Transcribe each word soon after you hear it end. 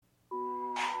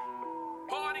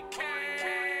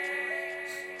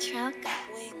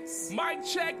Mic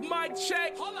check.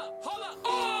 Hold up.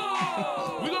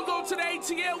 Oh! We gonna go to the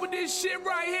ATL with this shit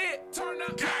right here. Turn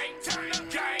up,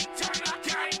 gang.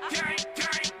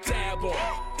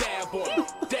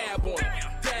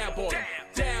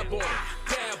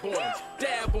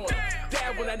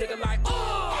 Dab on that nigga like,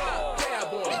 oh!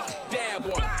 Dab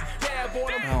on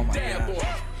him. Oh my Dab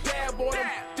God.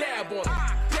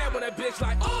 Dab on that bitch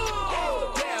like,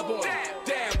 oh! Dab on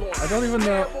him. I don't even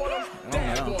know.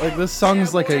 Like, this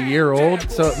song's like a year old,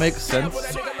 so it makes sense.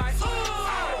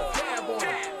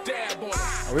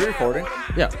 Are we recording?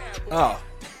 Yeah. Oh.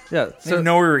 Yeah. I So, didn't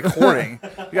know we were recording.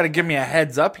 You got to give me a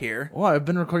heads up here. well, I've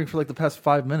been recording for like the past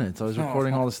 5 minutes. I was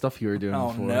recording all the stuff you were doing Oh,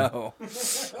 before. no.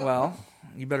 Well,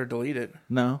 you better delete it.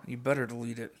 No. You better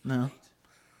delete it. No.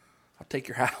 I'll take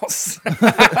your house.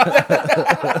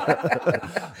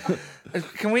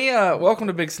 Can we, welcome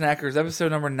to Big Snackers, episode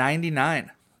number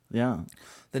 99. Yeah.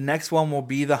 The next one will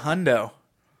be the hundo.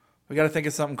 We got to think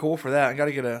of something cool for that. I got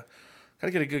to get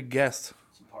a good guest.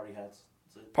 Some party hats.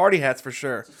 Party hats for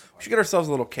sure. We should get ourselves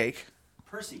a little cake.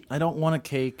 Percy. I don't want a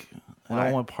cake. I Why?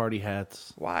 don't want party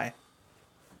hats. Why?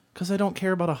 Because I don't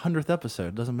care about a 100th episode.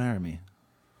 It doesn't matter to me.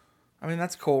 I mean,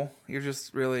 that's cool. You're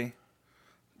just really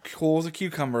cool as a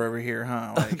cucumber over here,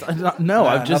 huh? Like, No, Nah,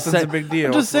 I'm just nothing's saying. a big deal.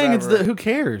 I'm just saying it's Whatever. who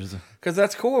cares? because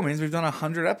that's cool. It means we've done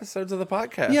 100 episodes of the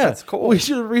podcast. Yeah, That's cool. We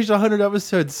should have reached 100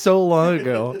 episodes so long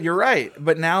ago. You're right.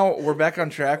 But now we're back on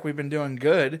track. We've been doing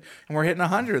good, and we're hitting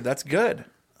 100. That's good.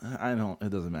 I don't. It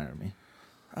doesn't matter to me.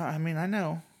 I mean, I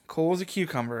know. Cool as a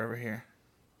cucumber over here.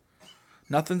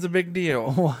 Nothing's a big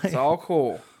deal. Why? It's all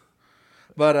cool.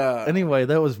 But Anyway,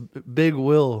 that was Big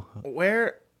Will.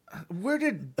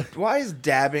 why is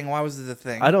dabbing? Why was it a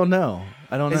thing? I don't know.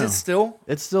 Is it still?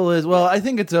 It still is. Well, I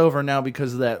think it's over now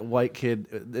because of that white kid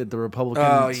at the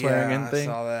Republican swearing in I thing.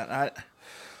 saw that.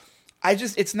 I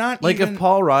just, it's not Like even, if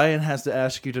Paul Ryan has to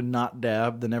ask you to not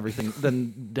dab,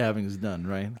 then dabbing's done,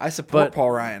 right? I support but-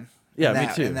 Paul Ryan. Yeah, in me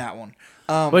that, too. In that one.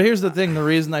 But here's the thing: the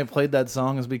reason I played that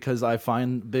song is because I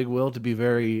find Big Will to be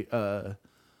very,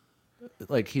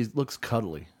 like he looks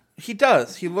cuddly. He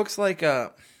does. He looks like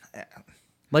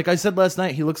Like I said last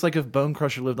night, he looks like if Bone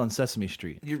Crusher lived on Sesame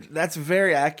Street. that's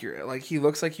very accurate. Like he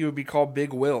looks like he would be called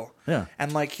Big Will. Yeah.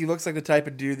 And like he looks like the type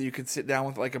of dude that you could sit down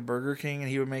with like a Burger King and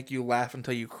he would make you laugh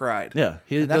until you cried. Yeah,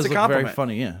 he And that's does a look very compliment.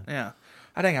 funny. Yeah. Yeah.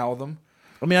 I'd hang out with him.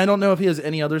 I mean, I don't know if he has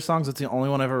any other songs. It's the only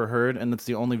one I've ever heard, and it's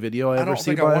the only video I ever don't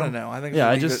see think by I want him. to know. I think Yeah,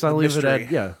 I leave just it I a leave it mystery.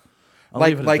 at yeah. I'll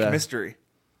leave it at like that. Mystery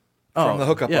from the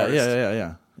Hookup yeah,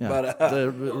 Artist. Yeah. But,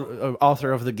 the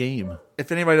author of the game.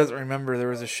 If anybody doesn't remember, there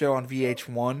was a show on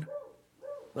VH1.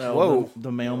 Well, Whoa.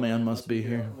 the mailman must be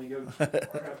here.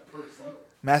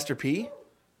 Master P.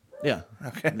 Yeah.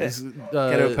 Okay.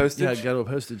 Ghetto Postage? Yeah, Ghetto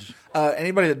Postage.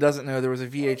 Anybody that doesn't know, there was a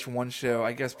VH1 show.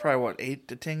 I guess probably 8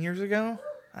 to 10 years ago.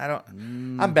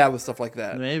 I'm bad with stuff like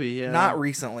that. Maybe, yeah. Not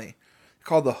recently.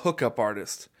 Called the Hookup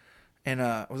Artist, and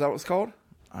was that what it's called?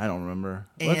 I don't remember.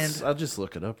 And- I'll just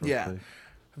look it up real Yeah. quick.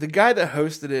 The guy that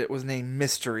hosted it was named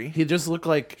Mystery. He just looked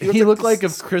like He looked like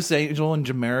if Chris Angel and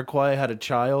Jamiroquai had a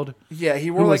child. Yeah,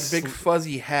 he wore Who like was big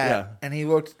fuzzy hat, Yeah. and he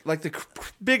looked like the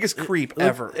biggest creep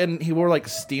ever. And he wore like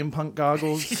steampunk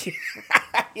goggles.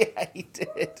 Yeah, he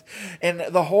did. And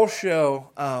the whole show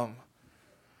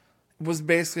was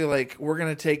basically like, we're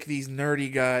going to take these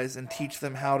nerdy guys and teach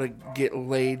them how to get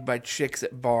laid by chicks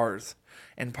at bars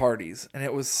and parties. And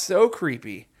it was so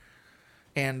creepy.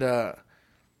 And the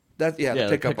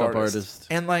pickup artist.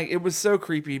 And like, it was so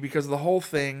creepy because the whole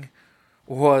thing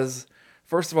was,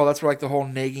 first of all, that's where like the whole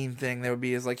nagging thing that would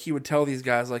be is like, he would tell these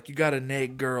guys like, you got to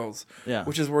nag girls. Yeah.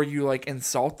 Which is where you like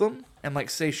insult them and like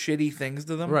say shitty things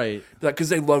to them. Right. Like, because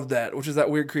they love that, which is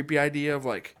that weird, creepy idea of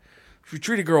like, if you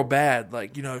treat a girl bad,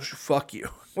 like, you know, she'll fuck you,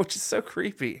 which is so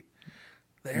creepy.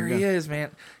 There he is, man.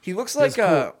 He looks like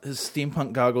his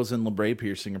steampunk goggles and labrae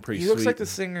piercing are pretty he sweet. looks like the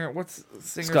singer. What's the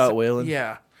singer? Scott Weiland?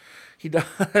 Yeah, he does.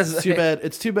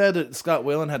 It's too bad that Scott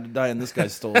Weiland had to die and this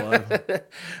guy's still alive.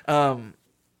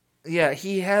 Yeah,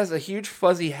 he has a huge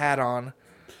fuzzy hat on,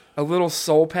 a little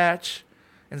soul patch,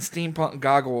 and steampunk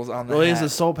goggles on the Well, he has hat. a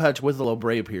soul patch with a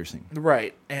labrae piercing,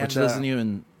 Right, and which doesn't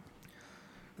even.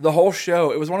 the whole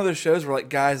show, it was one of those shows where like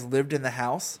guys lived in the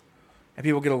house and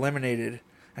people get eliminated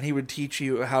and he would teach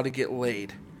you how to get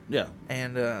laid. Yeah.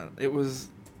 And it was,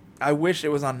 I wish it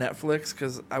was on Netflix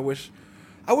because I wish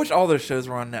all those shows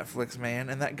were on Netflix, man.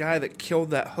 And that guy that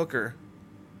killed that hooker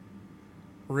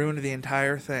ruined the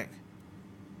entire thing.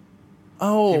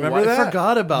 Oh, You remember that? I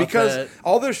forgot about because that.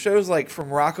 all those shows like from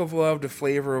Rock of Love to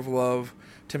Flavor of Love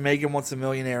to Megan Wants a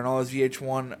Millionaire and all those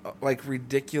VH1 like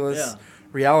ridiculous Yeah.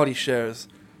 reality shows.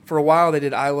 For a while they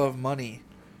did I Love Money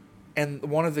And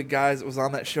one of the guys that was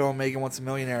on that show on Megan Wants a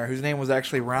Millionaire, whose name was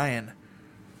actually Ryan,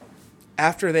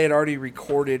 after they had already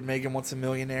recorded Megan Wants a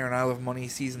Millionaire and I Love Money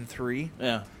Season 3,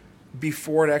 Yeah.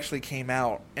 before it actually came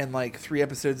out, and like 3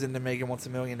 episodes into Megan Wants a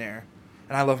Millionaire,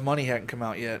 and I Love Money hadn't come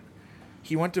out yet,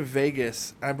 he went to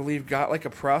Vegas, I believe, got like a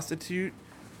prostitute,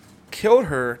 killed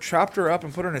her, chopped her up,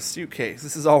 and put her in a suitcase.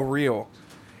 This is all real.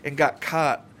 And got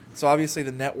caught. So obviously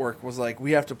the network was like,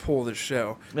 we have to pull this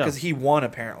show. Because he won,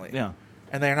 apparently. Yeah.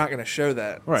 And they're not going to show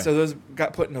that. Right. So those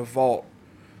got put in a vault,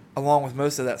 along with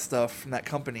most of that stuff from that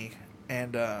company.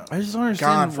 And I just don't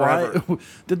gone understand why. forever.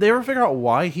 Did they ever figure out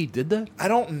why he did that? I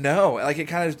don't know. Like, it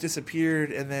kind of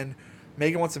disappeared. And then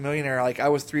Megan Wants a Millionaire, like, I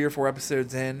was 3 or 4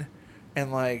 episodes in.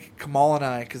 And, like, Kamal and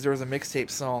I, because there was a mixtape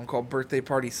song called Birthday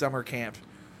Party Summer Camp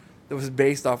that was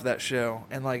based off that show.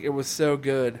 And, like, it was so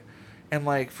good. And,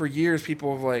 like, for years,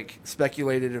 people have, like,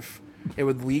 speculated if it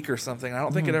would leak or something. I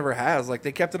don't think it ever has. Like,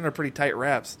 they kept it under pretty tight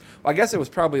wraps. Well, I guess it was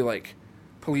probably, like,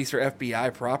 police or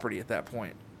FBI property at that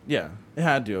point. Yeah, it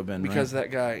had to have been Because right?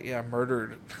 that guy,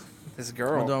 murdered this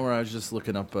girl. Well, don't worry, I was just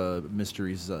looking up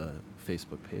Mystery's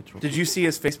Facebook page. Did you see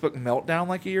his Facebook meltdown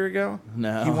like a year ago?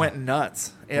 No. He went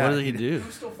nuts. Yeah, What did he do?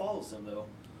 Who still follows him though?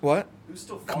 What? Who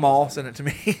still follows Kamal him? sent it to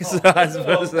me, so I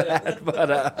suppose that.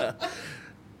 But,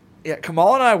 yeah,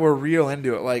 Kamal and I were real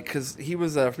into it, like, because he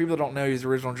was, for people that don't know, he's the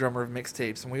original drummer of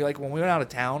Mixtapes. And we, like, when we went out of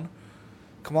town,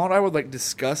 Kamal and I would, like,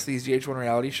 discuss these VH1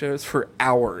 reality shows for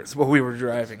hours while we were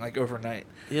driving, like, overnight.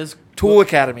 He has Tool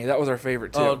Academy, that was our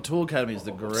favorite, too. Oh, Tool Academy is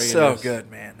the greatest. So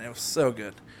good, man. It was so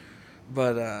good.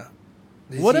 But,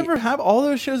 Whatever happened? All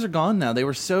those shows are gone now. They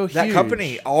were so huge. that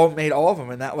company made all of them,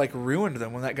 and that, like, ruined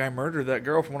them when that guy murdered that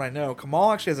girl, from what I know.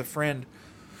 Kamal actually has a friend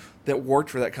that worked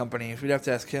for that company. We'd have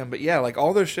to ask him. But, yeah, like,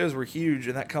 all those shows were huge,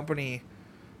 and that company,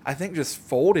 I think, just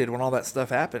folded when all that stuff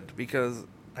happened, because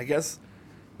I guess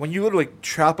when you literally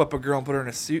chop up a girl and put her in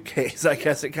a suitcase, I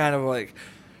guess it kind of, like,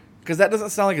 because that doesn't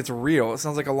sound like it's real. It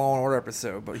sounds like a Law and Order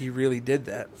episode, but he really did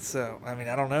that. So, I mean,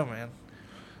 I don't know, man.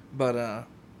 But,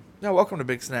 no, welcome to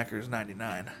Big Snackers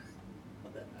 99.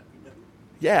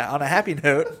 Yeah, on a happy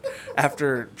note,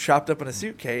 after chopped up in a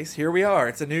suitcase, here we are.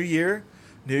 It's a new year,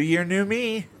 new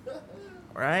me,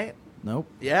 right? Nope.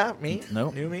 Yeah, me.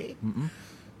 Nope. New me. Mm-mm.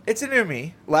 It's a new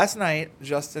me. Last night,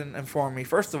 Justin informed me.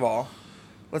 First of all,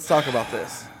 let's talk about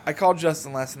this. I called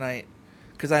Justin last night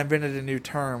because I invented a new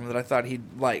term that I thought he'd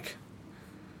like.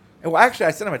 Well, actually,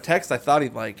 I sent him a text I thought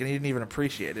he'd like, and he didn't even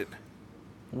appreciate it.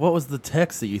 What was the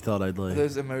text that you thought I'd like?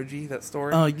 Those emoji, that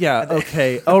story. Oh, yeah.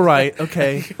 Okay. All right.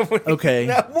 Okay. Okay.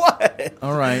 No, what?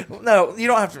 All right. No, you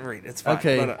don't have to read. It's fine.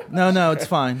 Okay. But, No, it's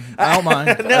fine. I don't mind.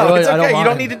 no, I really, it's I okay. don't You mind.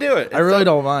 don't need to do it. I really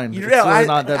don't mind. You It's know, really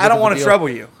not that I big don't of a want to deal. trouble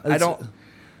you. I It's-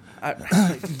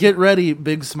 don't. Get ready,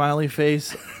 big smiley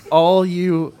face. All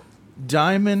you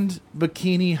diamond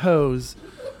bikini hoes,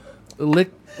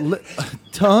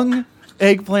 tongue,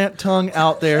 eggplant tongue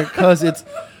out there, because it's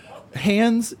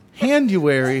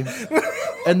handuary,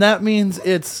 and that means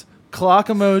it's clock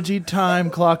emoji time,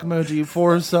 clock emoji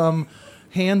for some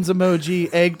hands emoji,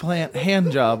 eggplant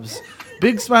hand jobs.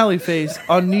 Big smiley face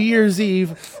on New Year's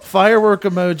Eve, firework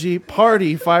emoji,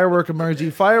 party, firework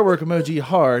emoji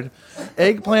hard,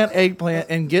 eggplant,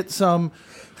 and get some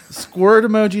squirt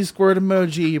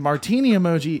emoji, martini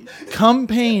emoji,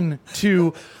 campaign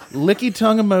to licky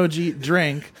tongue emoji,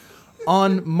 drink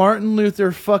on Martin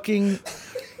Luther fucking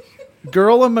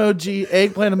girl emoji,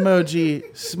 eggplant emoji,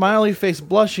 smiley face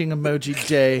blushing emoji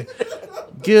day.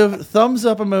 Give thumbs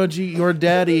up emoji, your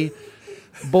daddy,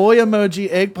 boy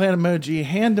emoji, eggplant emoji,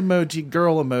 hand emoji,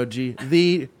 girl emoji,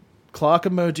 the clock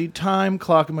emoji, time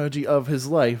clock emoji of his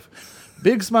life.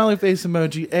 Big smiley face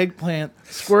emoji, eggplant,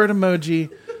 squirt emoji,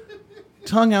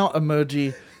 tongue out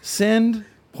emoji, send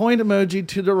point emoji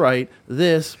to the right,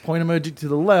 this point emoji to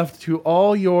the left to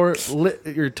all your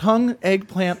tongue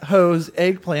eggplant hose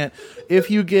eggplant. If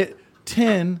you get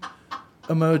 10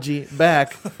 emoji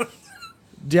back,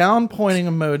 down pointing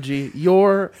emoji,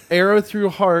 your arrow through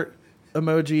heart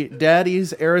emoji,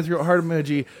 daddy's arrow through heart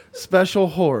emoji, special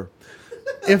whore.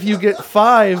 If you get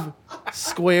 5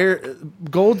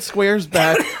 gold squares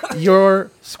back,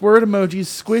 your squirt emoji,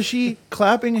 squishy,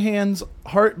 clapping hands,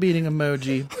 heart beating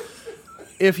emoji.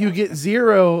 If you get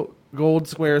 0 gold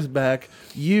squares back,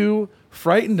 you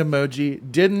frightened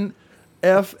emoji, didn't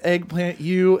F eggplant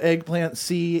U, eggplant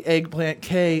C, eggplant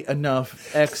K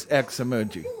enough, XX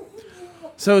emoji.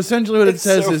 So essentially what it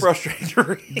says so is, frustrating to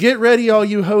read. get ready all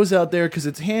you hoes out there because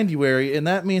it's handuary, and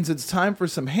that means it's time for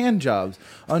some hand jobs.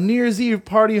 On New Year's Eve,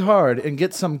 party hard and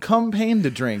get some campaign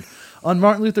to drink. On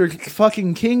Martin Luther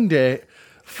fucking King Day,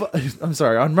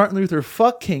 on Martin Luther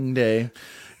fuck King Day,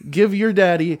 Give your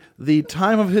daddy the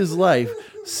time of his life.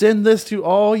 Send this to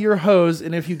all your hoes,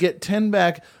 and if you get 10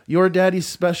 back, your daddy's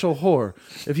special whore.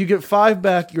 If you get 5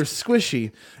 back, you're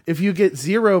squishy. If you get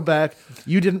 0 back,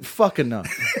 you didn't fuck enough.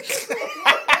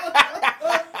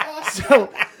 So,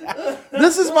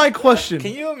 this is my question.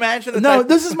 Can you imagine the No, type-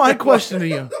 this is my question to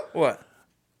you. What?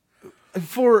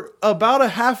 For about a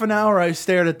half an hour, I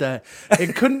stared at that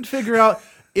and couldn't figure out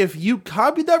if you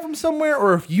copied that from somewhere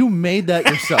or if you made that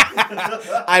yourself.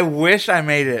 I wish I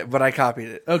made it, but I copied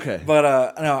it. Okay.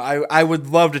 But no, I would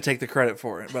love to take the credit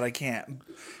for it, but I can't.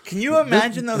 Can you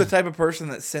imagine though the type of person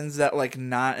that sends that like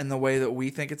not in the way that we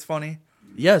think it's funny?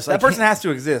 Yes. That person has to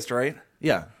exist, right?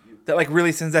 Yeah. That like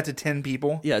really sends that to 10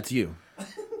 people? Yeah, it's you.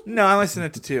 No, I only sent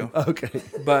it to 2. Okay.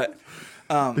 But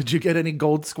Did you get any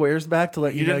gold squares back to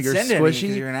let you know didn't you're send any because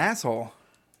squishy? you're an asshole.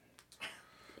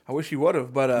 I wish you would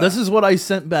have, but This is what I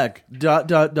sent back. ...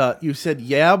 You said,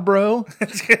 yeah, bro.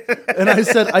 And I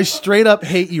said, I straight up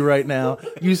hate you right now.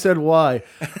 You said, why?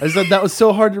 I said, that was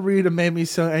so hard to read and made me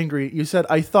so angry. You said,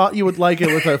 I thought you would like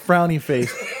it with a frowny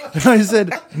face. And I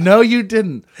said, no, you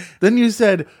didn't. Then you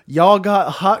said, y'all got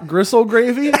hot gristle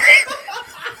gravy?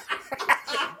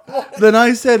 Then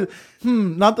I said,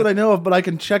 not that I know of, but I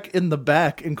can check in the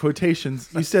back in quotations.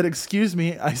 You said, excuse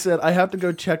me. I said, I have to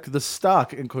go check the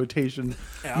stock in quotations.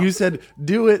 Yeah. You said,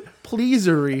 do it,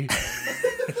 pleasery.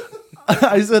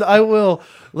 I said, I will.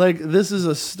 Like, this is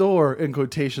a store in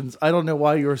quotations. I don't know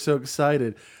why you were so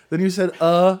excited. Then you said,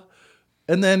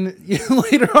 and then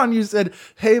later on you said,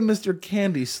 hey, Mr.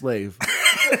 Candy Slave.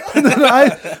 And then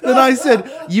I said,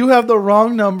 you have the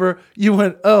wrong number. You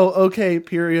went, oh, okay,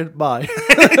 period, bye.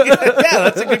 yeah,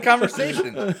 that's a good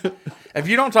conversation. If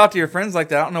you don't talk to your friends like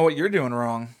that, I don't know what you're doing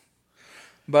wrong.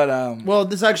 But Well,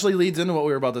 this actually leads into what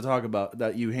we were about to talk about,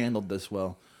 that you handled this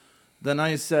well. Then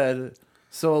I said,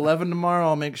 so 11 tomorrow,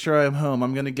 I'll make sure I'm home.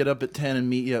 I'm going to get up at 10 and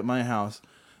meet you at my house.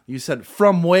 You said,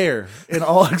 from where? In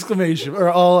all exclamation, or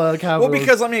all capitals. well,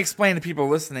 because let me explain to people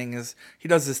listening is he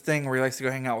does this thing where he likes to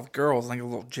go hang out with girls and I get a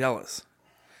little jealous.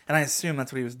 And I assume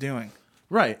that's what he was doing.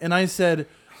 Right. And I said,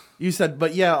 you said,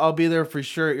 but yeah, I'll be there for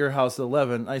sure at your house at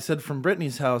 11. I said, from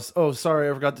Brittany's house. Oh, sorry,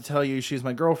 I forgot to tell you she's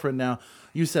my girlfriend now.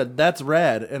 You said, that's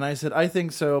rad. And I said, I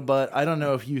think so, but I don't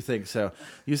know if you think so.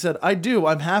 You said, I do.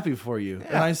 I'm happy for you. Yeah.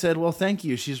 And I said, well, thank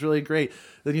you. She's really great.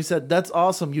 Then you said, that's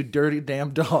awesome, you dirty damn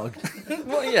dog.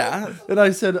 Well, yeah. And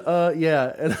I said,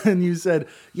 yeah. And then you said,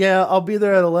 yeah, I'll be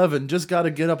there at 11. Just got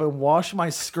to get up and wash my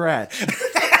scratch.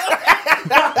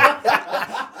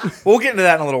 We'll get into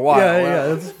that in a little while. Yeah,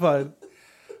 that's fine.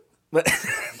 But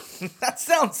that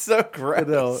sounds so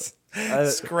gross.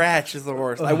 Scratch is the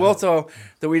worst. I will tell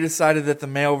that we decided that the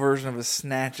male version of a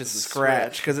snatch is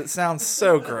scratch because it sounds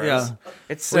so gross. Yeah.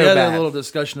 It's so we had bad. a little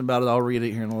discussion about it. I'll read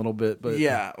it here in a little bit. But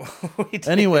yeah. We did,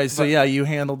 anyway, so but- yeah, you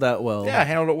handled that well. Yeah, I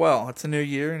handled it well. It's a new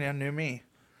year and a new me.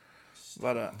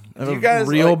 But I do have you guys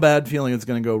a real like, bad feeling it's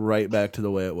going to go right back to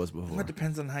the way it was before. It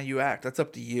depends on how you act. That's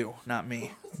up to you, not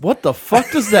me. What the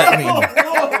fuck does that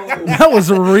mean? That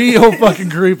was real fucking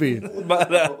creepy.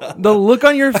 But The look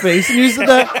on your face and you said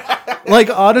that, like,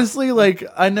 honestly, like,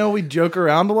 I know we joke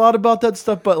around a lot about that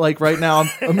stuff, but like right now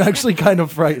I'm actually kind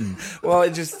of frightened. well,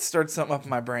 it just starts something up in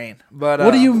my brain. But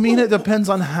What do you mean it depends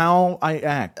on how I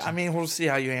act? I mean, we'll see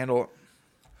how you handle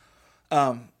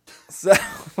it. So,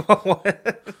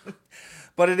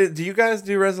 but it is, do you guys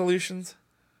do resolutions?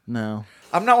 No.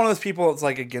 I'm not one of those people that's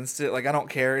like against it. Like I don't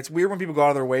care. It's weird when people go out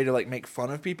of their way to like make fun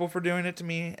of people for doing it to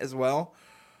me as well.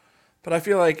 But I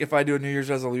feel like if I do a New Year's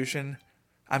resolution,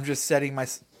 I'm just setting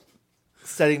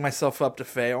myself up to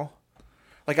fail.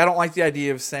 Like I don't like the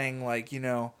idea of saying like, you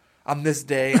know, on this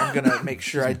day I'm gonna make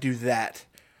sure I do that.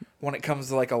 When it comes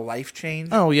to like a life change.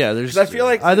 Oh yeah, there's. 'Cause I feel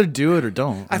like either do it or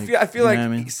don't. I feel you know like what I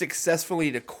mean?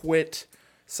 successfully to quit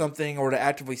something or to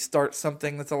actively start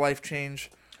something that's a life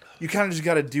change, you kind of just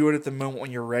got to do it at the moment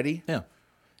when you're ready. Yeah.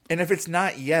 And if it's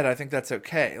not yet, I think that's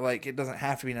okay. Like it doesn't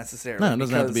have to be necessary. No, it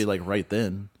doesn't have to be because like right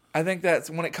then. I think that's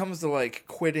when it comes to like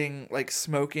quitting, like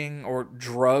smoking or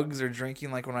drugs or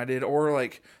drinking, like when I did, or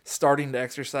like starting to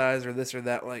exercise or this or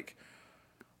that. Like,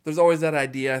 there's always that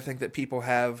idea I think that people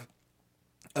have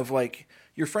of like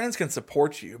your friends can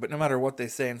support you, but no matter what they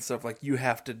say and stuff, like you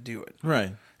have to do it.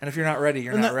 Right. And if you're not ready,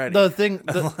 you're And not ready. The thing,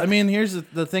 I mean, here's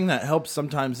the thing that helps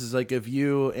sometimes is like if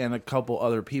you and a couple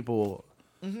other people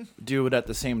do it at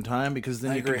the same time, because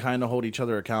then I you agree. can kind of hold each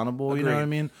other accountable. You know what I Agreed.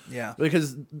 mean? Yeah.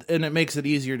 Because and it makes it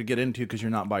easier to get into because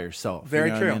you're not by yourself. Very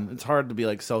you know what I true. mean? It's hard to be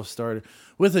like self-started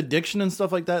with addiction and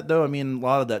stuff like that. Though I mean, a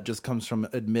lot of that just comes from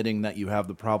admitting that you have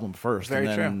the problem first, Very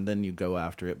and true. then you go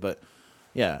after it. But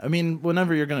yeah, I mean,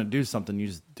 whenever you're gonna do something, you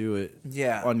just do it.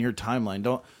 Yeah. On your timeline,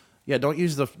 don't. Yeah, don't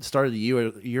use the start of the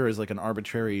year as like an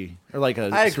arbitrary or like I a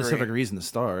agree. specific reason to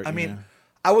start. I you mean, know?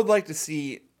 I would like to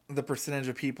see the percentage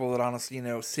of people that honestly,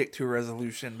 stick to a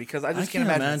resolution because I just can't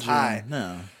imagine it's high.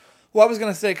 No. Well, I was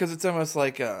gonna say because it's almost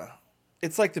like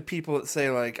it's like the people that say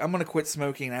like I'm gonna quit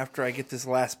smoking after I get this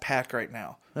last pack right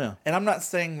now. Yeah. And I'm not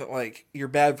saying that like you're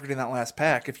bad for getting that last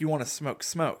pack. If you want to smoke,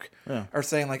 smoke. Yeah. Or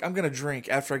saying like I'm gonna drink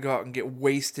after I go out and get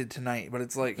wasted tonight. But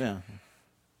it's like Yeah.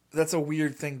 that's a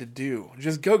weird thing to do.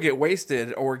 Just go get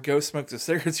wasted or go smoke the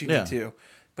cigarettes you Yeah. need to.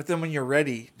 But then when you're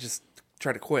ready, just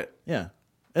try to quit. Yeah.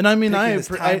 And I mean, Picking this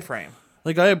time frame.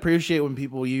 Like, I appreciate when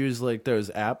people use, like, those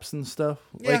apps and stuff.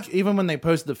 Yeah. Like, even when they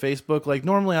post to Facebook, like,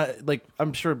 normally,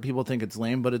 I'm sure people think it's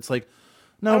lame, but it's like, I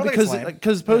no, don't think it's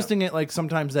because lame. posting it, like,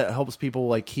 sometimes that helps people,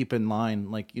 like, keep in line,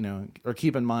 like, or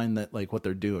keep in mind that, like, what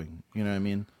they're doing. You know what I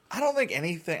mean? I don't think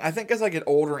anything. I think as I get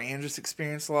older and just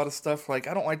experience a lot of stuff, like,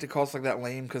 I don't like to call stuff like that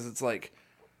lame because it's like,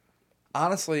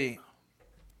 honestly,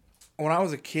 when I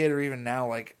was a kid or even now,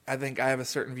 like, I think I have a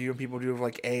certain view of people do of,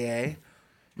 like, AA.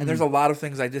 And there's a lot of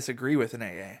things I disagree with in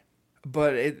AA.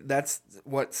 But that's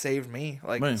what saved me,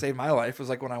 like, Right. saved my life was,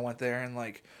 like, when I went there. And,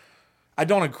 like, I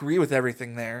don't agree with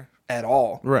everything there at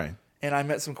all. Right. And I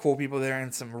met some cool people there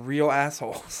and some real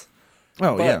assholes.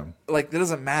 Oh, But, yeah. like, that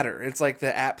doesn't matter. It's like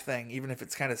the app thing, even if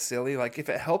it's kind of silly. Like, if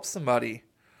it helps somebody,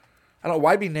 I don't know,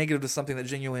 why be negative to something that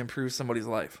genuinely improves somebody's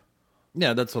life?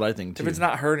 Yeah, that's what I think, too. If it's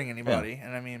not hurting anybody.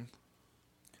 And, I mean,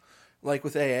 like,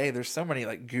 with AA, there's so many,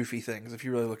 like, goofy things if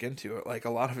you really look into it. Like, a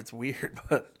lot of it's weird,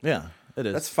 but Yeah, it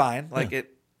is. that's fine. Like,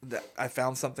 I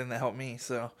found something that helped me.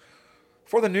 So,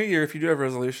 for the new year, if you do have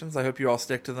resolutions, I hope you all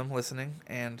stick to them listening.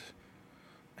 And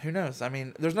who knows? I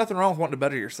mean, there's nothing wrong with wanting to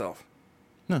better yourself.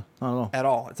 No, not at all. At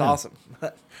all. It's awesome.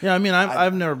 Yeah, I mean,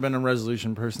 I've never been a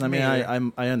resolution person. I Me mean,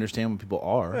 either. I understand what people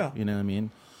are. Yeah. You know what I mean?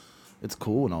 It's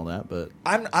cool and all that, but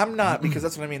I'm not, because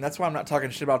that's what I mean. That's why I'm not talking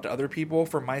shit about to other people.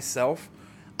 For myself,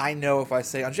 I know if I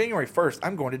say on January 1st,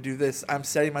 I'm going to do this, I'm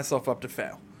setting myself up to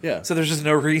fail. Yeah. So there's just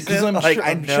no reason. because I'm, like, sure,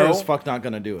 I'm I sure know, as fuck not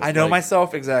gonna do it. I know Like,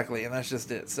 myself exactly, and that's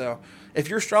just it. So if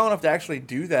you're strong enough to actually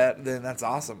do that, then that's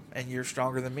awesome, and you're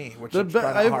stronger than me, which is probably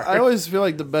not hard. I always feel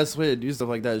like the best way to do stuff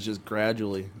like that is just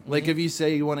gradually. Mm-hmm. Like if you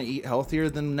say you want to eat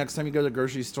healthier, then next time you go to the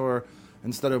grocery store,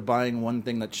 instead of buying one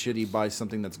thing that's shitty, buy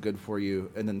something that's good for you,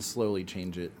 and then slowly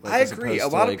change it. Like, I as agree.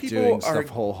 opposed A lot to, of like, people doing are- stuff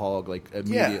whole hog like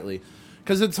immediately.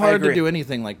 Because it's I hard to agree. do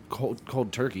anything like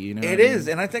cold turkey. You know, It is,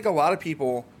 and I think a lot of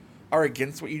people are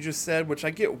against what you just said, which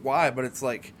I get why, but it's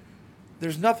like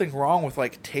there's nothing wrong with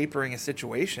like tapering a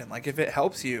situation. Like if it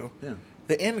helps you, Yeah.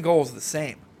 the end goal is the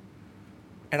same.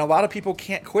 And a lot of people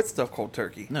can't quit stuff cold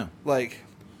turkey. No. Like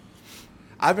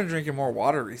I've been drinking more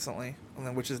water recently,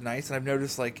 which is nice, and I've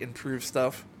noticed like improved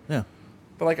stuff. Yeah.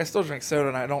 But like I still drink soda,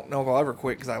 and I don't know if I'll ever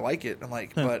quit because I like it. And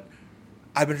like, Yeah. but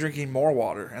I've been drinking more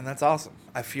water, and that's awesome.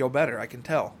 I feel better. I can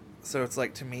tell. So it's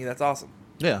like to me, that's awesome.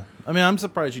 Yeah. I mean, I'm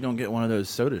surprised you don't get one of those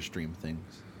Soda Stream things.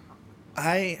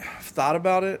 I thought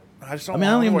about it. I just don't. I mean,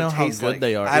 I don't even what know it how tastes good like.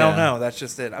 they are. I don't Yeah. know. That's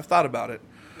just it. I've thought about it.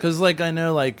 Because, like, I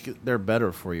know, like, they're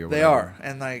better for you. Or They whatever. are,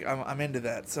 and like I'm into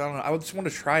that. So I don't know. I would just want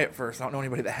to try it first. I don't know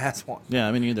anybody that has one. Yeah,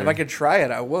 I mean, either. If I could try it,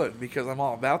 I would because I'm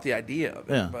all about the idea of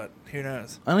it. Yeah. But who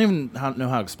knows? I don't even know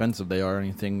how expensive they are or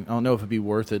anything. I don't know if it'd be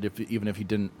worth it. Even if you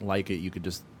didn't like it, you could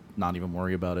just not even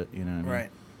worry about it. You know what I mean? Right.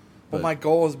 Well, But- my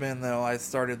goal has been though. I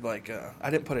started like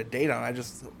I didn't put a date on. I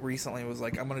just recently was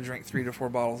like I'm going to drink 3 to 4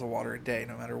 bottles of water a day,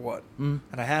 no matter what. And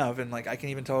I have, and like I can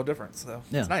even tell a difference. So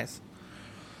Yeah. it's nice.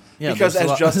 Yeah, Because there's a as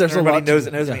lot- Justin, there's a everybody lot to- knows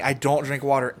that knows yeah. me, I don't drink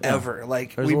water Yeah. ever.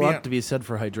 Like There's we'd a be lot on- to be said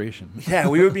for hydration. Yeah,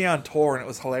 we would be on tour, and it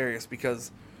was hilarious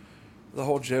because the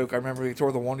whole joke. I remember we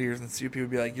toured the Wonder Years, and Soupy would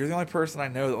be like, "You're the only person I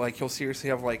know that like he'll seriously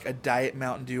have like a Diet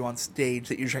Mountain Dew on stage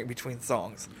that you drink between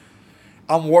songs."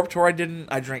 On Warped Tour, I didn't.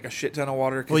 I drank a shit ton of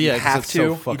water because Well, yeah, you 'cause have it's to. so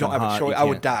You fucking don't have a hot, choice. you I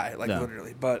would can't- die, like yeah.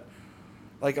 literally. But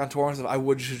like on tour and stuff, I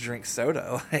would just drink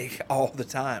soda like all the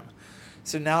time.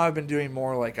 So now I've been doing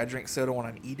more like I drink soda when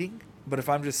I'm eating, but if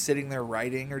I'm just sitting there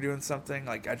writing or doing something,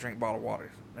 like I drink bottled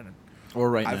water. And Or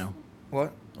right I've- now.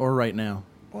 What? Or right now.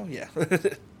 Well, yeah.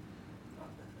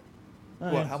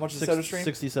 Oh, What, how much is Soda Stream?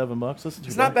 $67. That's too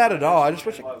It's not bad at all. I just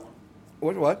wish.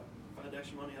 What? If I had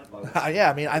extra money, I'd buy one. Yeah,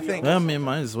 I mean, I think. I mean,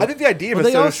 might as well. I think the idea of Well, a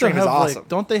they Soda also Stream is have, awesome. Like,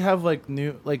 don't they have like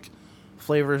new like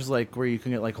flavors like where you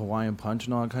can get like Hawaiian punch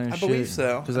and all that kind of I shit? believe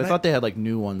so. Because And I I- thought they had like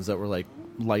new ones that were like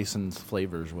licensed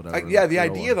flavors, whatever. Yeah, the like,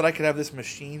 idea that I could have this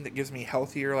machine that gives me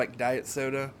healthier, like diet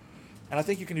soda, and I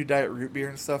think you can do diet root beer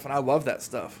and stuff, and I love that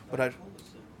stuff. But I,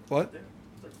 what?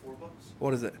 It's like $4.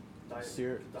 What is it?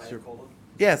 Diet Cola.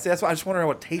 Yeah, see, that's why I just wonder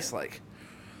what it tastes like.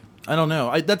 I don't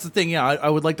know. That's the thing. Yeah, I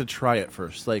would like to try it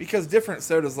first. Like, Because different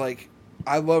sodas, like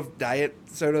I love diet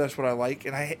soda. That's what I like.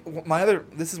 And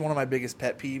this is one of my biggest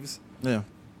pet peeves. Yeah.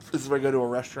 This is where I go to a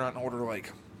restaurant and order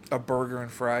like a burger and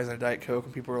fries and a Diet Coke,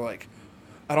 and people are like,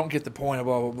 I don't get the point of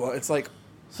blah, blah, blah. It's like,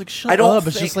 It's like, shut I don't up.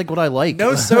 It's think- just like what I like.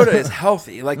 no soda is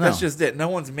healthy. Like, that's No. just it. No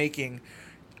one's making...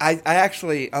 I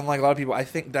actually, unlike a lot of people, I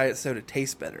think diet soda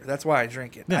tastes better. That's why I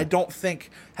drink it. Yeah. I don't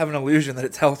have an illusion that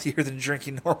it's healthier than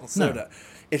drinking normal soda.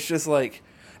 It's just like...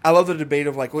 I love the debate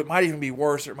of like, well, it might even be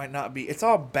worse or it might not be. It's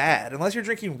all bad. Unless you're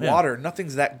drinking Yeah. water,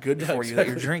 nothing's that good for you that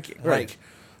you're exactly. drinking. Right. Like,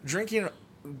 drinking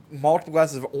multiple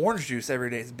glasses of orange juice every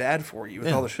day is bad for you with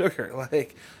Yeah. all the sugar.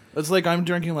 Like, It's like I'm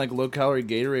drinking like low calorie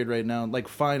Gatorade right now. Like,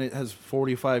 fine, it has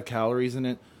 45 calories in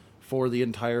it for the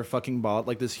entire fucking bottle,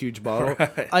 like this huge bottle.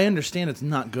 Right. I understand it's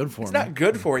not good for it's me. not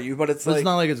good for you, but it's But like... it's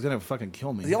not like it's gonna fucking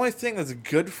kill me. the only thing that's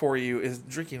good for you is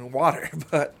drinking water.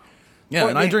 But Yeah, Point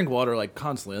and I being- drink water like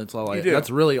constantly. That's all You do. That's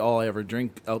really all I ever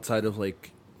drink outside of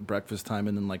like breakfast time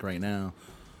and then like right now.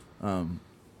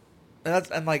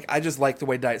 and like I just like the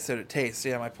way diet soda tastes.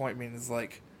 Yeah, my point being is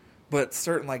like, but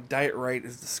certain like Diet Right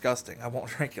is disgusting. I won't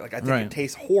drink it. Like I think Right. it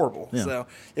tastes horrible. Yeah. So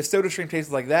if Soda Stream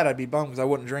tasted like that, I'd be bummed because I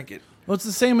wouldn't drink it. Well, it's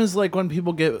the same as like when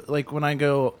people get like when I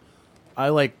go, I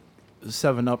like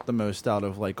 7-Up the most out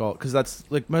of like all because that's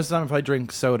like most of the time if I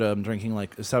drink soda, I'm drinking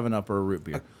like a 7-Up or a root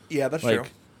beer. Yeah, that's Like, true.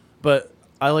 but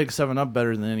I like 7-Up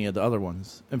better than any of the other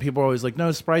ones. And people are always like,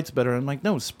 no, Sprite's better. I'm like,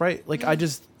 no, Sprite. Like I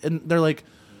just and they're like,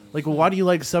 well, why do you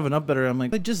like 7-Up better? I'm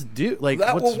like, I just do. Like,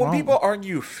 what's When wrong? people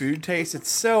argue food taste, it's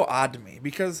so odd to me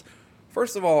because,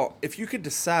 first of all, if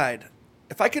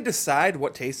I could decide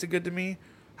what tasted good to me,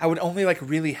 I would only like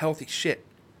really healthy shit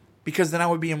because then I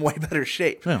would be in way better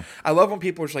shape. Yeah. I love when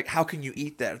people are just like, how can you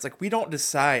eat that? It's like, we don't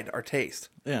decide our taste.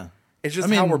 Yeah. It's just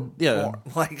I mean, how we're yeah. born.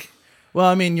 Like, Well,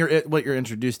 I mean, what you're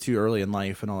introduced to early in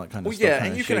life and all that kind of well, stuff. yeah, kinda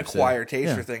and you can shapes it. acquire taste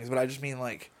Yeah. for things, but I just mean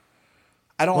like,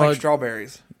 I don't Well, like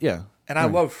strawberries. Yeah. And I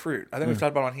Right. love fruit. I think we've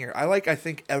talked about it on here. I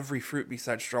think every fruit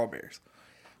besides strawberries.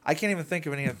 I can't even think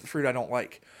of any of the fruit I don't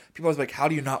like. People always like, how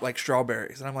do you not like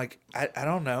strawberries? And I'm like, I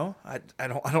don't know. I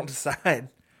don't decide.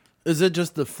 Is it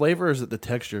just the flavor or is it the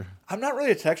texture? I'm not really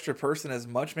a texture person as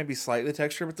much, maybe slightly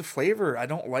texture, but the flavor, I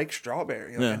don't like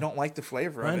strawberry. Like, Yeah. I don't like the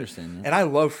flavor of I it. understand, yeah. And I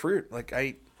love fruit. Like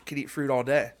I could eat fruit all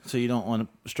day. So you don't want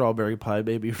a strawberry pie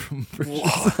baby from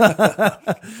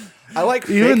I like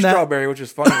Even fake that- strawberry, which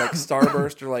is funny, like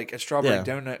Starburst or like a strawberry Yeah.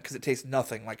 donut because it tastes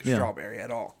nothing like a Yeah. strawberry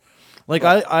at all. Like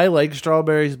I like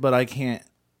strawberries, but I can't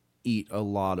eat a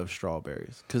lot of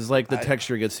strawberries because like the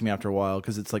texture gets to me after a while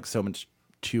because it's like so much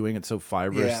chewing. It's so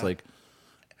fibrous. Yeah. Like,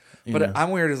 you But know.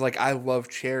 I'm weird is like I love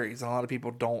cherries, and a lot of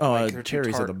people don't. Oh, like they're too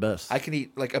cherries are tart. the best. I can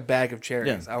eat like a bag of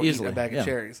cherries. Yeah, I'll easily, eat a bag yeah. of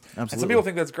cherries. And some Absolutely. people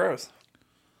think that's gross.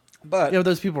 But yeah, but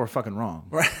those people are fucking wrong.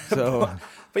 Right. So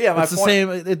but yeah, my it's the point.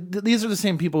 same. These are the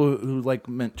same people who like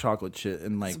mint chocolate shit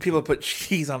and like People put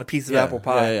cheese on a piece of yeah, apple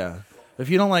pie. Yeah. If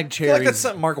you don't like I cherries, feel like that's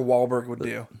something Mark Wahlberg would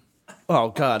do. oh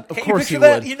god, of Can you course he picture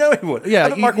that? would. You know he would. Yeah, I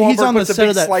bet Mark he's Wahlberg on the puts a set big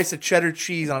of that- slice of cheddar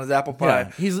cheese on his apple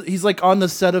pie. Yeah, he's like on the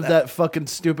set of that fucking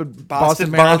stupid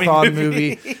Boston Boston bombing Marathon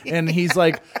movie. movie, and he's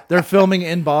like they're filming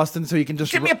in Boston, so he can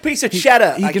just Give me a piece of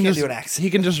cheddar. I can't do an accent.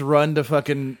 He can just run to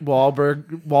fucking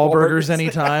Wahlburgers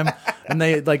anytime, and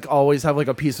they like always have like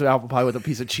a piece of apple pie with a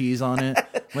piece of cheese on it.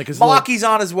 Like his little- Marky's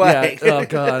on his way. yeah, oh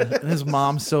god, and his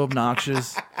mom's so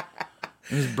obnoxious.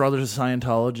 And his brother's a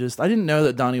Scientologist. I didn't know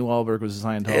that Donnie Wahlberg was a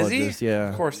Scientologist. Is he? Yeah,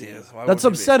 Of course he is. Why that's wouldn't he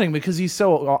be? upsetting because he's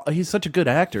such a good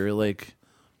actor. Like,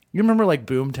 you remember like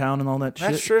Boomtown and all that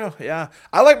shit. That's true. Yeah,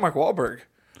 I like Mark Wahlberg,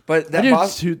 but I that do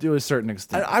Boston. to a certain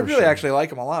extent. I for really sure. actually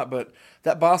like him a lot, but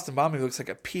that Boston bombing looks like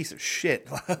a piece of shit.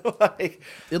 Like,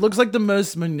 It looks like the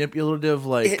most manipulative.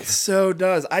 Like, it so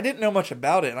does. I didn't know much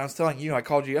about it, and I was telling you, I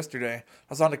called you yesterday. I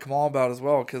was on to Kamal about it as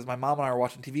well because my mom and I were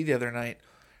watching TV the other night,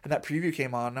 and that preview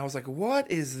came on, and I was like, "What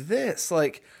is this?"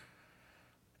 Like,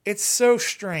 it's so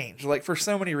strange. Like for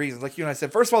so many reasons. Like you and I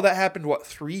said, first of all, that happened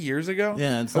 3 years ago.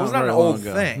 Yeah, it's it was not not an very long old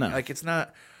ago. thing. No. Like it's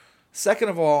not. Second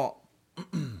of all.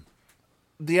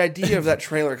 The idea of that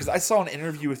trailer, because I saw an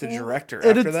interview with the director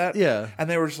And after it's- that, yeah. and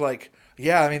they were just like,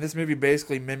 "Yeah, I mean, this movie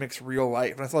basically mimics real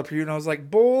life." And I saw the preview, and I was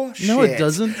like, "Bullshit!" no, it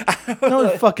doesn't. No,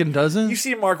 it fucking doesn't. You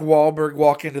see Mark Wahlberg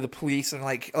walk into the police and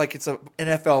like it's a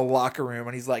NFL locker room,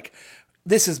 and he's like,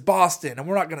 "This is Boston, and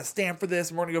we're not going to stand for this,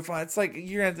 and we're going to go find." It's like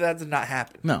that did not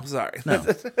happen. No, I'm sorry. No,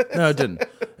 no, it didn't.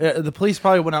 The police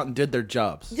probably went out and did their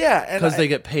jobs. Yeah, and because I- they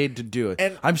get paid to do it.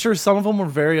 and- I'm sure some of them were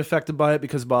very affected by it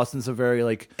because Boston's a very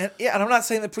like. and I'm not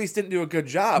saying the police didn't do a good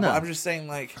job. No. But I'm just saying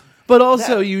like, But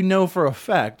also, that- you know for a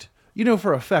fact,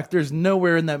 there's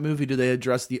nowhere in that movie do they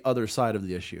address the other side of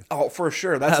the issue. oh, for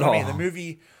sure. That's At what I mean. all. The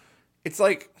movie, it's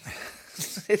like,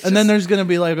 it's And then just- there's gonna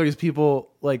be like all these people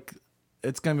like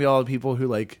it's gonna be all the people who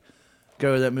like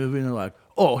go to that movie and they're like,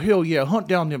 "Oh hell yeah, hunt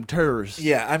down them terrorists."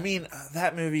 Yeah, I mean,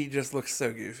 that movie just looks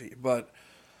so goofy, but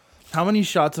How many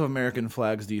shots of American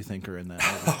flags do you think are in that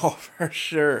movie? oh, for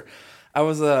sure. I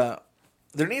was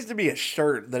there needs to be a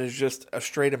shirt that is just a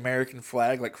straight American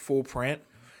flag, like full print,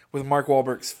 with Mark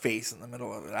Wahlberg's face in the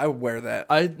middle of it. I would wear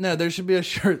that. No, there should be a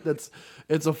shirt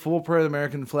it's a full print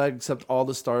American flag except all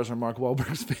the stars are Mark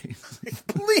Wahlberg's face.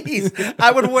 Please,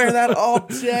 I would wear that all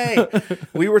day.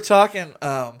 We were talking.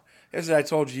 Here's what I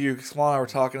told you. Because Swan and I were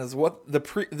talking is what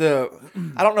the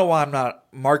I don't know why I'm not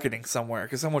marketing somewhere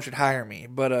because someone should hire me.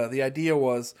 But the idea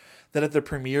was that at the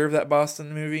premiere of that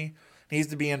Boston movie, it needs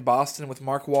to be in Boston with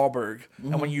Mark Wahlberg.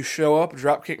 And when you show up,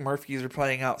 Dropkick Murphys are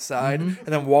playing outside, and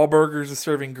then Wahlburgers is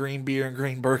serving green beer and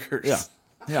green burgers.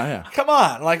 Yeah. Come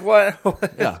on, like what?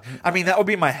 Yeah. I mean, that would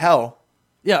be my hell.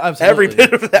 Yeah, absolutely. Every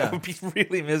bit of that would be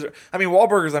really miserable. I mean,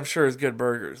 Wahlburgers, I'm sure, is good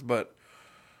burgers, but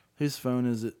Whose phone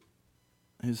is it?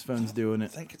 Whose phone's doing I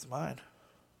it? think it's mine.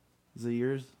 Is it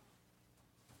yours?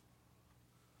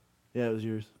 Yeah, it was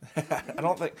yours. I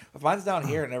don't think if mine's down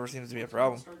here, it never seems to be a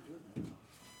problem.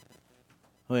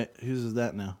 Wait, whose is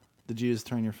that now? Did you just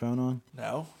turn your phone on?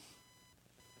 No,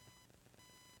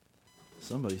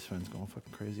 Somebody's phone's going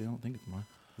fucking crazy. I don't think it's mine.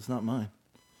 It's not mine.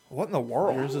 what in the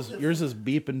world? Yours is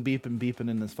beeping, beeping, beeping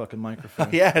in this fucking microphone.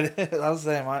 Yeah, it is. I was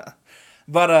saying mine,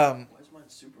 but Why is mine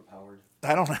super powered?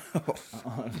 I don't know.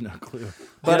 I have no clue.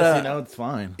 But, Yes, it's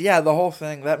fine. Yeah, the whole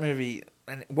thing, that movie,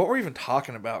 and what we're even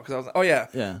talking about? Because I was, oh yeah,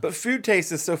 Yeah. But food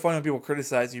taste is so funny when people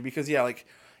criticize you because yeah, like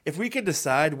if we could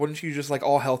decide, wouldn't you just like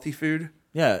all healthy food?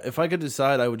 Yeah, if I could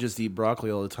decide, I would just eat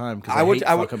broccoli all the time because I I would- hate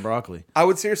I would- fucking broccoli. I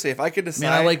would seriously, if I could decide.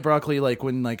 Man, I like broccoli like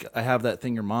when like I have that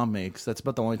thing your mom makes. That's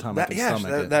about the only time I that. can Yeah,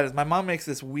 stomach it. that is. My mom makes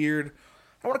this weird.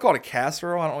 I don't want to call it a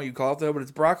casserole. I don't know what you call it though, but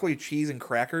it's broccoli, cheese, and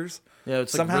crackers. Yeah,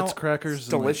 it's Somehow, like Ritz crackers. It's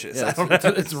and, like- delicious. yeah, I don't know.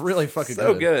 it's really fucking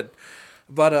so good.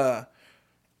 But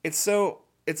it's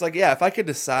like yeah, if I could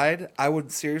decide, I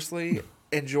would seriously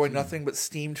enjoy nothing but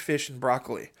steamed fish and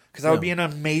broccoli because I would Yeah. be in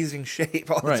amazing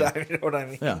shape all the Right. time. You know what I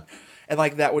mean? Yeah. And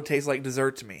like that would taste like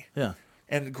dessert to me. Yeah,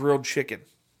 And grilled chicken.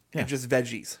 Yeah. And just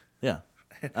veggies. yeah,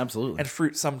 absolutely. And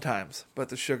fruit sometimes, but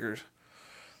the sugar's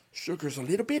a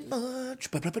little bit much.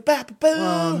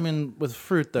 Well, I mean, with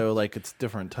fruit though, like it's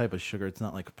different type of sugar. It's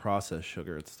not like processed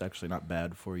sugar. It's actually not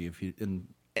bad for you if you in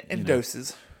you know.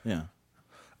 doses. Yeah,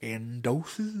 In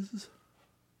doses.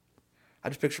 I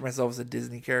just picture myself as a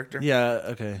Disney character. yeah,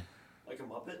 okay. Like a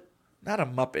Muppet? Not a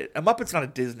Muppet. A Muppet's not a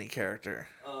Disney character.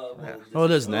 Oh,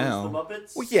 it is The now.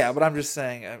 Muppets? Well, yeah, but I'm just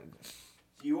saying,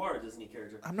 You are a Disney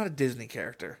character. I'm not a Disney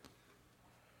character.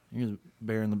 You're the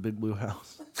bear in the big blue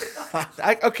house.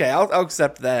 I'll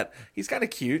accept that. He's kind of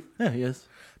cute. Yeah, he is.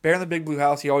 Bear in the Big Blue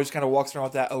House. He always kind of walks around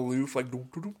with that aloof, like. Doom,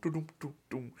 doom, doom, doom, doom,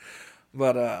 doom.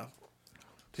 But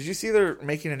did you see they're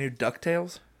making a new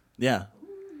DuckTales? Yeah,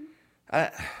 I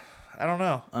don't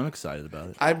know. I'm excited about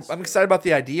it. I'm excited about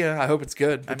the idea. I hope it's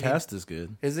good. The cast is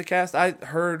good. Is it cast? I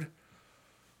heard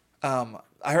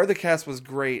the cast was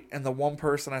great, and the one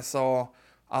person I saw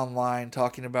online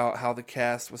talking about how the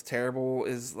cast was terrible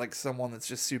is like someone that's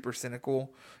just super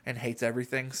cynical and hates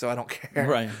everything. So I don't care.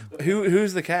 Right.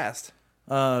 Who's the cast?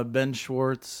 Ben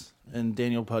Schwartz and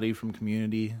Daniel Putty from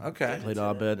Community. Okay. Played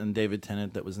Abed, and David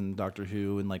Tennant that was in Doctor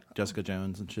Who and like Jessica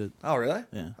Jones and shit. Oh, really?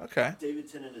 Yeah. Okay. David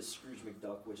Tennant is Scrooge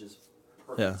McDuck, which is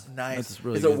perfect. Yeah. Nice. That's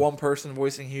really is good. it one person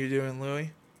voicing Hugh and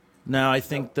Louie? No, I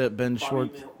think that Ben Bobby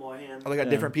Schwartz Moynihan. Oh, they got Yeah.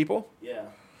 different people? Yeah.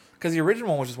 Because the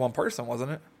original one was just one person,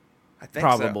 wasn't it? I think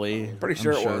probably. so. Pretty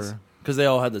sure it was. because they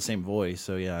all had the same voice.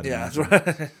 So yeah. I'd Yeah, that's imagine.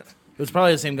 right. It was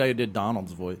probably the same guy who did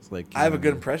Donald's voice. Like I have a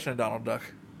good impression of Donald Duck.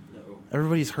 No.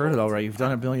 Everybody's heard it already. You've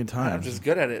done it a billion I'm times. just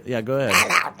good at it. Yeah, go ahead.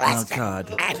 Oh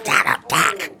God.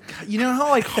 You know how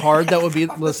like hard that would be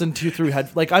listened to through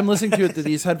like I'm listening to it through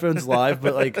these headphones live,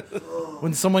 but like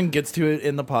when someone gets to it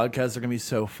in the podcast, they're gonna be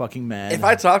so fucking mad. If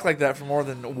I talk like that for more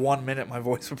than 1 minute, my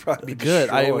voice would probably be good,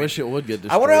 I destroyed. wish it would get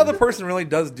destroyed. I wonder how the person really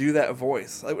does do that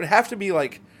voice. It would have to be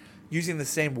like using the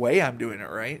same way I'm doing it,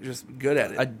 right? Just good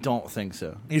at it. I don't think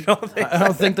so. You don't think? I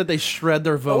don't think that they shred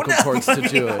their vocal cords to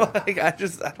do it. Like, I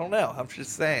don't know. I'm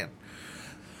just saying.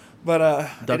 But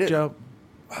Duck job.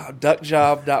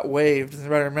 Duckjob.wave. Does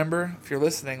anybody remember? If you're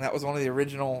listening, that was one of the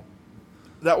original.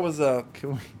 That was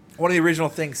Can we- one of the original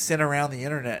things sent around the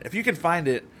internet. If you can find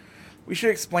it, we should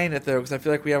explain it though, because I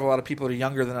feel like we have a lot of people that are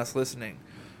younger than us listening.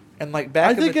 And like back,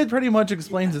 I in think the, it pretty much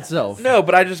explains itself. no,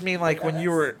 but I just mean like when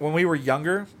we were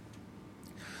younger.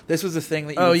 This was a thing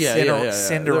that you would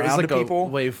send There was around like to people, a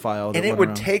wave file, that and it went would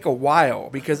around. take a while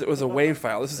because it was a wave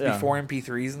file. This is Yeah. before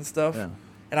MP3s and stuff. Yeah.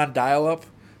 And on dial-up,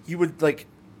 you would like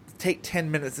take 10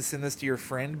 minutes to send this to your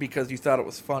friend because you thought it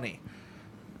was funny.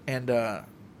 And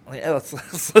Yeah,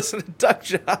 let's listen to Duck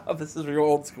Job. This is real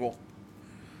old school.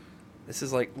 This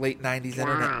is like late 90s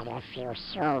internet. God, I feel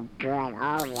so good.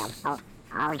 Oh, yeah.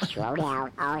 Oh, slow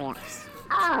down. Oh, yeah.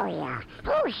 Oh, yeah.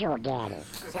 Who's your daddy?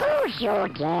 Who's your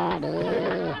daddy?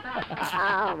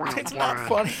 Oh, my It's God. not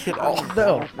funny at all. No,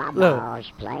 Play with my no.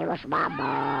 balls. Play with my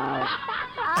balls.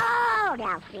 Oh,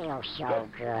 that feels so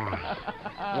good.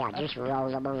 Yeah, just roll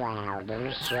them around in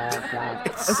a circle.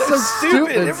 It's So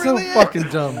stupid. It It's really so is. fucking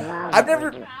dumb. I've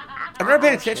never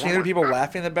paid attention to other people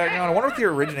laughing in the background. I wonder what the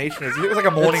origination is. It was like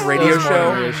a morning radio It's a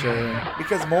show. radio show, yeah.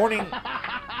 Because morning,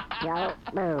 Don't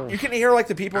move. you can hear like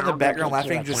the people in the background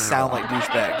laughing just sound like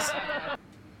douchebags.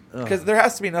 Because there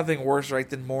has to be nothing worse, right,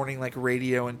 than morning like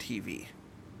radio and TV.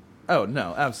 Oh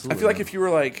no, absolutely. I feel like if you were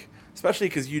like, especially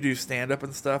because you do stand up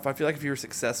and stuff, I feel like if you were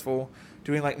successful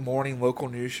doing like morning local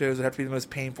news shows, it'd have to be the most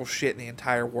painful shit in the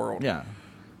entire world. yeah,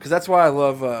 Because that's why I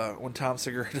love when Tom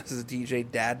Segura does his DJ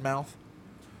Dad Mouth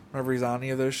whenever he's on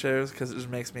any of those shows, because it just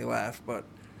makes me laugh. But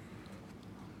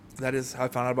that is how I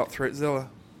found out about Throatzilla.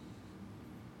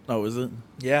 oh, is it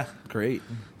Yeah. great?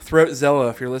 Throatzilla,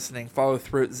 if you're listening, follow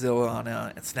Throatzilla on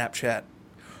Snapchat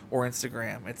or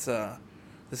Instagram. It's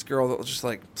this girl that just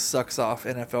like sucks off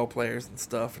NFL players and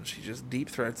stuff, and she just deep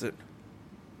throats it.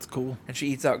 It's cool, And she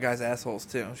eats out guys' assholes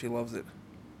too. She loves it.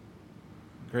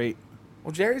 great.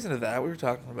 Well, Jerry's into that. We were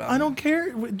talking about. I don't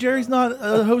care. Jerry's not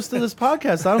a host of this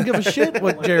podcast. I don't give a shit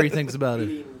what Jerry thinks about it.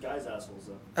 Eating guys' assholes,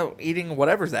 though. Oh, eating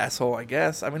whatever's asshole, I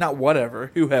guess. I mean, not whatever,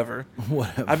 whoever.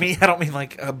 Whatever. I mean, I don't mean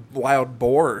like a wild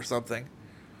boar or something.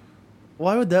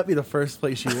 Why would that be the first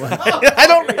place you went? I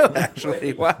don't know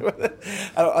actually. Why would it?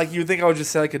 I don't, like you would think I would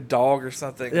just say like a dog or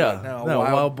something. Yeah, but no, no,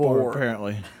 wild boar,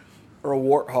 apparently. or a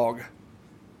warthog. Is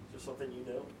there something you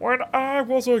know? When I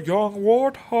was a young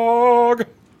warthog.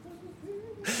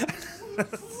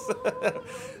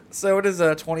 So it is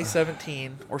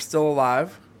 2017. We're still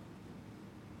alive.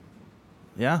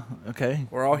 Yeah. Okay.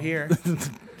 We're all here,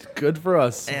 Good for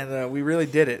us. and we really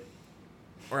did it.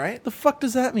 Right? The fuck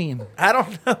does that mean? I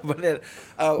don't know, but it.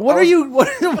 What are you?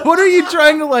 What are you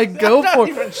trying to like go not for?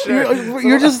 even sure.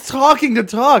 You're just talking to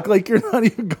talk. Like you're not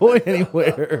even going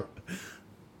anywhere.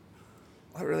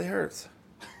 That really hurts.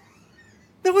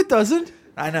 No, it doesn't.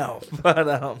 I know, but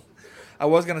I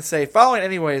was gonna say, following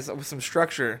anyways with some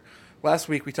structure. Last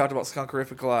week we talked about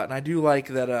Skunkerific a lot, and I do like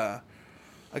that a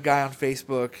guy on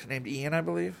Facebook named Ian, I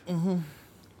believe. Mm-hmm.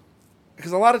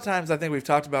 Because a lot of times I think we've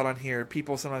talked about on here,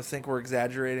 people sometimes think we're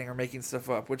exaggerating or making stuff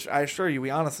up, which I assure you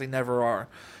we honestly never are.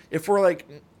 If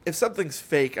something's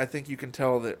fake, I think you can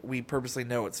tell that we purposely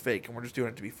know it's fake and we're just doing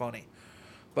it to be funny.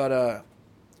 But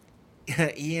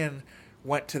Ian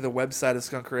went to the website of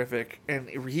Skunkerific, and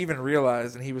he even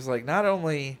realized, and he was like, not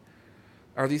only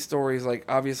are these stories like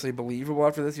obviously believable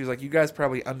after this, he was like, you guys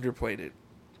probably underplayed it.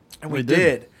 And we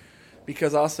did.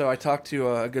 Because also I talked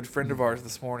to a good friend of ours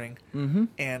this morning,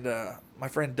 and my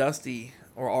friend Dusty,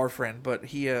 or our friend, but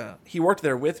he worked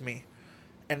there with me,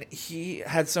 and he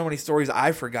had so many stories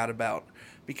I forgot about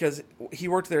because he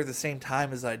worked there at the same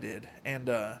time as I did, and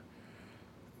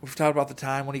we've talked about the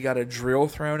time when he got a drill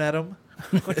thrown at him,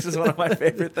 which is one of my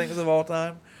favorite things of all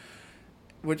time.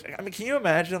 Which, I mean, can you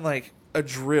imagine like a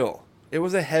drill? It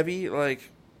was a heavy,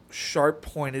 like sharp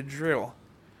pointed drill.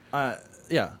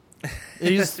 Yeah.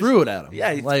 He just threw it at him.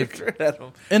 Yeah, he threw it at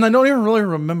him. And I don't even really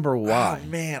remember why. Oh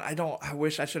man, I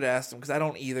wish I should have asked him because I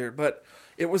don't either. But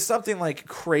it was something like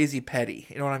crazy petty.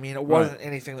 You know what I mean? It wasn't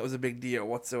anything that was a big deal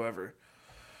whatsoever.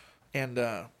 And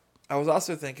I was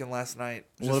also thinking last night.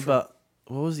 What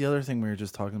was the other thing we were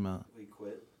just talking about? We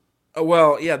quit. Oh,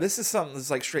 well, yeah, this is something that's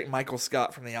like straight Michael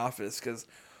Scott from The Office, because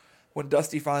when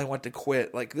Dusty finally went to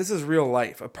quit, like, this is real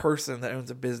life. A person that owns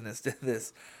a business did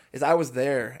this. Is I was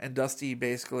there, and Dusty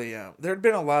basically, there had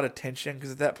been a lot of tension,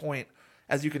 because at that point,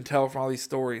 as you can tell from all these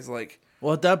stories, like...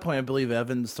 Well, at that point, I believe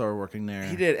Evan started working there.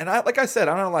 He did, and like I said,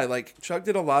 I don't lie, like, Chuck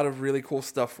did a lot of really cool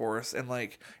stuff for us, and,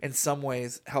 like, in some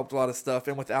ways, helped a lot of stuff,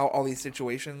 and without all these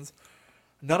situations,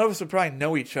 none of us would probably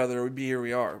know each other or would be here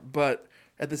we are, but...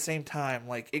 At the same time,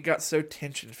 like, it got so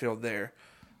tension-filled there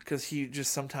because he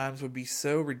just sometimes would be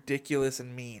so ridiculous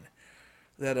and mean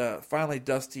that finally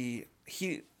Dusty,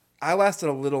 I lasted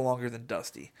a little longer than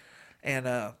Dusty.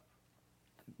 And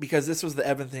because this was the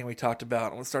Evan thing we talked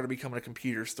about, and it started becoming a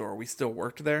computer store. We still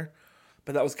worked there,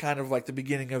 but that was kind of like the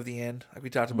beginning of the end, like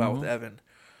we talked about with Evan.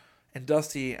 And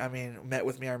Dusty, I mean, met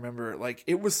with me, I remember, like,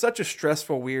 it was such a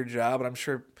stressful, weird job, and I'm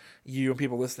sure you and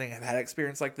people listening have had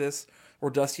experience like this, where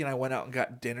Dusty and I went out and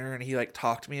got dinner, and he, like,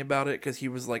 talked to me about it because he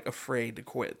was, like, afraid to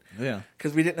quit. Yeah.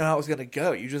 Because we didn't know how it was going to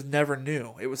go. You just never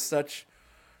knew. It was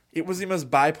the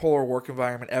most bipolar work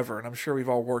environment ever, and I'm sure we've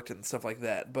all worked it and stuff like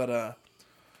that. But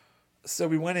So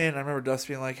we went in. I remember Dusty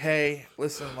being like, "Hey,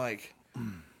 listen, like, I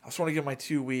just want to give my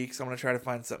 2 weeks. I'm gonna try to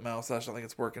find something else. I just don't think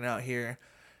it's working out here."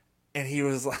 And he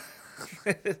was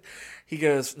like, he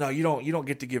goes, "No, you don't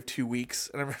get to give 2 weeks."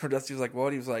 And I remember Dusty was like,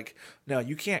 "What?" He was like, "No,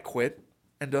 you can't quit."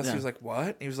 And Dusty was like, "What?"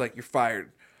 And he was like, "You're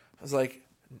fired." I was like,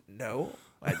 "No,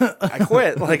 I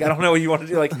quit. Like, I don't know what you want to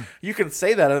do. Like, you can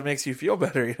say that if it makes you feel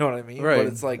better. You know what I mean? Right. But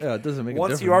it's like, Yeah, it doesn't make a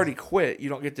once you difference. already quit, you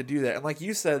don't get to do that. And like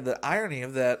you said, the irony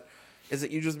of that is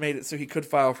that you just made it so he could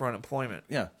file for unemployment.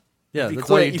 Yeah. Yeah, you that's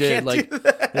quit, all you you did. can't Like, do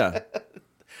yeah.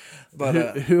 But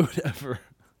Who would ever?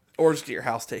 or just get your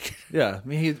house taken. Yeah. I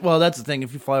mean, well, that's the thing.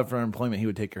 If you file for unemployment, he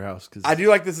would take your house. Cause I do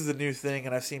like this is a new thing,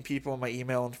 and I've seen people in my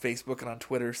email and Facebook and on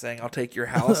Twitter saying, "I'll take your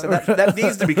house," and that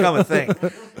needs to become a thing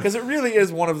because it really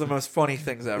is one of the most funny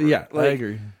things ever. yeah, I Like,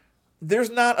 agree. There's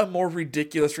not a more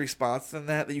ridiculous response than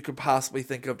that you could possibly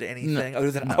think of to anything other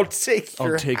than "I'll take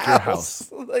your house."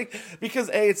 Like, because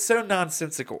it's so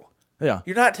nonsensical. Yeah.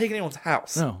 You're not taking anyone's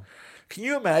house. No. Can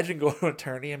you imagine going to an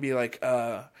attorney and be like,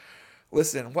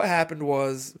 "Listen, what happened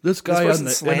was This guy person on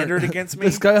the slandered against me."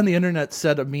 This guy on the internet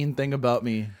said a mean thing about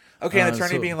me. Okay, an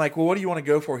attorney so- being like, "Well, what do you want to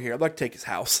go for here? I'd like to take his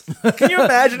house." Can you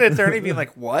imagine an attorney being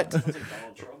like, "What?" It's like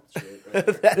Donald Trump shit,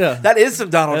 right? Yeah. That is some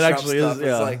Donald It Trump actually stuff. is,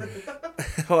 yeah.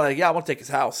 It's like, yeah, I want to take his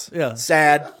house. Yeah.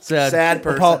 Sad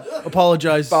person.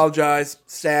 Apologize. Apologize.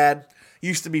 Sad.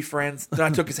 Used to be friends. Then I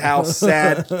took his house.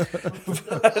 Sad.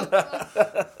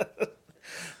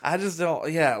 I just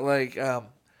don't. Yeah, like, and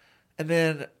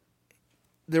then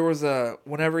there was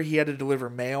whenever he had to deliver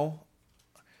mail,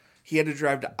 he had to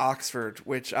drive to Oxford,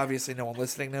 which obviously no one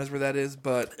listening knows where that is,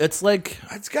 but It's like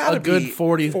it's got to a be good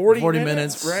 40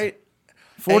 minutes, right?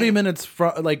 40 And- minutes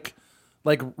from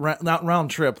not round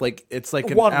trip. Like it's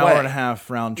like an One hour way. and a half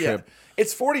round trip. Yeah.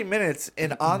 It's 40 minutes,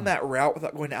 and on that route,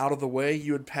 without going out of the way,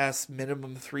 you would pass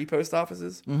minimum 3 post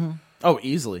offices. Oh,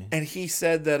 easily. And he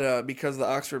said that because the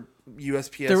Oxford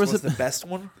USPS There was was the best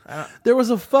one, There was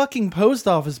a fucking post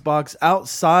office box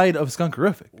outside of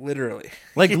Skunkerific. literally.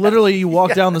 Like literally, you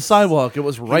walk down the sidewalk, it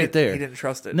was right there. He didn't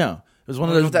trust it. No, it was one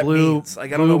I of don't know those what that blue means.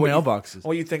 Like, I don't know what mailboxes.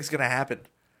 What you think's going to happen?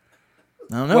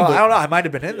 I don't know. Well, but I don't know. I might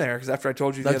have been in there because after I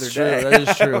told you the That's other true. day. That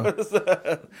is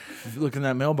true. If you look in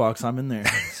that mailbox, I'm in there.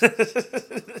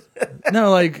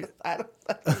 No, like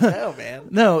No, man.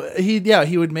 no.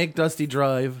 He would make Dusty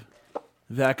drive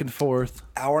back and forth.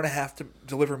 Hour and a half to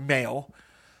deliver mail.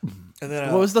 And then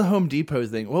What was the Home Depot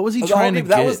thing? What was he the trying to only-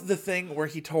 that get? was the thing where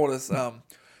he told us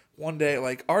one day,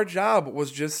 like, our job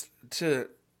was just to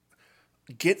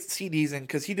get CDs in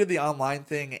because he did the online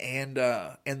thing and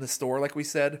in the store, like we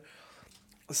said.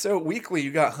 So weekly,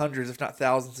 you got hundreds, if not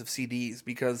thousands, of CDs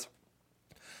because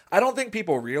I don't think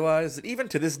people realize that even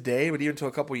to this day, but even to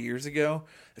a couple years ago,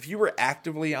 if you were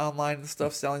actively online and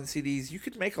stuff selling CDs, you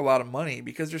could make a lot of money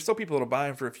because there's still people that'll buy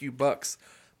them for a few bucks.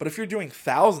 But if you're doing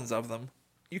thousands of them,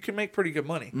 you can make pretty good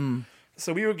money.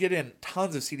 So we would get in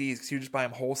tons of CDs because you would just buy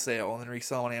them wholesale and then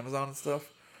resell on Amazon and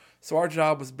stuff. So our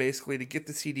job was basically to get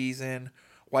the CDs in,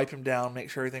 wipe them down, make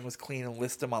sure everything was clean, and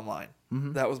list them online.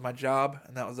 That was my job,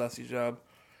 and that was Dusty's job.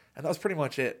 And that was pretty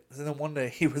much it. And then one day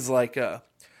he was like, I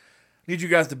need you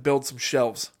guys to build some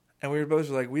shelves. And we were both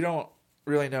like, we don't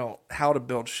really know how to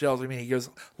build shelves. I mean, he goes,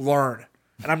 learn.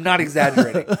 And I'm not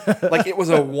exaggerating. Like, it was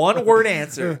a one-word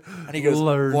answer. And he goes,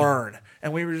 learn.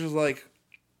 And we were just like,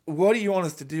 what do you want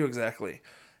us to do exactly?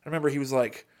 I remember he was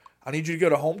like, I need you to go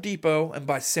to Home Depot and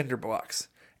buy cinder blocks.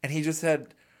 And he just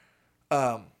had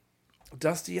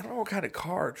Dusty, I don't know what kind of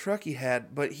car or truck he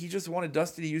had, but he just wanted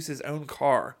Dusty to use his own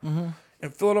car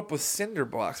and fill it up with cinder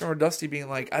blocks. I remember Dusty being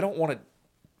like, I don't want to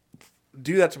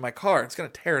do that to my car. It's going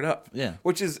to tear it up. Yeah.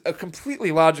 Which is a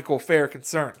completely logical, fair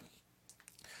concern.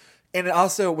 And it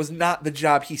also was not the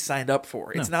job he signed up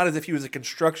for. It's not as if he was a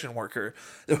construction worker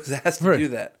that was asked to Right. do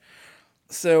that.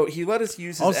 So he let us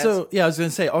use his Also, I was going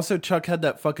to say, also Chuck had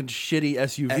that fucking shitty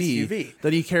SUV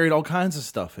that he carried all kinds of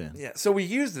stuff in. Yeah, so we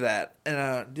used that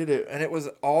and did it, and it was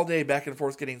all day back and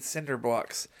forth getting cinder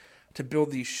blocks to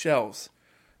build these shelves.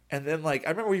 And then, like, I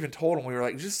remember we even told him, we were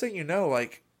like, just so you know,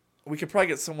 like, we could probably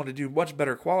get someone to do much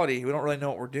better quality. We don't really know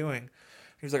what we're doing.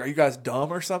 He was like, are you guys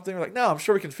dumb or something? We're like, no, I'm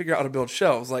sure we can figure out how to build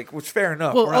shelves. Like, which fair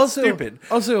enough. Well, we're not also- stupid.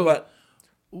 also- but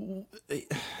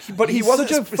he He's wasn't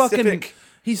such a specific. fucking.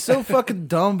 He's so fucking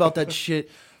dumb about that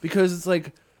shit because it's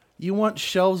like you want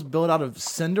shelves built out of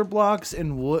cinder blocks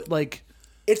and wood. Like,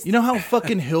 It's you know how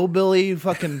fucking hillbilly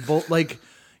fucking like,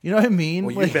 you know what I mean?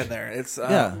 well, like, you've been there. It's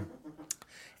Yeah.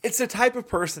 It's a type of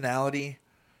personality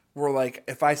where, like,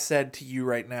 if I said to you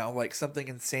right now, like, something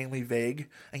insanely vague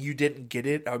and you didn't get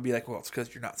it, I would be like, well, it's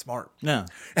because you're not smart. Yeah.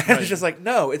 And it's just like,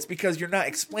 no, it's because you're not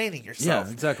explaining yourself.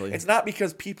 Yeah, exactly. It's not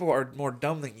because people are more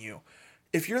dumb than you.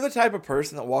 if you're the type of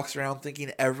person that walks around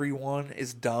thinking everyone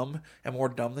is dumb and more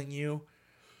dumb than you,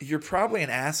 you're probably an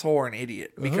asshole or an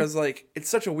idiot because like it's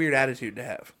such a weird attitude to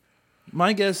have.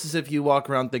 My guess is if you walk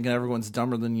around thinking everyone's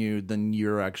dumber than you, then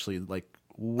you're actually like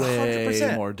way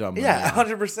 100%. more dumb. Yeah, than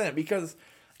you. 100%. Because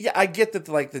yeah, I get that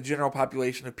like the general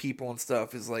population of people and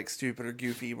stuff is like stupid or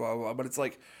goofy, blah blah. But it's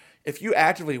like if you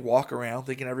actively walk around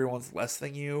thinking everyone's less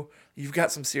than you, you've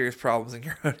got some serious problems in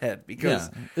your own head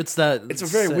because it's a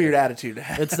very weird attitude to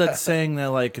have. It's that saying that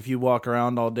like if you walk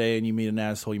around all day and you meet an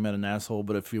asshole, you met an asshole.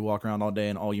 But if you walk around all day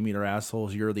and all you meet are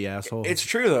assholes, you're the asshole. It's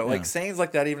true though. Yeah. Like sayings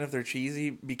like that, even if they're cheesy,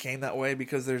 became that way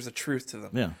because there's a truth to them.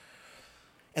 Yeah.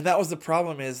 And that was the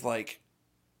problem is like,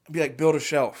 be like, build a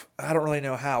shelf. I don't really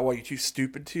know how. Well, you're too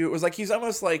stupid to. It was like he's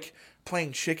almost like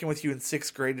playing chicken with you in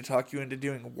 6th grade to talk you into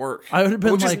doing work. I would have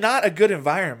been which like, is not a good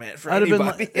environment for I'd have been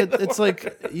anybody. like, it's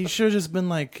like you should have just been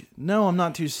like, no, I'm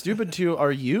not too stupid to.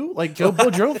 Are you? Like, go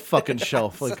build your own fucking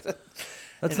shelf. Like,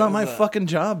 that's not my fucking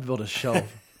job to build a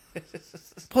shelf.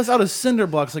 Plus, out of cinder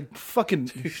blocks, like fucking.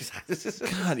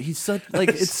 God, he's such like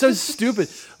it's so stupid.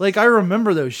 Like I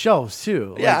remember those shelves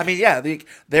too. Yeah, Like, I mean, yeah,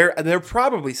 they're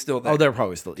probably still there. oh, they're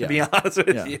probably still. Yeah. To be honest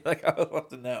with Yeah. you, like I would love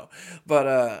to know,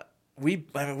 but we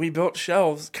built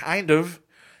shelves, kind of.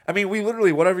 I mean, we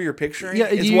literally whatever you're picturing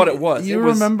is what it was. You it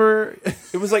was, remember?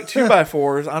 It was like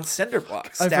 2x4s on cinder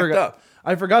blocks stacked up.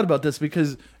 I forgot about this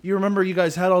because you remember you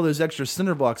guys had all those extra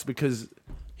cinder blocks because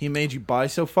he made you buy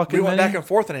so fucking We went many? back and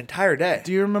forth an entire day.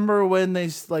 Do you remember when they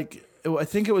like? I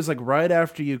think it was like right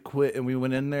after you quit, and we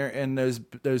went in there, and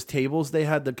those tables they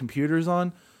had the computers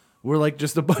on were like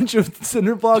just a bunch of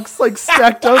cinder blocks like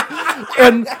stacked up,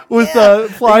 and with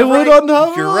plywood on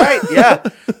top. You're right. Yeah,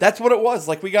 that's what it was.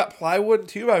 Like we got plywood and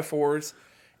 2x4s,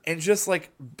 and just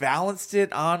like balanced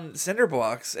it on cinder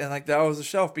blocks, and like that was the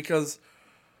shelf because.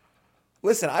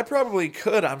 Listen, I probably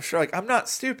could. I'm sure. Like I'm not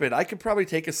stupid. I could probably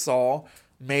take a saw,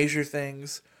 measure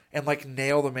things, and like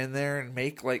nail them in there and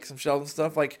make like some shelves and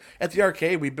stuff. Like at the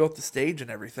arcade, we built the stage and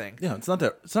everything. Yeah, it's not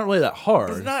really that hard.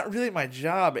 It's not really my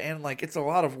job, and like it's a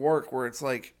lot of work. Where it's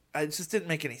like it just didn't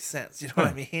make any sense. You know what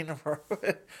I mean?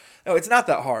 No, it's not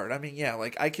that hard. I mean, yeah,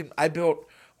 like I built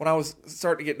when I was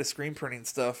starting to get into screen printing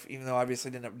stuff. Even though I obviously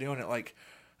didn't end up doing it, like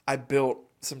I built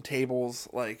some tables,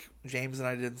 like James and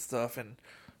I did and stuff, and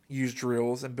used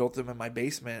drills and built them in my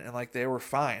basement, and like they were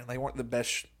fine. They weren't the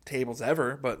best tables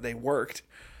ever, but they worked.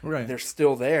 Right. They're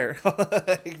still there.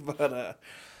 But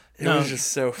it was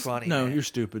just so funny. No, man. you're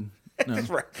stupid. No.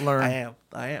 Right. Learn.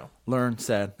 I am. Learn.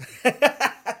 Sad.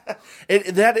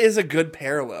 That is a good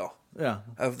parallel Yeah.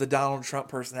 of the Donald Trump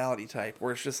personality type,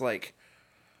 where it's just like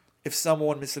if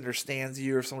someone misunderstands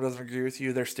you or if someone doesn't agree with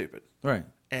you, they're stupid. Right.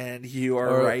 And you are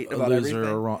Or right a about loser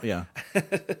everything. or wrong. Yeah.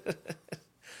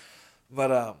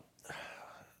 But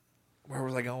where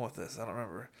was I going with this? I don't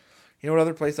remember. You know what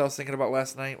other place I was thinking about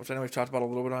last night, which I know we've talked about a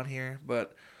little bit on here,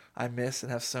 but I miss and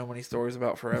have so many stories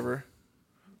about forever?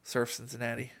 Surf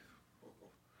Cincinnati.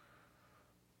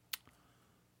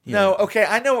 Yeah. No, okay,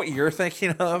 I know what you're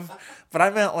thinking of, but I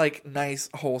meant like nice,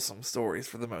 wholesome stories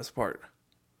for the most part.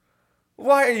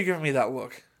 Why are you giving me that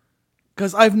look?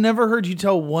 Because I've never heard you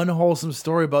tell one wholesome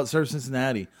story about Surf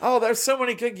Cincinnati. Oh, there's so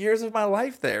many good years of my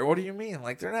life there. What do you mean?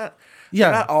 Like they're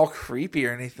not all creepy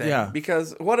or anything. Yeah.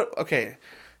 Because okay,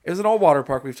 it was an old water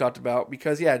park we've talked about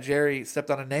because yeah, Jerry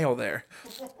stepped on a nail there,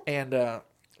 and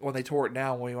when they tore it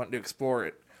down when we went to explore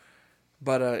it.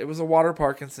 But it was a water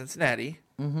park in Cincinnati.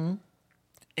 Mm-hmm.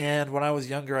 And when I was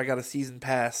younger, I got a season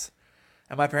pass,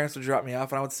 and my parents would drop me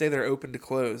off, and I would stay there open to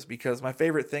close because my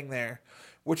favorite thing there,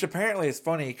 which apparently is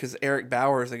funny because Eric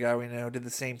Bauer, a guy we know, did the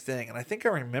same thing, and I think I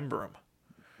remember him.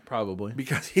 Probably.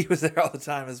 Because he was there all the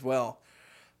time as well.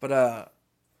 But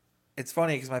it's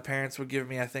funny because my parents would give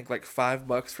me, I think, like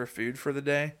 $5 for food for the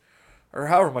day. Or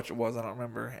however much it was, I don't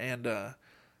remember. And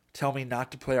tell me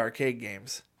not to play arcade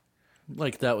games.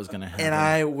 Like that was going to happen. And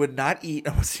I would not eat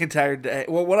almost the entire day.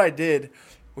 Well, what I did,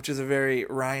 which is a very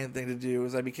Ryan thing to do,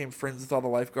 is I became friends with all the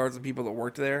lifeguards and people that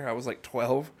worked there. I was like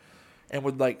 12. And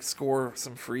would like score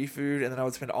some free food, and then I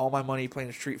would spend all my money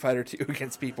playing Street Fighter 2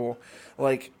 against people,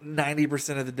 like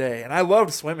 90% of the day. And I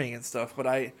loved swimming and stuff,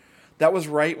 but that was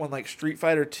right when like Street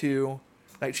Fighter 2,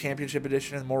 like Championship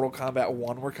Edition, and Mortal Kombat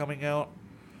 1 were coming out,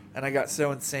 and I got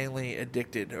so insanely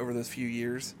addicted over those few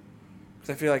years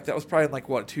because I feel like that was probably in like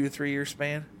what 2 to 3 year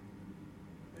span.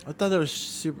 I thought it was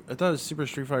Super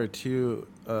Street Fighter 2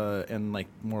 and like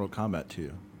Mortal Kombat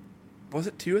 2. Was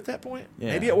it 2 at that point?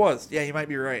 Yeah. Maybe it was. Yeah, you might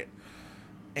be right.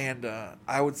 And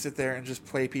I would sit there and just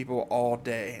play people all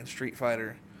day in Street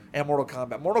Fighter and Mortal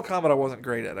Kombat. Mortal Kombat I wasn't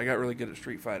great at. I got really good at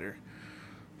Street Fighter.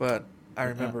 But I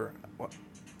remember... What?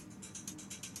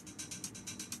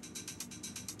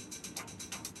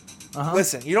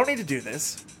 Listen, you don't need to do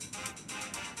this.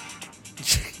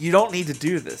 You don't need to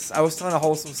do this. I was telling a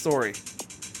wholesome story.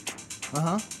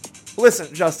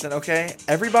 Listen, Justin, okay?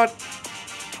 Everybody,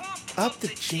 up the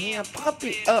jam, pump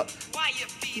it up. Why your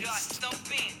feet are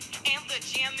stumping and the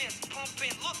jam is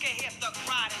pumping. Look ahead, the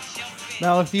crowd is jumping.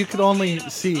 Now, if you could only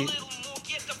see. A little more,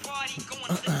 get the party going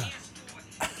to the dance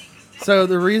floor. So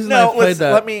the reason I No, played listen,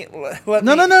 that. let me.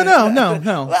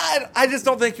 No. I just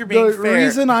don't think you're being The fair.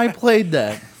 reason I played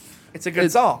that, It's a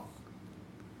good song.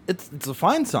 it's a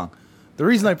fine song. The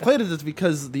reason I played it is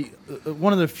because the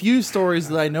one of the few stories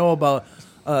that I know about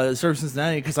Surf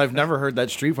Cincinnati, because I've never heard that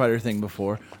Street Fighter thing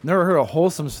before. Never heard a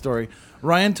wholesome story.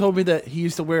 Ryan told me that he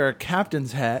used to wear a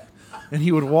captain's hat, and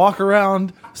he would walk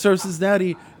around Surf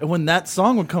Cincinnati, and when that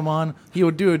song would come on, he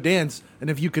would do a dance. And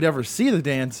if you could ever see the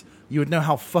dance, you would know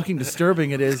how fucking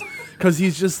disturbing it is, because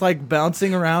he's just like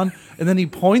bouncing around, and then he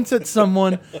points at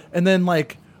someone, and then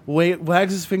like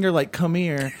wags his finger like come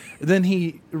here, and then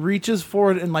he reaches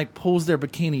forward and like pulls their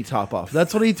bikini top off.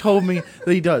 That's what he told me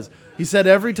that he does. He said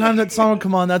every time that song would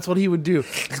come on, that's what he would do.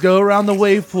 Just go around the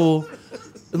wave pool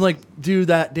and like do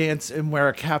that dance and wear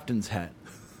a captain's hat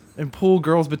and pull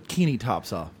girls' bikini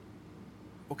tops off.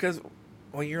 Because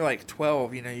when you're like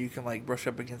 12, you know, you can like brush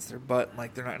up against their butt and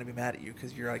like they're not going to be mad at you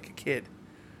because you're like a kid.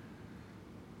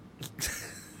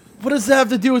 What does that have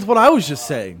to do with what I was just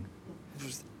saying?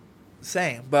 Just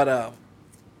saying. But,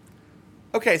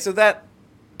 okay, so that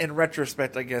in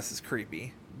retrospect, I guess, is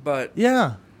creepy. But,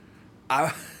 Yeah,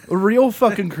 I, real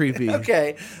fucking creepy.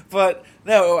 okay. But,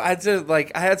 no, I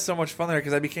had so much fun there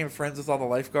because I became friends with all the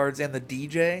lifeguards and the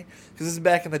DJ. Because this is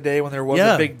back in the day when there was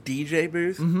Yeah. a big DJ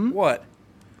booth. Mm-hmm. What?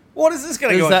 What is this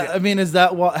going to Is go that? into? I mean, is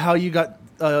that how you got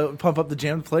Pump Up the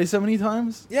Jam to play so many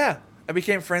times? Yeah, I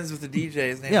became friends with the DJ.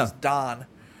 His name Yeah. was Don,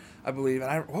 I believe.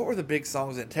 And what were the big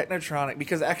songs in Technotronic?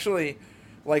 Because actually,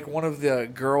 like one of the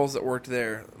girls that worked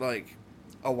there, like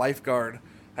a lifeguard,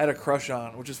 I had a crush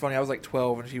on. Which is funny. I was like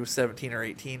 12 and she was 17 or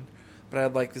 18, but I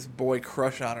had like this boy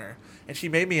crush on her, and she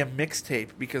made me a mixtape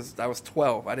because I was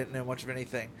 12. I didn't know much of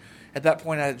anything. At that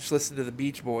point, I just listened to the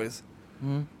Beach Boys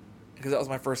because that was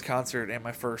my first concert and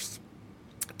my first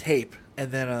tape.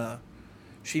 And then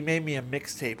she made me a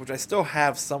mixtape, which I still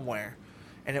have somewhere.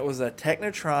 And it was a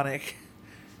Technotronic,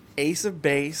 Ace of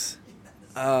Base.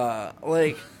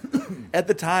 Like, at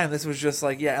the time, this was just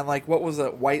like, yeah, and like, what was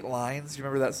it? White Lines. You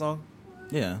remember that song?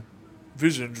 Yeah,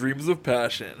 Vision, Dreams of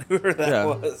Passion. Whoever that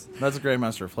was. That's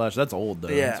Grandmaster Flash. That's old though.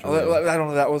 Yeah, That's really old. I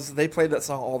don't know. They played that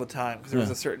song all the time because there was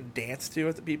Yeah. a certain dance to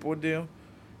it that people would do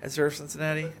at Surf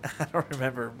Cincinnati. I don't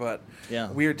remember, but Yeah,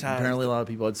 weird times. Apparently, a lot of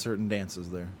people had certain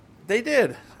dances there. They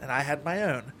did, and I had my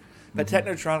own. But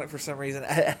Technotronic, for some reason,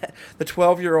 the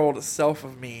 12-year-old self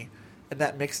of me and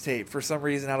that mixtape, for some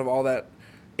reason, out of all that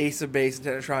Ace of Base and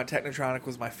Technotronic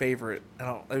was my favorite.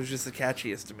 It was just the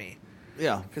catchiest to me.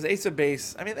 Yeah, Because Ace of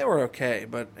Base, I mean, they were okay,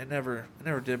 but it never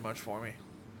did much for me.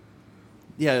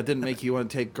 yeah. It didn't make you want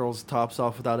to take girls' tops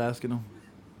off without asking them.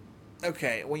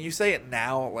 Okay, when you say it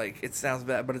now, like, it sounds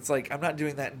bad, but it's like, I'm not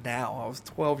doing that now. I was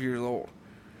 12 years old.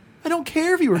 I don't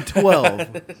care if you were 12.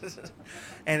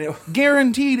 And it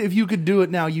Guaranteed, if you could do it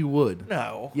now, you would.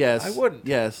 no. Yes. I wouldn't.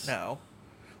 Yes. No.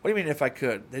 What do you mean if I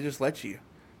could? They just let you.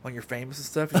 When you're famous and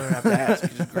stuff, you don't have to ask.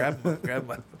 You just grab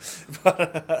them.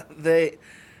 But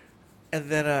and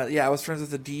then, I was friends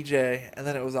with the DJ, and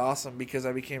then it was awesome because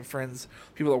I became friends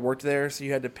with people that worked there, so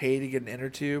you had to pay to get an inner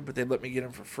tube, but they'd let me get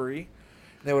them for free.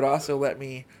 And they would also let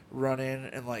me run in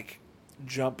and, like,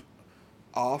 jump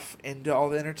off into all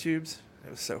the inner tubes. It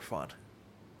was so fun.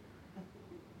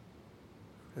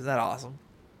 Isn't that awesome?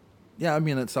 Yeah, I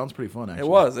mean, it sounds pretty fun, actually.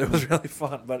 It was really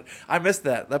fun, but I missed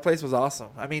that. That place was awesome.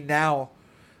 I mean, now,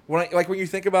 when you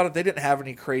think about it, they didn't have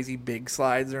any crazy big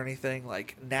slides or anything.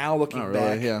 Like, now looking Not really,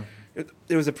 back, yeah.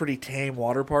 it was a pretty tame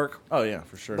water park. Oh, yeah,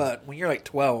 for sure. But when you're like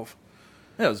 12,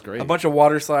 yeah, it was great. a bunch of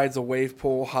water slides, a wave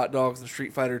pool, hot dogs, and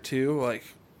Street Fighter 2, like,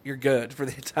 you're good for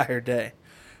the entire day.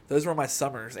 Those were my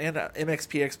summers. And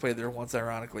MXPX played there once,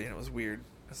 ironically, and it was weird.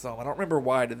 So I don't remember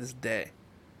why to this day.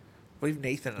 I believe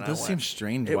Nathan and It I does went. seem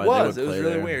strange It why was. they It would was play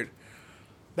really there. weird.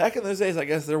 Back in those days, I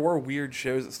guess there were weird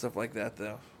shows and stuff like that,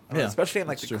 though. Yeah, Especially in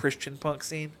like that's the true. Christian punk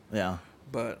scene. Yeah.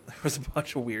 But there was a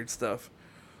bunch of weird stuff.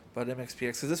 But MXPX,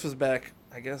 because this was back,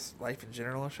 I guess, Life in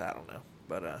General-ish. I don't know.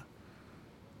 But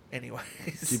anyways.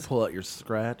 Did you pull out your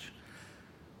scratch?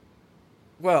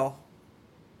 Well,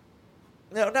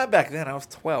 no, not back then. I was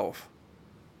 12.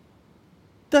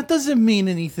 That doesn't mean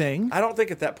anything. I don't think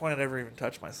at that point I'd ever even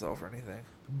touched myself or anything.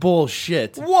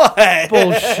 Bullshit. What?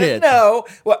 Bullshit. No.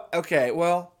 Well, okay,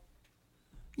 well,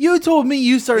 You told me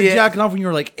you started Yeah. jacking off when you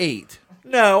were like 8.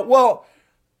 no. Well,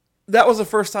 that was the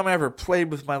first time I ever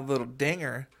played with my little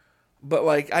dinger. But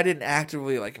like, I didn't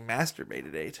actively like masturbate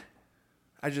at 8.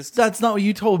 That's not what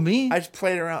you told me. I just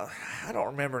played around. I don't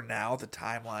remember now the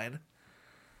timeline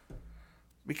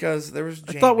because there was.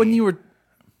 Jamie. I thought when you were.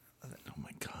 Oh my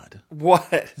god! What?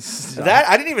 That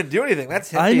I didn't even do anything. That's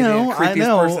him I being know. the I creepiest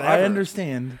know. person I ever.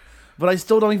 understand, but I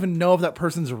still don't even know if that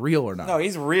person's real or not. No,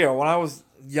 he's real. When I was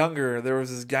younger, there was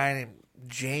this guy named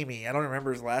Jamie. I don't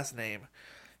remember his last name,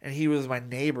 and he was my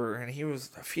neighbor, and he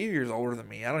was a few years older than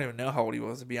me. I don't even know how old he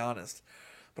was, to be honest.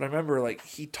 But I remember, like,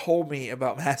 he told me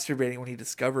about masturbating when he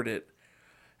discovered it.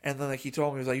 And then, like, he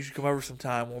told me, he was like, you should come over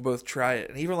sometime. We'll both try it.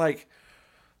 And even, like,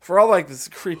 for all, like, this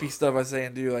creepy stuff I say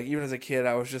and do, like, even as a kid,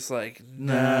 I was just like,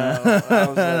 no. I was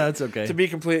like, That's okay. To be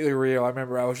completely real, I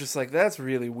remember I was just like, that's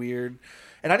really weird.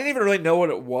 And I didn't even really know what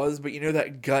it was, but you know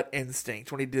that gut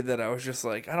instinct. When he did that, I was just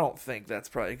like, I don't think that's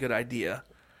probably a good idea.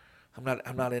 I'm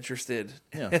not interested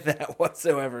in that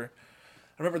whatsoever.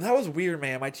 I remember that was weird,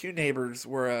 man. My 2 neighbors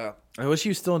were. I wish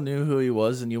you still knew who he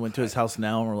was, and you went to his house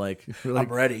now, and were like, I'm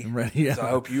ready. I'm ready. Yeah. So I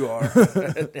hope you are.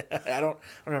 I don't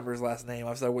remember his last name.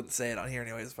 I wouldn't say it on here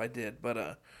anyways if I did.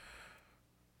 But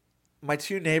my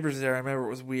 2 neighbors there, I remember it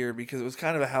was weird because it was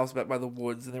kind of a house back by the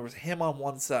woods, and there was him on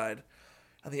one side.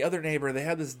 And the other neighbor, they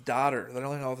had this daughter that I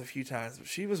only know a few times, but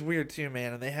she was weird too,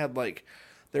 man. And they had like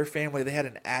their family, they had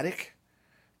an attic,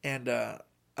 and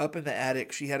up in the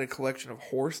attic, she had a collection of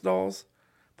horse dolls.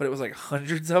 But it was like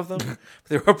hundreds of them.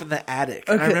 They were up in the attic.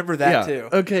 And I remember that too.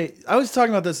 Okay, I was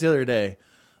talking about this the other day.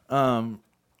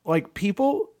 Like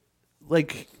people,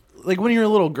 like when you're a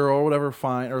little girl or whatever,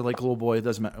 fine, or like a little boy, it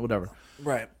doesn't matter, whatever.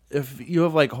 Right. If you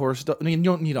have like I mean, you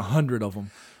don't need 100 of them,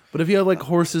 but if you have like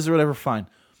horses or whatever, fine.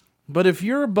 But if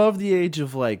you're above the age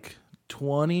of like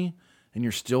 20 and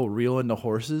you're still real into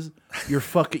horses, you're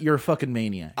a fucking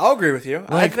maniac. I'll agree with you.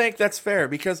 I Like- think that's fair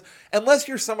because unless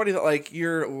you're somebody that like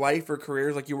your life or career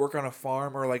is like you work on a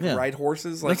farm or like Yeah. ride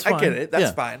horses, like That's I get fine. it. That's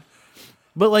Yeah. fine.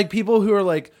 But like people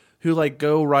who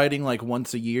go riding like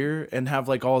once a year and have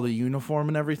like all the uniform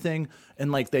and everything,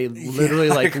 and like they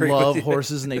literally I like agree with love you.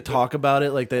 horses and they talk about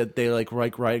it, like they like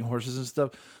riding horses and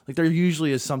stuff. Like there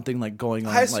usually is something like going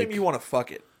on. I assume like, you want to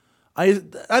fuck it. I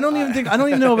don't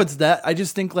even know if it's that. I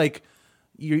just think like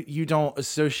you don't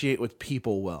associate with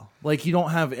people well. Like you don't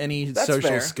have any That's social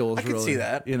fair. skills. I can really, see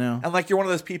that. You know, and like you're one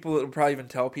of those people that would probably even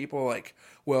tell people like,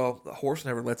 "Well, the horse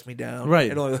never lets me down." right?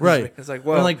 It only lets Right. me. It's like,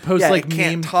 Or, well, like post yeah, like it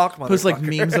can't meme, talk, post like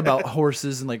motherfucker. memes about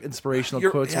horses and like inspirational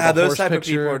quotes. Yeah, with a those horse type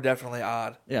picture. of people are definitely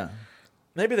odd. Yeah.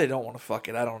 Maybe they don't want to fuck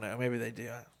it. I don't know. Maybe they do,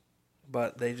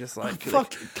 but they just like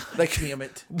Fuck. Like, Damn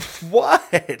it.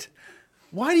 what?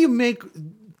 Why do you make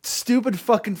stupid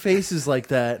fucking faces like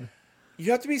that?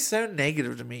 You have to be so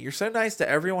negative to me. You're so nice to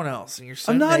everyone else, and you're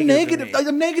so I'm not negative. negative.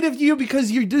 I'm negative to you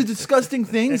because you do disgusting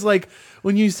things like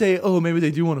when you say, "Oh, maybe they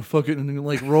do want to fuck it," and then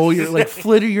like roll your like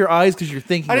flitter your eyes because you're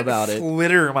thinking I didn't about it.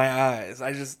 flitter my eyes.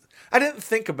 I didn't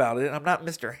think about it. I'm not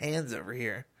Mr. Hands over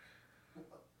here.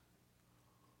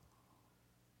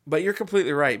 But you're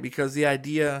completely right because the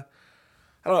idea,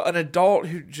 I don't know, an adult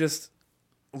who just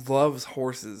loves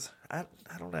horses. I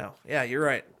don't know. Yeah, you're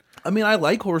right. I mean, I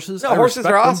like horses. No, I horses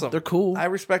respect are them. awesome. They're cool. I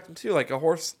respect them too. Like a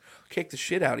horse kick the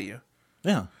shit out of you.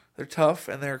 Yeah. They're tough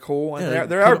and they're cool and Yeah,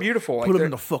 they put are 'em- beautiful. Like Put them they're-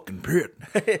 in the fucking pit.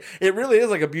 it really is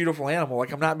like a beautiful animal.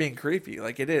 Like I'm not being creepy.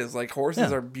 Like it is. Like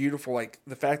horses Yeah. are beautiful. Like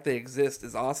the fact they exist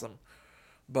is awesome.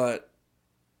 But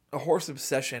a horse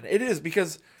obsession, it is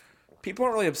because people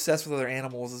aren't really obsessed with other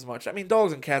animals as much. I mean,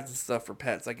 dogs and cats and stuff for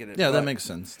pets. I get it. Yeah, that but makes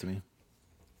sense to me.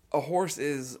 a horse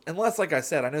is, unless like I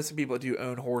said, I know some people that do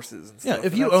own horses and Yeah, stuff.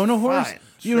 if and you that's own a horse, fine.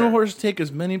 you own Sure. a horse, take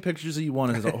as many pictures as you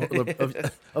want of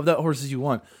that horse as you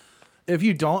want. If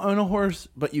you don't own a horse,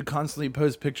 but you constantly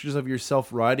post pictures of yourself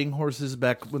riding horses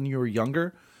back when you were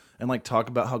younger, and like talk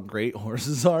about how great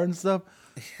horses are and stuff,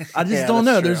 I just Yeah, don't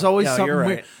know. that's There's true. always No, something you're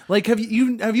weird. right. Like, have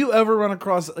you ever run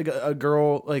across like a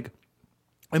girl like?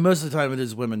 And most of the time it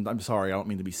is women. I'm sorry, I don't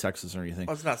mean to be sexist or anything.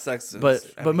 Well, it's not sexist. But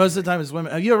I but mean, most of the time it's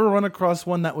women. Have you ever run across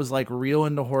one that was like real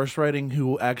into horse riding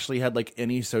who actually had like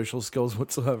any social skills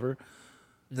whatsoever?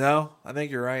 no, I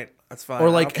think you're right. That's fine. Or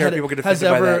I like don't care if people get has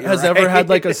offended by ever that. You're has right. ever had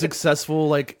like a successful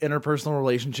like interpersonal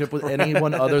relationship with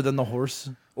anyone other than the horse?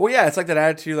 Well, yeah, it's like that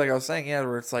attitude, like I was saying, yeah,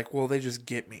 where it's like, well, they just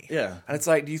get me. Yeah. And it's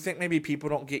like, do you think maybe people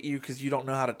don't get you because you don't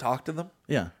know how to talk to them?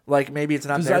 Yeah. Like maybe it's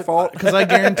not their fault. Because I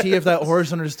guarantee if that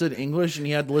horse understood English and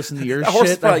he had to listen to your That horse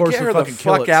shit, is that like, horse get would her the fucking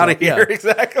kill fuck out itself. of here. Yeah.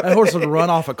 Exactly. That horse would run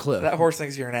off a cliff. That horse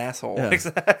thinks you're an asshole. Yeah.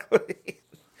 Exactly.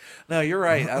 No, you're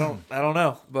right. I don't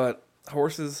know, but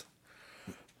horses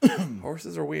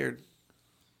are weird.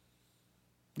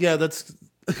 Yeah, that's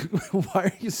why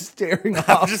are you staring I'm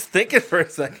off? just thinking for a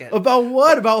second. About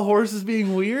what? About horses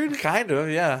being weird? Kind of,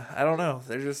 yeah. I don't know.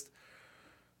 They're just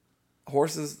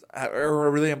horses are a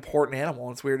really important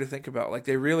animal. It's weird to think about. Like,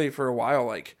 they really, for a while,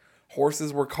 like,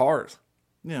 horses were cars.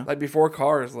 Yeah. Like, before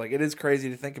cars. Like, it is crazy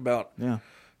to think about Yeah.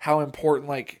 how important,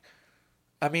 like,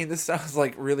 I mean, this sounds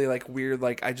like really, like, weird.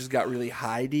 Like, I just got really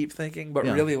high deep thinking. But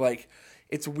Yeah. really, like,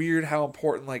 it's weird how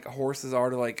important, like, horses are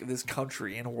to, like, this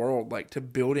country and world. Like, to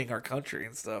building our country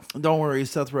and stuff. Don't worry,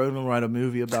 Seth Rogen will write a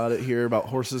movie about it here, about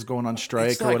horses going on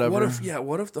strike It's or like, whatever.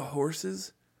 what if the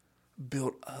horses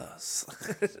built us?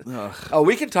 Ugh. Oh,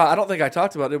 we can talk. I don't think I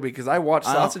talked about it because I watched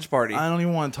Sausage Party. I don't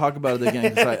even want to talk about it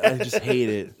again because I just hate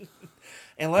it.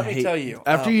 And let I me hate- tell you,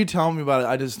 After you tell me about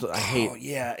it, I hate. Oh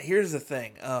yeah, here's the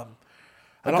thing. I Like,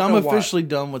 don't I'm know why. officially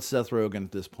done with Seth Rogen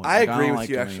at this point. I Like, agree don't with like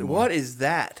you. him Actually, anymore. what is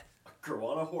that? Girl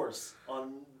on a horse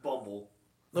on Bumble.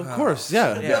 Of course,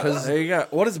 yeah, Yeah, because there you go.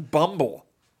 What is Bumble?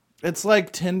 it's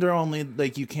like Tinder, only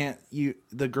like you can't.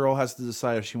 The girl has to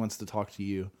decide if she wants to talk to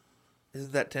you.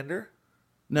 Isn't that Tinder?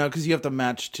 No, because you have to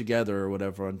match together or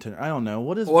whatever on Tinder. I don't know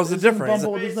what is. What's the isn't difference?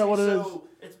 Bumble, isn't that what it is?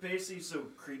 It's basically so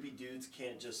creepy dudes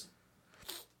can't just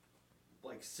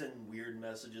like send weird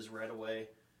messages right away.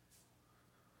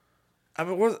 I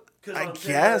mean, what? Because I on Tinder,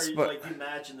 guess, you, but like you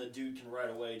match and the dude can right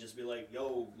away just be like,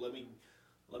 "Yo, let me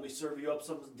serve you up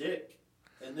some dick,"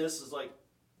 and this is like,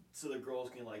 so the girls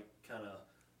can like kind of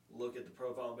look at the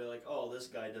profile and be like, "Oh, this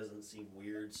guy doesn't seem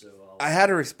weird," so I had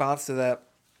a response to that.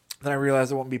 Then I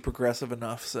realized it wouldn't be progressive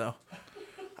enough. So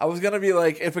I was gonna be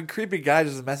like, if a creepy guy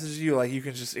just messages you, like you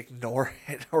can just ignore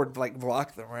it or like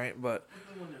block them, right? But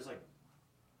when there's like,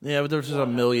 Yeah, but there's just a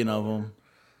million of them.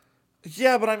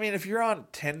 yeah, but I mean, if you're on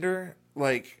Tinder,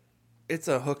 like it's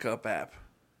a hookup app.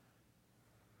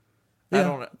 I Yeah,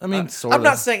 don't know. I mean, I'm sorta.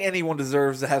 not saying anyone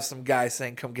deserves to have some guy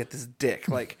saying, "Come get this dick."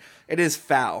 Like it is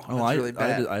foul. Oh, It's really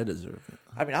bad. I deserve it.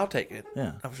 I mean, I'll take it.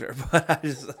 Yeah. I'm sure. But I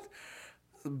just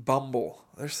Bumble.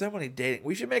 There's so many dating.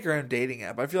 We should make our own dating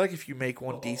app. I feel like if you make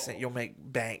one decent, you'll make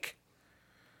bank.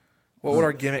 What would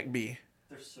our gimmick be?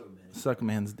 there's so many.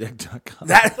 Suckmansdick.com.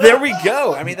 That there we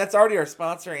go. I mean, that's already our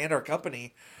sponsor and our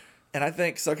company. And I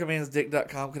think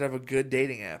suckamansdick.com could have a good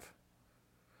dating app.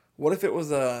 What if it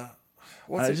was a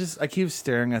I keep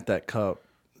staring at that cup.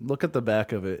 Look at the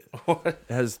back of it. What? It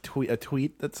has a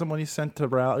tweet that somebody sent to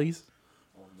Rowley's.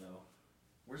 Oh no,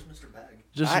 where's Mr. Bag?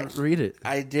 Just read it.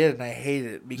 I did, and I hate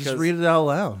it because Just read it out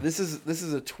loud. This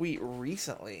is a tweet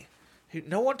recently.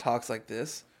 No one talks like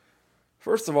this.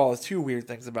 First of all, there's two weird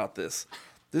things about this.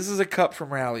 This is a cup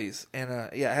from Rallies, and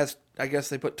it has. I guess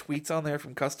they put tweets on there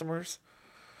from customers.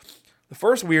 The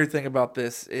first weird thing about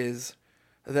this is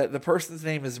that the person's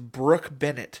name is Brooke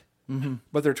Bennett,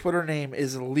 but their Twitter name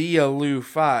is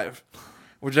Leah5,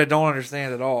 which I don't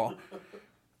understand at all.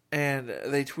 And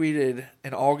they tweeted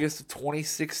in August of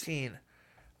 2016.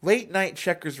 Late night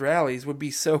checkers rallies would be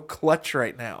so clutch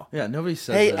right now. Yeah, nobody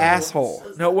says Hey, that. asshole.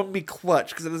 No, it wouldn't be clutch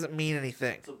because it doesn't mean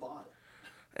anything. It's a bot.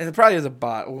 And it probably is a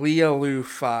bot. Leah Lou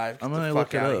 5. Get I'm the gonna fuck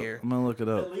look it out up. of here. I'm gonna look it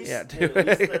up. At least, Yeah, hey, dude.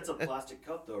 at least that's a plastic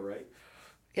cup, though, right?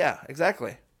 Yeah,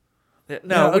 exactly. No,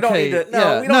 Yeah, we don't okay, need to. No,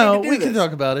 yeah, we don't need to do we this. can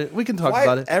talk about it. We can talk Why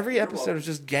about it. every episode is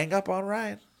just gang up on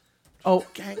Ryan? Oh,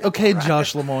 Gang up okay, on Ryan.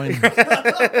 Josh Lemoyne.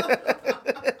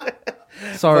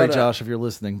 Sorry, But, Josh, if you're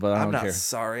listening, but I I'm don't not care.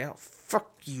 sorry. Fuck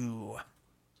you.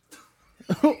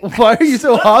 Why are you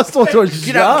so hostile towards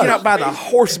Get Josh? out by the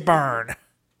horse burn.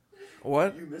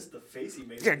 What? You missed the face he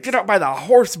made. Yeah, get up by the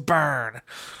horse burn.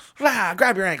 Ah,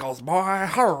 grab your ankles, boy.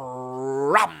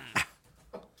 Hurrum.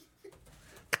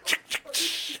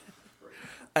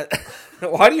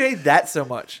 Why do you hate that so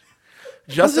much?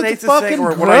 Justin it's hates this thing fucking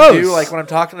where when I do, gross. like when I'm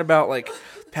talking about like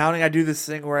pounding, I do this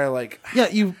thing where I like Yeah,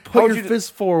 you How put would your you do-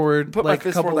 fist forward, Put my like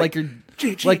fist a couple, forward, like like,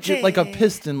 you're, ching, like a ching.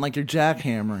 piston, like you're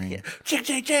jackhammering.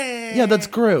 Ching. Yeah, that's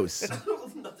gross.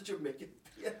 Not the Jamaican.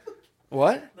 Yeah,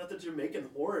 What? not the Jamaican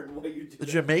horn. What you do? The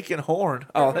Jamaican horn.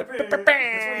 Oh, That's what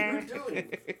you were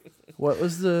doing. What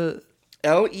was the?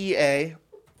 LEALOO5.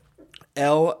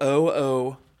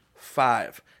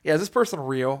 Yeah, is this person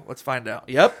real? Let's find out.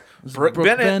 Yep. Brooke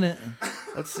Bennett.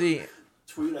 Let's see.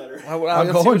 Tweet at her. Let's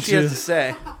see going what she has to. to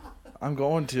say. I'm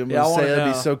going to. I'm Yeah, I gonna say wanna that'd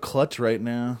be know. so clutch right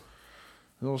now.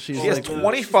 Well, she's She has like,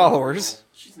 20 followers.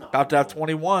 She's not. About to have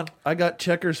 21. I got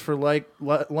checkers for like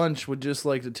lunch. Would just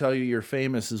like to tell you you're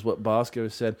famous, is what Bosco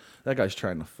said. That guy's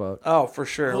trying to fuck. Oh, for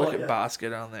sure. Look yeah. at Bosco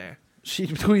down there. She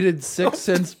tweeted 6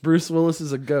 cents. Bruce Willis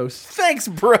is a ghost. Thanks,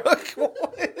 Brooke.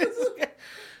 What is this?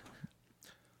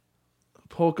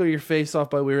 Polka Your Face Off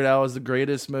by Weird Al is the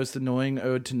greatest, most annoying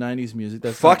ode to 90s music.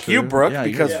 That's not Fuck you, true. Brooke, Yeah,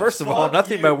 because you- first of all, Fuck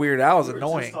nothing you. by Weird Al is We were just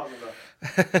annoying. talking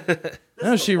about-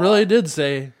 no, she really did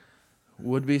say,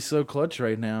 would be so clutch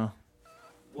right now.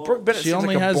 Well, Brooke Bennett She seems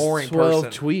only like a has boring 12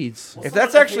 person. tweets. well, If someone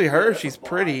that's actually like her, that's she's a bot.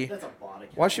 pretty. That's a bot account.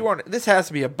 Why she want this has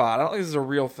to be a bot. I don't think this is a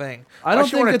real thing. I Why don't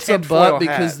she want think it's a tinfoil bot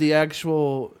because hat? the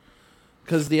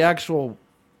actual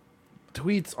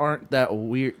tweets aren't that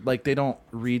weird. Like they don't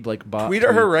read like bot. Tweet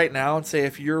at her tweets. right now and say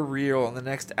if you're real in the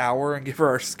next hour and give her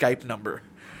our Skype number.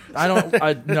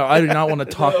 I do not want to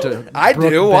talk to. I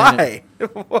Brooke do. Bennett.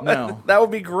 Why? What? No. That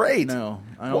would be great. No,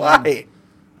 I don't. Why?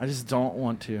 I just don't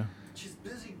want to. She's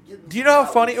busy getting. Do you know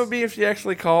how funny it would be if she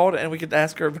actually called and we could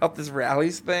ask her about this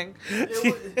rallies thing? You're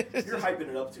hyping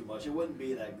it up too much. It wouldn't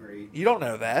be that great. You don't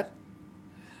know that.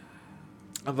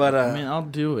 But I mean, I'll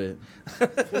do it.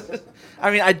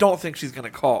 I don't think she's going to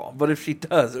call, but if she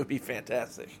does, it would be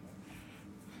fantastic.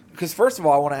 Because first of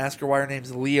all, I want to ask her why her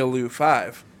name's Leah Lou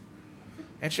 5.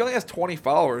 And she only has 20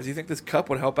 followers. You think this cup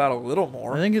would help out a little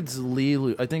more? I think it's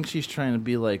Lilu. I think she's trying to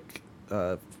be like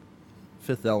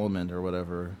Fifth Element or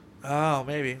whatever. Oh,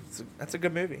 maybe. That's a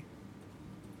good movie.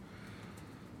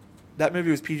 That movie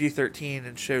was PG-13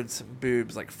 and showed some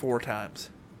boobs like 4 times.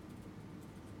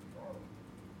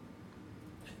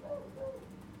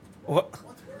 What?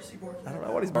 I don't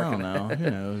know what he's I barking don't know. at. Who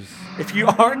knows? If you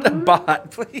aren't a bot,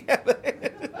 please.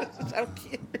 I'm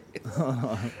kidding.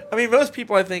 I mean, most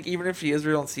people, I think, even if she is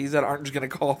real and sees that, aren't just going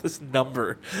to call this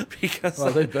number because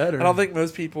Well, they better. I don't think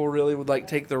most people really would like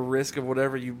take the risk of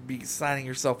whatever you be signing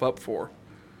yourself up for.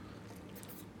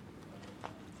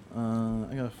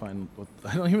 I gotta find what.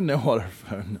 I don't even know what her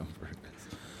phone number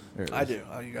is. There it I is. do.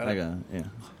 Oh, you got I it. got it. Yeah.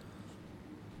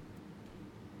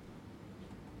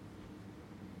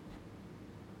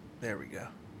 There we go.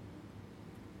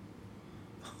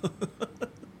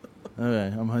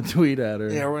 Okay, I'm gonna tweet at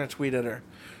her. Yeah, we're gonna tweet at her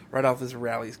right off this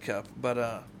Rally's cup.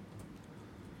 But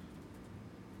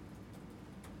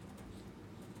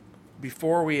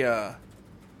before we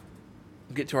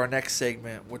get to our next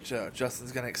segment, which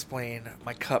Justin's gonna explain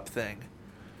my cup thing,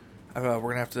 we're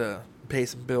gonna have to pay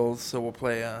some bills. So we'll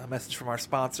play a message from our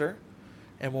sponsor,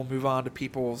 and we'll move on to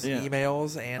people's Yeah.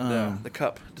 emails and the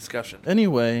cup discussion.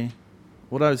 Anyway,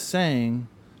 what I was saying,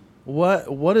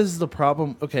 what is the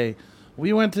problem? Okay,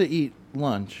 we went to eat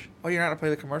lunch. Oh, you're not gonna play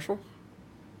the commercial?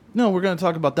 No, we're gonna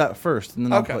talk about that first, and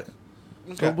then Okay. I'll play.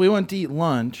 Okay. So we went to eat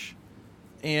lunch,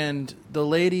 and the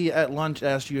lady at lunch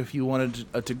asked you if you wanted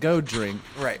a to-go drink.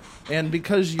 Right. And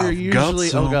because you're I've got usually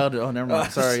some. never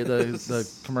mind. Sorry, the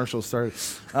commercial started.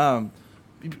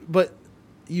 But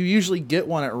you usually get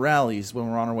one at Rallies when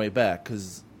we're on our way back,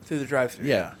 because Through the drive-thru.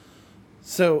 yeah.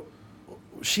 So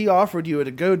she offered you a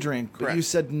to-go drink, but Correct. you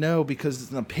said no because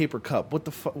it's in a paper cup.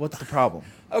 What's the problem?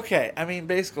 Okay. I mean,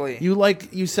 basically.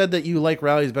 You said that you like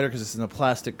Rallies better because it's in a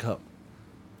plastic cup.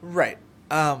 Right.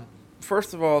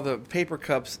 First of all, the paper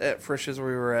cups at Frisch's where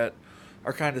we were at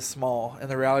are kind of small, and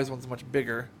the Rally's one's much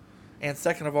bigger. And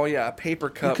second of all, yeah, a paper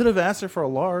You cup. could have asked her for a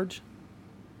large.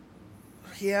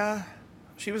 Yeah,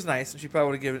 she was nice, and she probably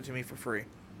would have given it to me for free.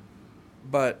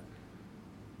 But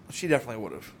she definitely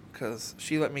would have, because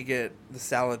she let me get the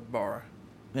salad bar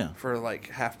Yeah. for like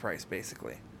half price,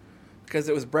 basically. Because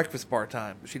it was breakfast bar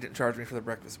time, but she didn't charge me for the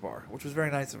breakfast bar, which was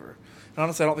very nice of her. And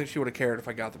honestly, I don't think she would have cared if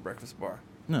I got the breakfast bar.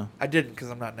 No. I didn't because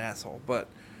I'm not an asshole. But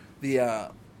the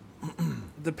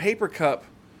the paper cup,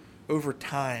 over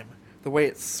time, the way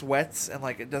it sweats and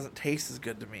like it doesn't taste as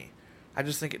good to me. I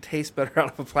just think it tastes better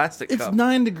out of a plastic It's cup.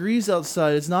 9 degrees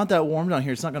outside. It's not that warm down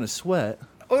here. It's not going to sweat.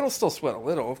 Oh, it'll still sweat a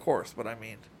little, of course, but I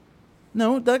mean,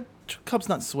 No, that cup's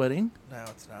not sweating. no,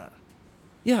 it's not.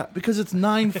 Yeah, because it's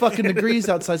 9 fucking degrees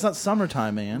outside. It's not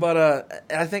summertime, man. But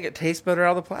I think it tastes better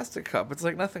out of the plastic cup. It's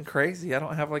like nothing crazy. I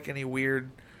don't have like any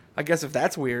weird. I guess if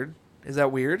that's weird, is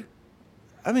that weird?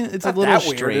 I mean, it's a not little that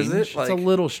weird, strange. is it? It's a Like-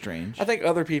 little strange. I think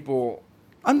other people.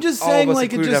 I'm just all of saying, us like,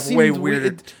 it included just have way seemed weirder-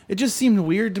 weird. It just seemed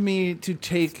weird to me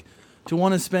to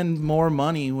want to spend more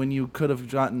money when you could have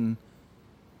gotten.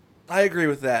 I agree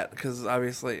with that because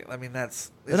obviously, I mean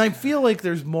that's. And I feel like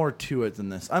there's more to it than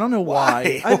this. I don't know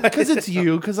why. Why? Because it's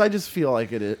you. Because I just feel like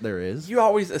there is. You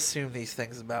always assume these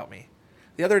things about me.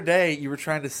 The other day, you were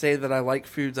trying to say that I like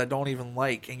foods I don't even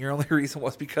like, and your only reason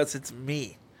was because it's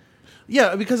me.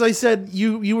 Yeah, because I said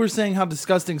you were saying how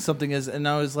disgusting something is, and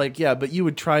I was like, yeah, but you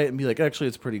would try it and be like, actually,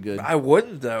 it's pretty good. I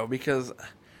wouldn't, though, because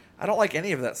I don't like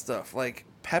any of that stuff. Like,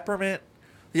 peppermint.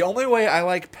 The only way I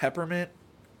like peppermint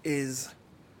is.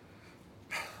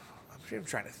 I'm even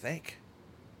trying to think.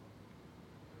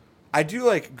 I do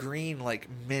like green, like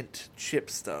mint chip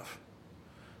stuff.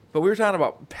 But we were talking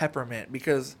about peppermint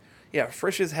because, yeah,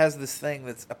 Frisch's has this thing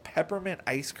that's a peppermint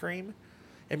ice cream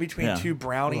in between Yeah. two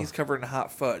brownies Ugh. covered in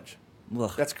hot fudge.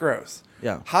 Ugh. That's gross.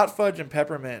 Yeah. Hot fudge and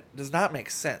peppermint does not make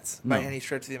sense by No. any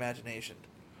stretch of the imagination.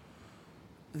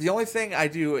 The only thing I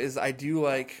do is I do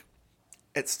like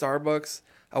at Starbucks,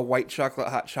 a white chocolate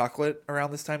hot chocolate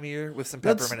around this time of year with some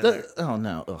peppermint in there. Oh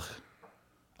no, ugh.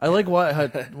 I like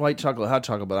white chocolate, hot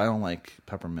chocolate, but I don't like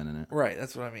peppermint in it. Right,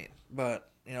 that's what I mean. But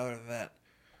other than that,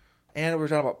 and we're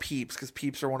talking about Peeps because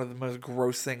Peeps are one of the most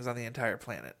gross things on the entire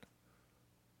planet.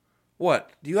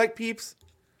 What? Do you like Peeps?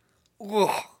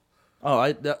 Ugh.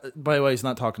 Oh, by the way, he's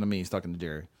not talking to me. He's talking to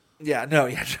Jerry. Yeah, no,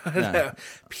 yeah. Yeah.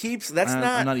 Peeps, that's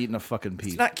I'm not eating a fucking Peep.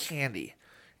 It's not candy.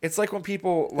 It's like when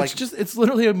people like. It's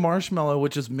literally a marshmallow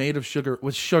which is made of sugar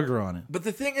with sugar on it. But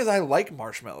the thing is, I like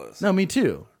marshmallows. No, me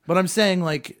too. But I'm saying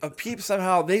like A Peep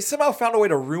somehow found a way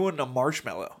to ruin a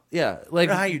marshmallow. yeah, like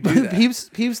I don't know how you do that.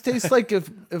 Peeps taste like if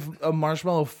a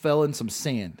marshmallow fell in some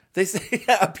sand. They say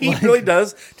a Peep really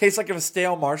does taste like if a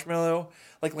stale marshmallow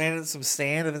like landed in some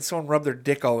sand and then someone rubbed their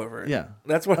dick all over it. Yeah,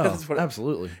 that's what. Oh, That's what.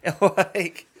 absolutely. And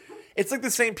like, it's like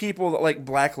the same people that like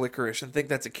black licorice and think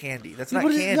that's a candy. That's not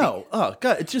candy. No, oh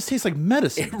god, it just tastes like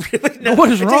medicine. It really no.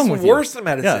 What is It wrong tastes with worse you? than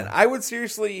medicine. Yeah. I would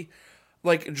seriously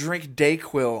like drink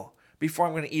Dayquil before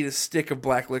I'm going to eat a stick of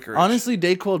black licorice. Honestly,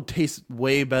 Dayquil tastes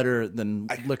way better than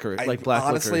licorice, I like black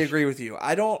honestly licorice. agree with you.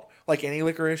 I don't like any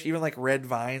licorice, even like red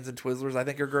vines and Twizzlers. I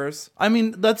think are gross. I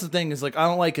mean, that's the thing is like I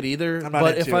don't like it either. I'm not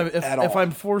but into it at if all.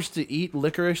 I'm forced to eat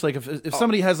licorice, like if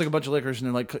somebody has like a bunch of licorice and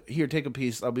they're like, here, take a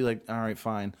piece, I'll be like, all right,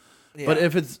 fine. But Yeah.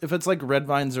 if it's like red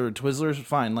vines or Twizzlers,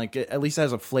 fine. Like it at least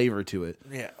has a flavor to it.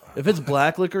 Yeah. If it's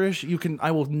black licorice,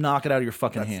 I will knock it out of your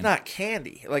fucking It's hand. not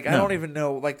candy. Like I No. don't even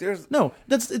know. Like there's No,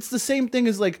 it's the same thing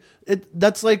as like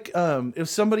that's like if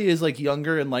somebody is like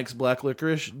younger and likes black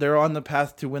licorice, they're on the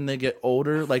path to when they get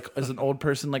older, like as an old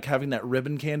person, like having that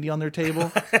ribbon candy on their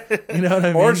table. You know what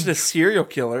I mean? or just a serial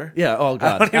killer. Yeah. Oh don't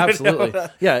god, even absolutely. know.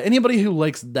 Yeah. Anybody who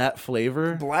likes that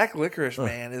flavor, Black licorice,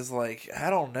 man, is like I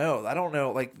don't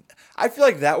know. Like I feel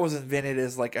like that was invented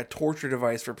as like a torture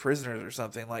device for prisoners or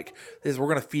something. Like we're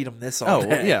gonna feed them this all Oh,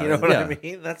 day. yeah, You know what I yeah.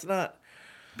 mean? That's not.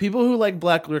 people who like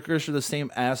black licorice are the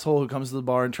same asshole who comes to the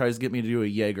bar and tries to get me to do a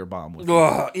Jaeger bomb with.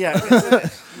 Ugh, yeah.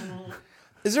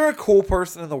 Is there a cool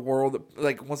person in the world that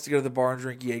like wants to go to the bar and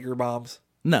drink Jaeger bombs?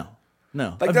 No.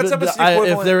 Like, that's almost the if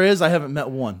equivalent- there is, I haven't met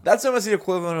one. That's almost the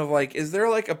equivalent of like, is there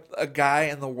like a guy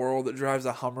in the world that drives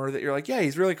a Hummer that you're like, yeah,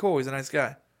 he's really cool, he's a nice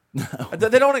guy? No.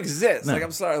 They don't exist. No. Like,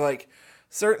 I'm sorry, like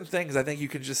certain things I think you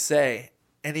can just say,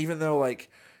 and even though like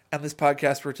on this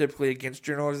podcast we're typically against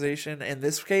generalization, in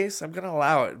this case I'm gonna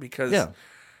allow it because Yeah.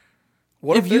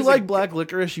 what If you there's like black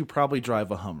licorice, you probably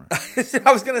drive a Hummer.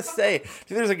 I was gonna say, do you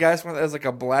think there's a guy that has like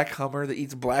a black Hummer that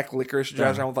eats black licorice and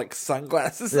drives Yeah. around with like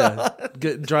sunglasses Yeah,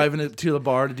 on? driving it to the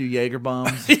bar to do Jaeger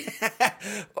bombs.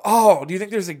 Oh, do you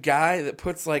think there's a guy that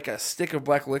puts like a stick of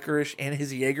black licorice in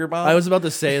his Jaeger bomb? I was about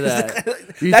to say that.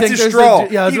 You That's think his there's straw.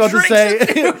 yeah, I was He about to say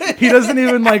drinks he doesn't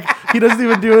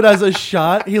even do it as a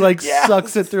shot. He like Yeah.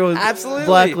 sucks it through a Absolutely.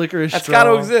 black licorice That's straw. got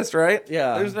to exist, right?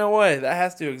 Yeah. There's no way. That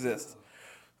has to exist.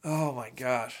 Oh my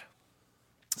gosh.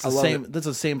 It's the love same. it. That's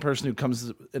the same person who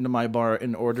comes into my bar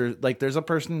and orders. Like, there's a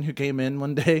person who came in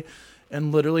one day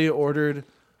and literally ordered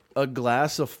a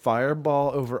glass of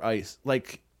Fireball over ice.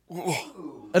 Like,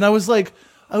 and I was like,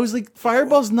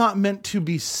 Fireball's not meant to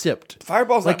be sipped.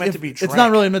 Fireball's Like, not meant if- to be It's drank.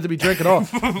 not really meant to be drank at all.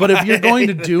 But if you're going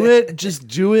to do it, just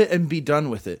do it and be done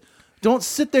with it. Don't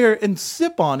sit there and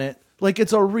sip on it like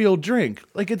it's a real drink.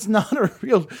 Like, it's not a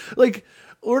real like.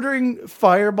 Ordering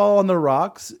Fireball on the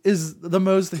rocks is the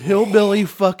most hillbilly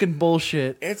fucking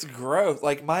bullshit. It's gross.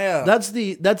 Like my That's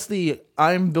the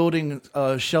I'm building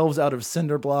shelves out of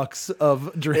cinder blocks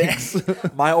of drinks.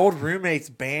 my old roommate's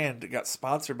band got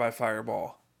sponsored by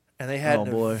Fireball, and they had Oh,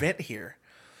 an boy. event here.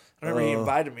 I remember he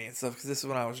invited me and stuff because this is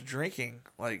when I was drinking.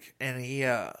 Like, and he,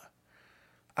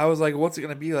 I was like, "What's it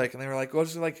gonna be like?" And they were like, "Well,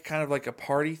 it's just like kind of like a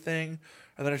party thing,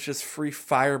 and then it's just free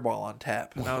Fireball on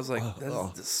tap." And I was like, "This is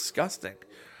disgusting."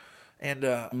 And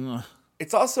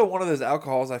it's also one of those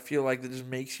alcohols I feel like that just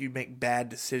makes you make bad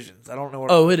decisions. I don't know what.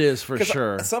 Oh, it is for 'Cause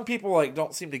sure. Some people like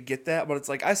don't seem to get that, but it's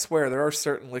like I swear there are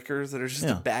certain liquors that are just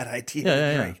Yeah. a bad idea Yeah, to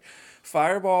yeah, yeah. drink.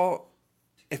 Fireball.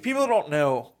 If people don't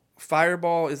know,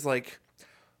 Fireball is like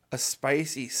a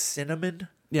spicy cinnamon.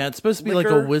 Yeah, it's supposed to be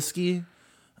liquor. like a whiskey.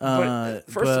 But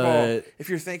first of all, but- if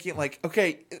you're thinking like,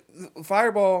 okay,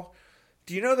 Fireball,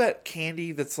 do you know that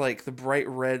candy that's like the bright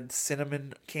red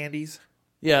cinnamon candies?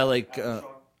 yeah, like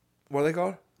What are they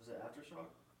called? Is it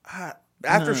Aftershock?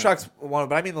 Aftershock's one,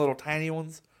 but I mean the little tiny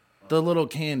ones. the little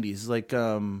candies, like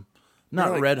not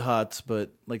like- Red Hots,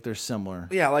 but like they're similar.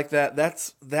 Yeah, like that.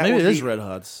 That Maybe would it is be- Red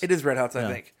Hots. It is Red Hots, I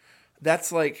Yeah. think.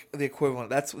 That's like the equivalent.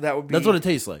 That would be. That's what it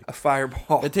tastes like. A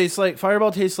Fireball. It tastes like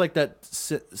Fireball tastes like that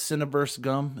Cinnaburst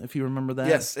gum, if you remember that.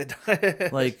 Yes, it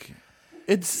Like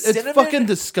it's Cinnamon- fucking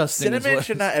disgusting. is Cinnamon what-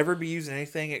 should not ever be used in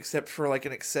anything except for like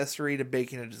an accessory to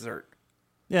baking a dessert.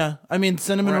 Yeah, I mean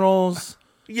cinnamon Right. rolls.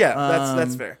 Yeah,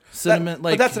 that's fair. Cinnamon, but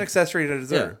like that's an accessory to yeah.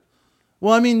 dessert.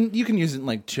 Well, I mean, you can use it in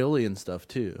like chili and stuff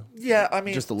too. Yeah, I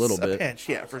mean, Just a little bit. a pinch.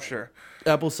 Yeah, for sure.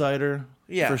 Apple cider.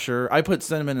 Yeah. for sure. I put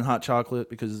cinnamon in hot chocolate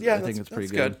because Yeah, I think it's pretty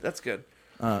that's good. That's good.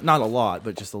 Not a lot,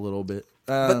 but just a little bit.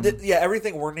 But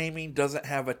everything we're naming doesn't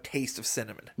have a taste of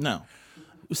cinnamon. No.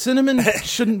 Cinnamon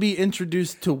shouldn't be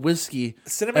introduced to whiskey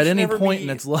Cinnamon at should any never point be- in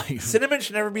its life. Cinnamon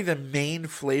should never be the main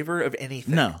flavor of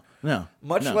anything. No.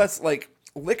 Much no. less like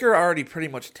liquor already pretty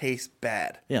much tastes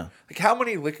bad. Yeah. Like how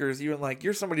many liquors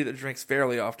you're somebody that drinks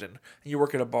fairly often and you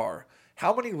work at a bar.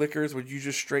 How many liquors would you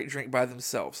just straight drink by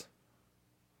themselves?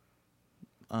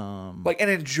 And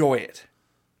enjoy it.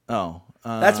 Oh.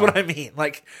 That's what I mean.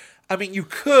 Like I mean you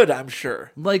could, I'm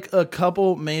sure. Like a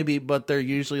couple, maybe, but they're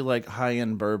usually like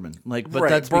high-end bourbon. Like, but Right,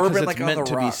 that's because bourbon it's like on meant the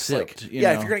to rocks. be sipped. Like, you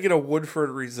yeah, know? if you're gonna get a Woodford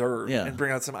Reserve Yeah. and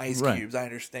bring out some ice Right. cubes, I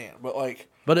understand. But like,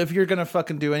 But if you're gonna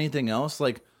fucking do anything else,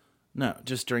 like, no,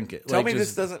 just drink it. tell like, me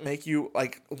just, this doesn't make you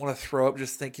like want to throw up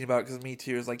just thinking about it, because me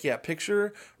too. Is like, yeah,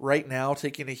 picture right now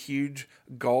taking a huge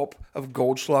gulp of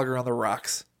Goldschlager on the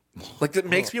rocks. Like that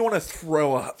makes me want to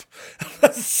throw up.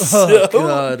 That's so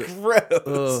God. gross.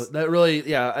 Oh, that really,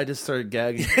 yeah. I just started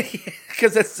gagging.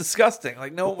 Because that's disgusting.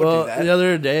 Like no one would Well, do that. the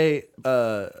other day,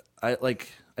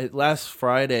 last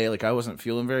Friday, like I wasn't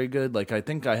feeling very good. Like I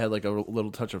think I had like a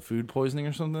little touch of food poisoning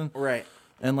or something. Right.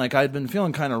 And like I'd been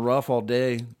feeling kind of rough all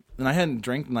day, and I hadn't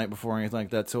drank the night before or anything like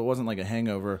that, so it wasn't like a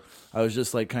hangover. I was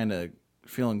just like kind of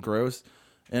feeling gross.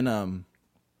 And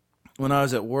when I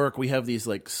was at work, we have these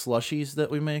like slushies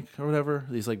that we make or whatever,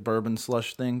 these like bourbon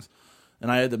slush things,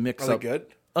 and I had to mix Are they up. good?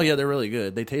 Oh yeah, they're really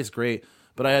good. They taste great,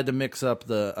 but I had to mix up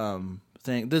the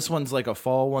thing. This one's like a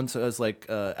fall one, so it's like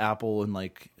apple and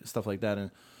like stuff like that.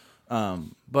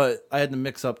 And but I had to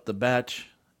mix up the batch,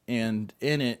 and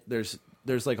in it there's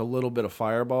like a little bit of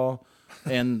Fireball,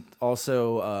 and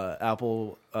also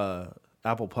apple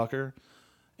pucker.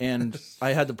 And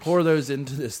I had to pour those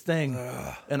into this thing,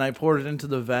 and I poured it into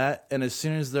the vat. And as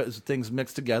soon as those things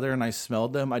mixed together and I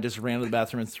smelled them, I just ran to the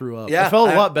bathroom and threw up. Yeah, I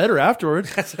felt a lot better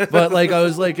afterwards. But like I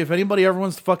was like, if anybody ever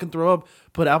wants to fucking throw up,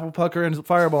 put apple pucker and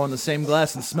Fireball in the same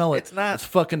glass and smell it. It's not- It's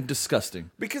fucking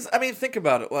disgusting. Because I mean, think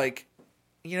about it. Like,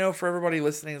 you know, for everybody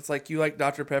listening, it's like you like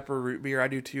Dr. Pepper, root beer. I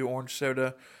do too. Orange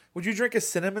soda. Would you drink a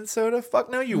cinnamon soda?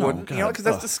 Fuck no, you wouldn't. You know, God. because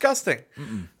that's Ugh. disgusting.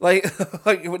 Like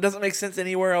it doesn't make sense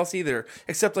anywhere else either,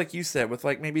 except like you said, with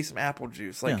like maybe some apple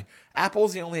juice. Like Yeah.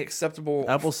 apple's the only acceptable.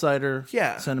 Apple cider,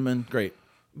 Yeah. cinnamon, great.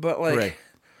 But like, Hooray.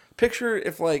 picture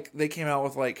if like they came out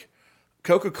with like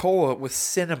Coca-Cola with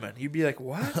cinnamon. You'd be like,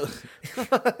 what?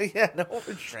 Yeah, no one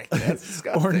would drink that. That's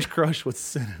disgusting. Orange Crush with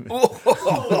cinnamon.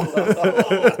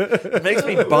 It makes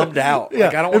me bummed out.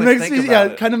 Like I don't want to think about yeah,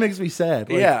 it. it kind of makes me sad.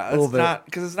 Like, Yeah, a little it's bit. not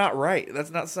because it's not right. That's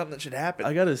not something that should happen.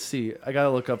 I gotta see. I gotta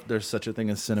look up. There's such a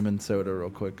thing as cinnamon soda, real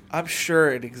quick. I'm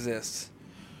sure it exists.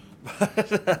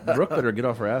 Brooke better get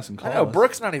off her ass and call I know us.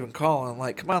 Brooke's not even calling.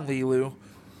 Like, come on, Lilu.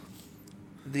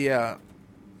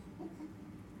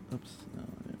 Oops. No,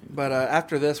 But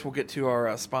after this, we'll get to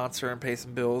our sponsor and pay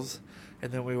some bills,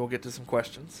 and then we will get to some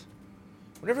questions.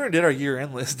 We never did our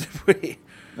year-end list, did we?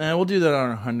 Nah, we'll do that on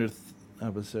our 100th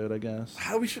episode, I guess.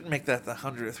 We shouldn't make that the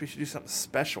 100th. We should do something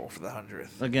special for the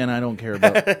 100th. Again, I don't care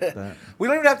about that. We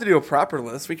don't even have to do a proper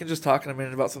list. We can just talk in a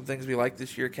minute about some things we like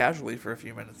this year casually for a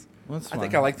few minutes. Well, that's I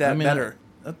think fine. I like that better.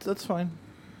 That's fine.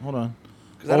 Hold on.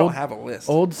 Because I don't have a list.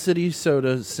 Old City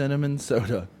Soda, cinnamon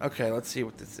soda. Okay, let's see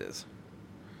what this is.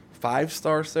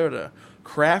 5-star soda.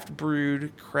 Craft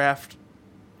brewed, craft...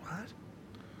 What?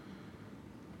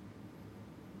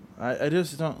 I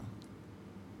just don't.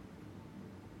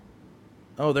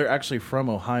 Oh, they're actually from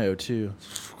Ohio too.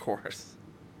 Of course.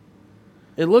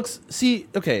 It looks. See,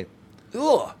 okay.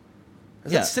 Ugh.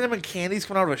 Is Yeah. that cinnamon candies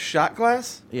coming out of a shot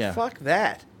glass? Yeah. Fuck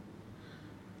that.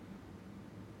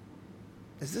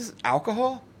 Is this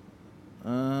alcohol?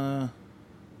 It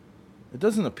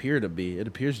doesn't appear to be. It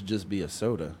appears to just be a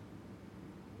soda.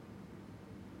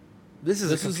 This is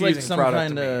This a is confusing like some product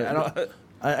kind to me. I of. don't...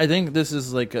 I think this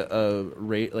is like a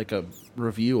rate, like a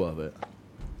review of it.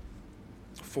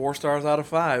 4 stars out of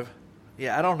 5.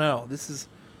 Yeah, I don't know. This is...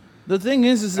 The thing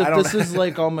is I if don't this know. is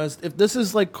like almost, if this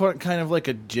is like kind of like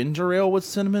a ginger ale with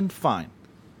cinnamon, fine.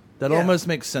 That Yeah. almost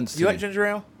makes sense to You me. like ginger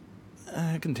ale?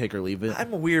 I can take or leave it.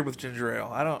 I'm weird with ginger ale.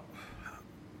 I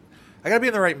gotta be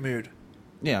in the right mood.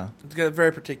 Yeah, It's got a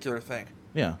very particular thing.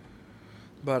 yeah,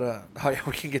 But oh yeah,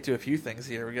 we can get to a few things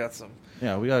here. We got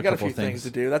yeah. We we got a got a couple few things to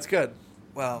do. That's good.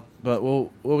 Well, but we'll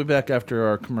be back after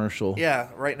our commercial. yeah.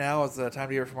 Right now is the time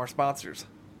to hear from our sponsors.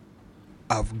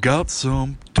 I've got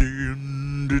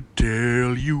something to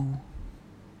tell you.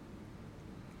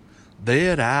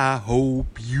 that I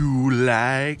hope you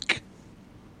like.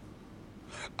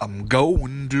 I'm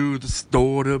going to the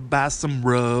store to buy some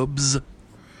rubs,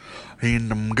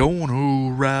 and I'm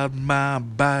gonna ride my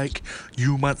bike.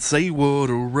 You might say,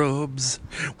 what are rubs?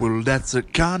 Well, that's a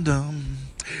condom.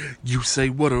 You say,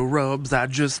 what are rubs? I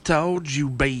just told you,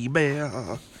 baby.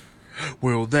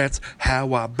 Well, that's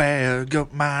how I bag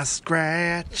up my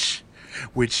scratch,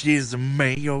 which is a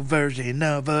male version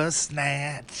of a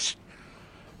snatch.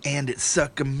 And it's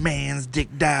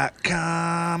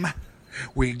suckermansdick.com.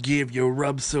 We give you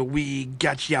rubs, so we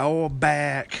got y'all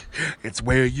back. It's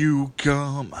where you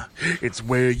come. It's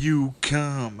where you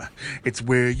come. It's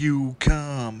where you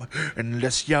come.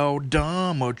 Unless y'all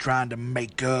dumb or trying to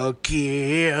make a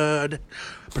kid.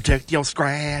 Protect your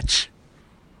scratch.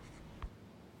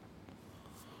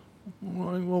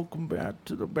 Well, welcome back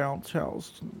to the Bounce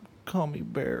House, Cummy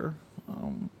Bear.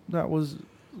 That was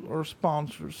our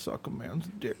sponsor,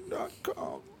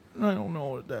 suckermansdick.com. I don't know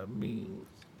what that means,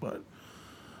 but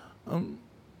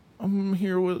I'm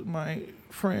here with my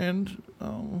friend.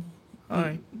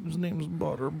 Hi. His name's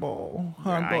Butterball.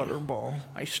 Hi, Yeah, Butterball.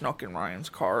 I snuck in Ryan's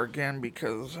car again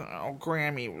because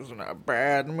Grammy was in a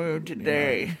bad mood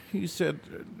today. He said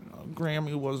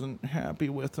Grammy wasn't happy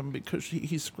with him because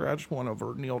he scratched one of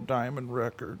her Neil Diamond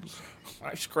records.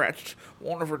 I scratched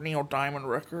one of her Neil Diamond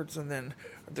records, and then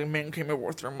the men came over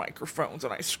with their microphones,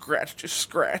 and I scratched his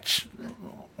scratch.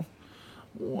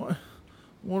 What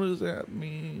does that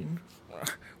mean?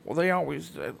 Well, they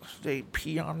always they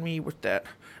pee on me with that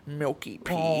milky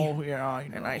pee. Oh, yeah, I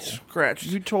know. And I scratched.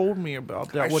 You told me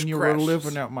about that I when you were scratched-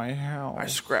 living at my house. I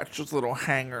scratched his little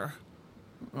hanger.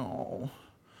 Oh,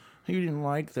 he didn't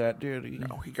like that, did he?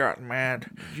 No, he got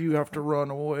mad. Did you have to run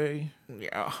away?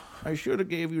 Yeah. I should have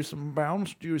gave you some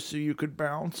bounce juice so you could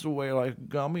bounce away like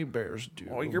gummy bears do.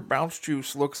 Well, your bounce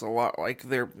juice looks a lot like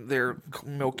their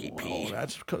milky pee. Oh,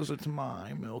 that's because it's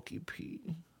my milky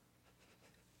pee.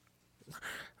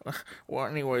 Well,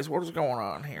 anyways, what is going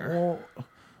on here? Well,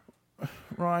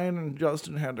 Ryan and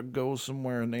Justin had to go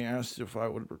somewhere, and they asked if I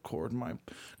would record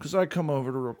because I come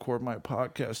over to record my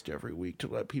podcast every week to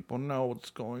let people know what's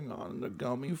going on in the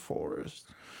gummy forest.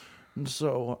 And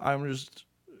so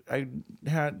they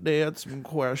had some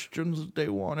questions that they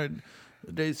wanted.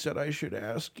 They said I should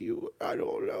ask you. I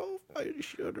don't know if I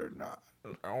should or not.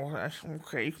 Oh, that's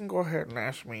okay. You can go ahead and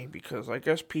ask me because I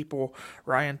guess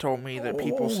Ryan told me that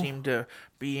people seem to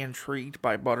be intrigued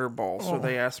by Butterball, so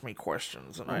they asked me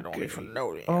questions, and I don't even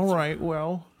know the answer. All right,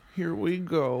 well, here we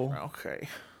go. Okay.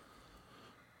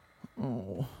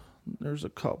 Oh, there's a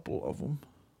couple of them.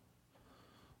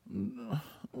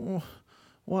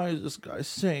 Why is this guy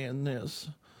saying this?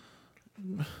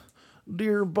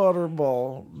 Dear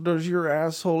Butterball, does your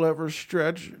asshole ever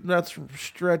stretch? That's from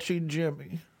Stretchy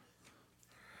Jimmy.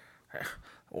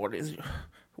 What does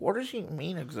he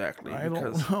mean exactly? I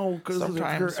don't know, because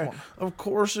sometimes of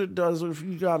course it does if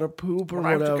you gotta poop or when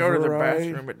I have whatever, to go to the right?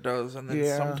 bathroom, it does, and then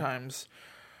Yeah. sometimes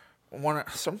when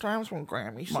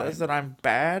Grammy says that I'm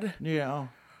bad, Yeah.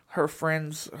 her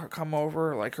friends come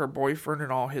over, like her boyfriend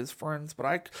and all his friends, but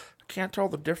I can't tell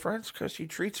the difference because she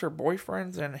treats her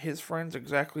boyfriends and his friends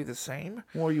exactly the same.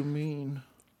 What do you mean?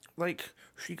 Like,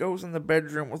 she goes in the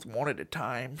bedroom with one at a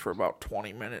time for about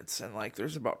 20 minutes, and, like,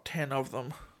 there's about 10 of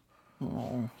them.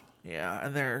 Oh. Yeah,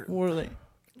 and they're... What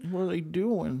are they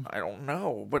doing? I don't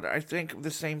know, but I think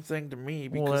the same thing to me,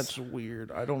 because Well, that's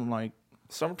weird. I don't like...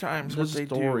 sometimes This what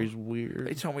they story's do... weird.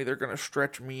 They tell me they're going to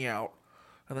stretch me out,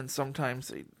 and then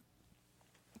sometimes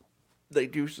they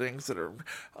do things that are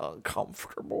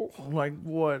uncomfortable. Like,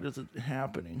 what is it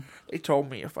happening? They told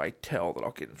me if I tell that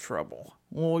I'll get in trouble.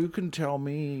 Well, you can tell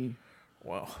me.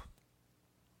 Well,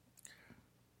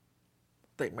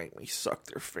 they make me suck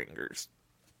their fingers.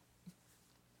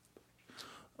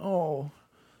 Oh,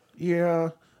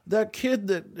 yeah. That kid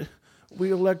that we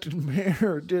elected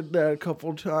mayor did that a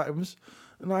couple times,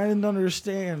 and I didn't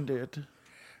understand it.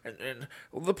 And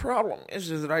the problem is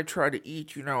that I try to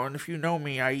eat, and if you know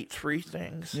me, I eat 3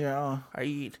 things. Yeah. I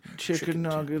eat Chicken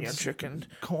nuggets, yeah, chicken,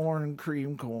 corn, and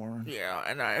cream corn. yeah,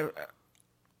 and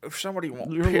if somebody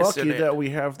won't You're piss lucky in it, that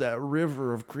we have that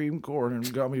river of cream corn in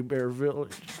Gummy Bear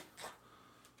Village.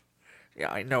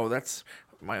 yeah, I know that's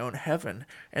my own heaven.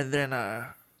 And then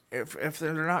if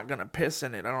they're not gonna piss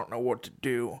in it, I don't know what to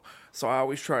do. So I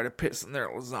always try to piss in their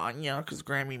lasagna because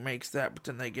Grammy makes that, but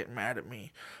then they get mad at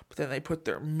me. But then they put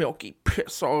their milky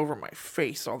piss all over my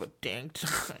face all the dang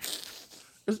time.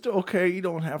 It's okay. You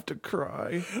don't have to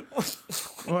cry.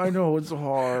 Well, I know it's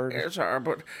hard. It's hard,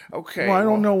 but okay. Well, I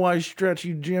don't know why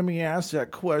Stretchy Jimmy asked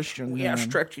that question. Yeah, then.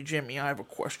 Stretchy Jimmy, I have a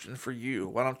question for you.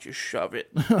 Why don't you shove it?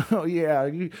 Oh, yeah.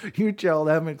 You tell.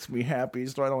 That makes me happy,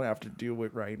 so I don't have to do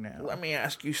it right now. Let me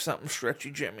ask you something,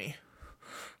 Stretchy Jimmy.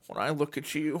 When I look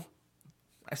at you,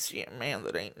 I see a man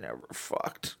that ain't never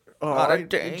fucked. Not a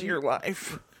day in your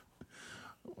life.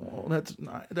 Well,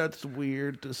 that's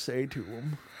weird to say to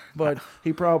him, but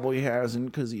he probably hasn't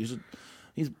because he's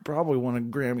probably one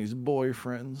of Grammy's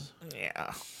boyfriends.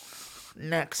 Yeah.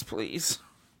 Next, please.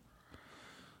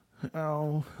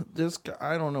 Oh, this guy,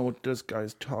 I don't know what this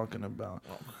guy's talking about.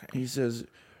 Okay. He says,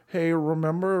 "Hey,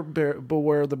 remember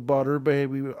Beware the Butter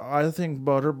Baby? I think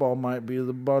Butterball might be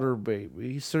the Butter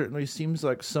Baby. He certainly seems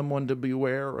like someone to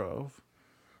beware of."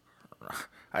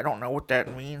 I don't know what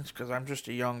that means because I'm just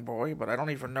a young boy, but I don't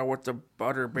even know what the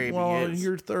Butter Baby Well, is.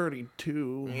 you're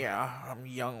 32. Yeah, I'm a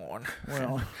young one.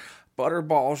 Well,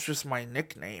 Butterball's just my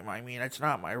nickname. I mean, it's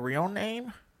not my real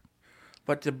name.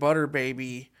 But the Butter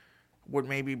Baby would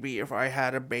maybe be if I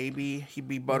had a baby, he'd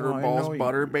be Butterball's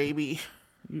Butter Baby.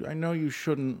 I know you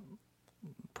shouldn't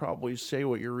probably say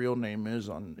what your real name is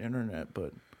on the internet,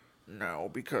 but... No,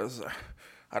 because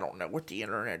I don't know what the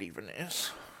internet even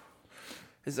is.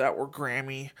 Is that where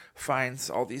Grammy finds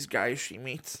all these guys she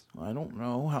meets? I don't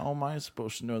know. How am I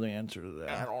supposed to know the answer to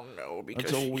that? I don't know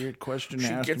because That's a weird question to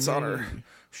ask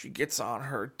she gets on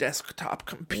her desktop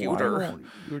computer Well,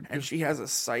 and she has a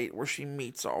site where she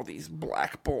meets all these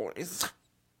black boys.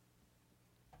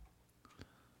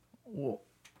 Well,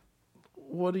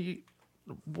 what do you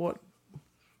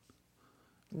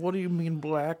mean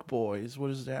black boys? What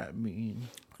does that mean?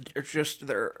 It's just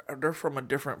they're from a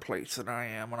different place than I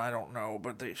am, and I don't know,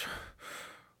 but they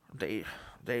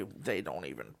don't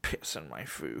even piss in my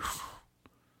food.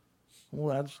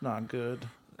 Well, that's not good.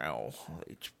 No,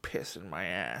 they just piss in my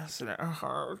ass, and it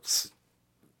hurts.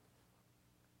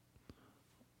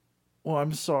 Well,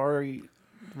 I'm sorry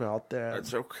about that.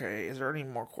 It's okay. Is there any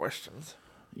more questions?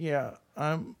 Yeah,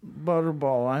 I'm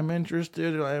Butterball. I'm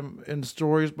interested in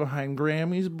stories behind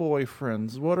Grammy's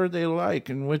boyfriends. What are they like,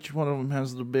 and which one of them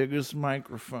has the biggest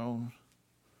microphone?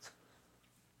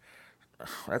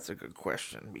 That's a good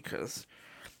question, because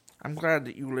I'm glad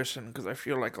that you listen, because I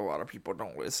feel like a lot of people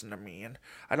don't listen to me, and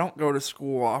I don't go to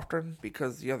school often,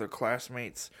 because the other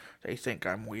classmates, they think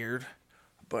I'm weird,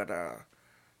 but,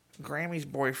 Grammy's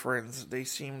boyfriends, they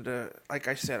seem to, like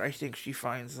I said, I think she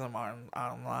finds them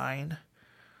online.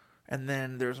 And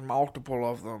then there's multiple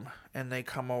of them, and they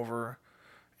come over,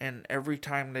 and every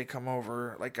time they come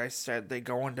over, like I said, they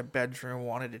go into bedroom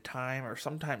one at a time, or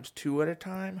sometimes two at a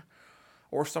time,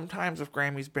 or sometimes if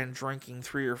Grammy's been drinking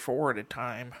 3 or 4 at a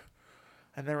time,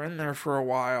 and they're in there for a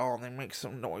while, and they make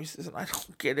some noises, and I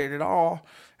don't get it at all.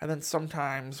 And then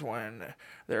sometimes when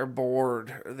they're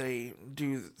bored, they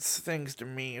do things to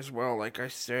me as well, like I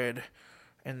said,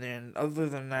 and then other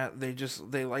than that,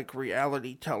 they like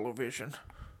reality television.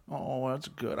 Oh, that's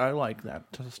good. I like that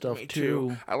stuff Me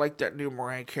too. I like that new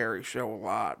Mariah Carey show a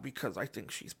lot because I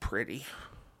think she's pretty.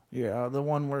 Yeah, the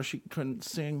one where she couldn't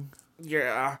sing.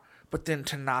 Yeah, but then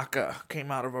Tanaka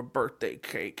came out of a birthday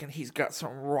cake and he's got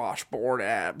some washboard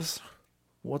abs.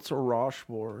 What's a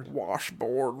washboard?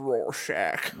 Washboard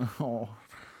Rorschach. Oh,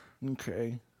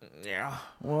 okay. Yeah.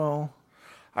 Well,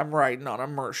 I'm riding on a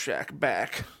Mershak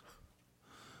back.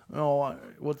 Oh,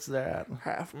 what's that?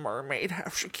 Half mermaid,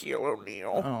 half Shaquille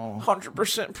O'Neal. Oh.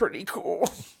 100% pretty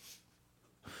cool.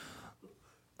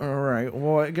 All right.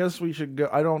 Well, I guess we should go.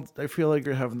 I feel like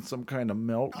you're having some kind of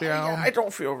meltdown. Yeah, I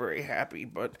don't feel very happy,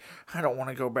 but I don't want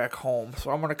to go back home.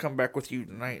 So I'm going to come back with you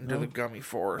tonight into the gummy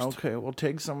forest. Okay, we'll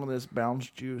take some of this bounce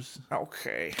juice.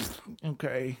 Okay.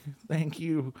 Okay. Thank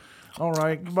you. All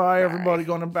right. Goodbye, everybody.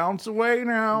 Going to bounce away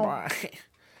now. Bye.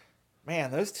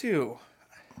 Man, those two.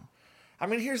 I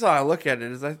mean, here's how I look at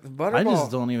it: is that Butterball. I just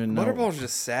don't even know. Butterball's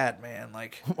just sad, man.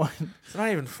 Like, What? it's not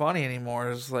even funny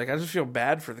anymore. It's like I just feel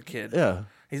bad for the kid. Yeah.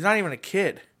 He's not even a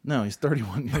kid. No, he's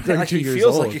 31. Like 32 he years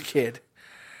feels old. like a kid.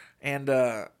 And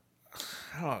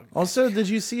Also, did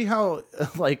you see how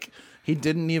like he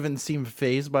didn't even seem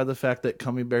fazed by the fact that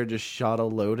Gummy Bear just shot a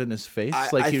load in his face?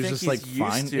 Like he was think just like he's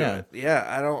fine. used to Yeah. it. Yeah,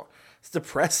 I don't. It's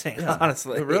depressing,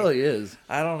 honestly. It really is.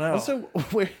 I don't know. Also,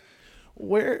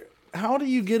 how do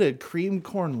you get a cream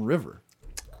corn river?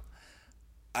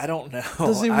 I don't know.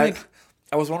 Doesn't even make-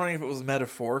 I was wondering if it was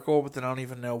metaphorical, but then I don't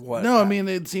even know what. No, I mean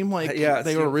it seemed like Yeah, it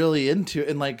they were seemed- really into it,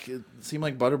 and like it seemed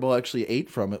like Butterball actually ate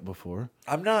from it before.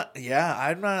 I'm not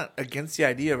against the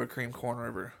idea of a cream corn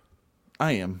river.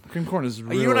 I am. Cream corn is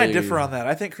really... You and I differ on that.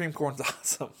 I think cream corn's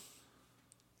awesome.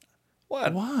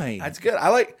 What? Why? That's good. I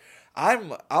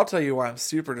I'll tell you why I'm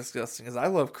super disgusting is I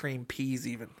love cream peas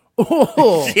even.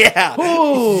 Oh, Yeah.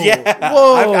 oh, Yeah.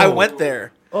 whoa. I went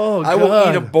there. Oh, I will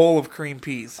eat a God. bowl of cream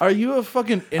peas. Are you a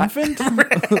fucking infant?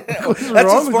 What's That's wrong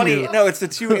just with funny. you? No, it's the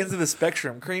two ends of the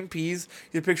spectrum. Cream peas,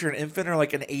 you picture an infant or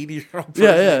like an 80-year-old person.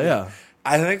 Yeah.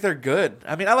 I think they're good.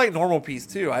 I mean, I like normal peas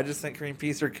too. I just think cream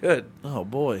peas are good. Oh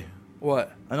boy,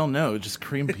 What? I don't know. Just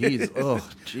cream peas. Oh,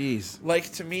 jeez.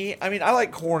 Like to me, I mean, I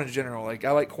like corn in general. Like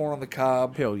I like corn on the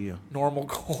cob, Hell yeah. normal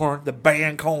corn, the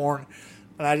band corn,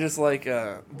 and I just like.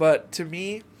 But to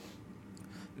me,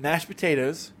 mashed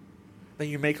potatoes. Then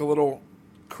you make a little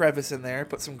crevice in there,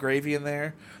 put some gravy in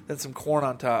there, then some corn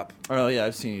on top. Oh yeah,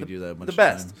 I've seen you do that a bunch The of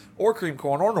best, times. or cream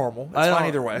corn, or normal. It's I fine don't-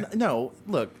 either way. No,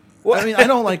 look. What? I mean, I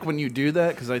don't like when you do that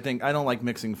because I don't like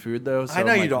mixing food though. So I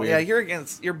know I'm, you like, don't. weird. Yeah,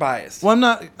 you're biased. Well,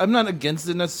 I'm not against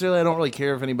it necessarily. I don't really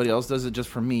care if anybody else does it. Just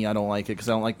for me, I don't like it because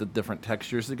I don't like the different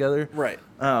textures together. Right.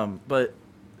 But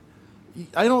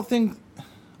I don't think.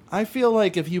 I feel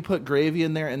like if you put gravy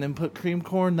in there and then put cream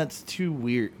corn, that's too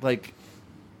weird. Like,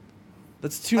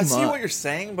 that's too I much. see what you're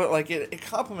saying, but like it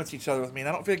complements each other with me. And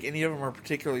I don't feel like any of them are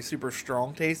particularly super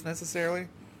strong taste necessarily.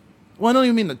 Well, I don't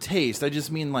even mean the taste. I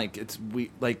just mean like it's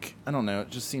like I don't know. It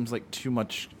just seems like too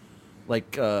much,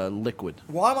 like liquid.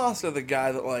 Well, I'm also the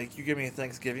guy that like you give me a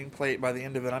Thanksgiving plate. By the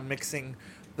end of it, I'm mixing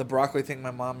the broccoli thing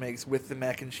my mom makes with the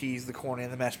mac and cheese, the corn,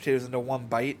 and the mashed potatoes into one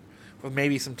bite with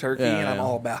maybe some turkey, Yeah, and I'm yeah.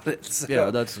 all about it. So Yeah,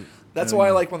 that's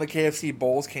why like when the KFC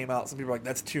bowls came out, some people were like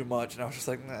that's too much, and I was just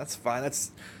like, nah, that's fine.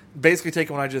 That's basically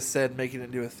taking what I just said, making it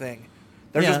into a thing.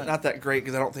 They're Yeah. just not that great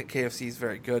because I don't think KFC is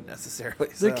very good necessarily.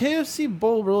 The So. KFC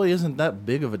bowl really isn't that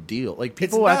big of a deal. Like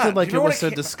people not. acted like Do you know it what was so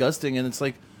it ca- disgusting, and it's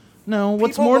like, no.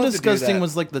 What's People more love to do disgusting that.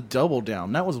 was like the double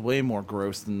down. That was way more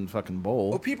gross than fucking bowl.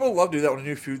 Well, people love to do that when a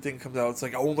new food thing comes out. It's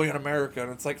like only in America,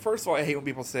 and it's like first of all, I hate when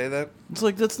people say that. It's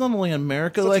like that's not only in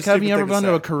America. Such a Like, have you stupid ever thing to gone to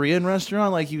say. a Korean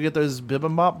restaurant? Like, you get those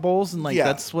bibimbap bowls, and like Yeah.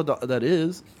 that's what that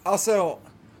is. Also,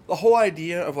 the whole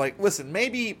idea of like, listen,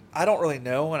 maybe I don't really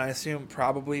know, and I assume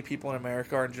probably people in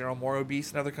America are in general more obese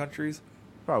than other countries.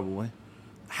 Probably.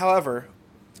 However,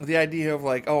 the idea of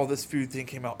like, oh, this food thing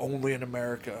came out only in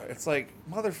America. It's like,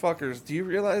 motherfuckers, do you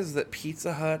realize that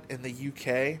Pizza Hut in the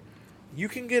UK, you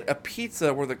can get a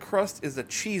pizza where the crust is a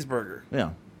cheeseburger.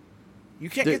 Yeah. You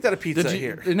can't get that at Pizza Hut did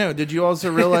you, here. No, did you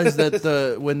also realize that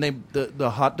the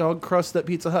hot dog crust that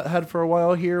Pizza Hut had for a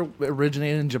while here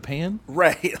originated in Japan?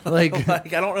 Right. Like,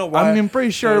 I don't know why. I'm pretty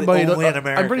sure they're everybody. only in I'm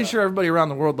America. pretty sure everybody around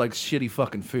the world likes shitty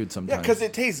fucking food Yeah, sometimes. because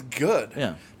it tastes good.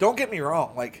 Yeah. Don't get me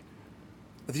wrong. Like,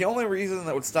 the only reason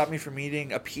that would stop me from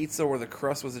eating a pizza where the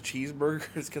crust was a cheeseburger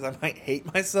is because I might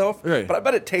hate myself. Right. But I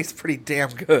bet it tastes pretty damn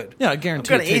good. Yeah, I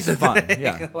guarantee I'm it gonna eat tastes the fine. thing.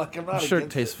 Yeah, Like, I'm not I'm sure it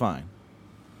against tastes fine.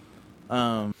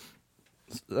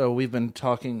 So we've been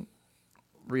talking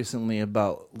recently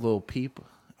about Lil Peep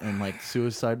and like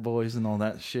Suicide Boys and all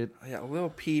that shit. Yeah, Lil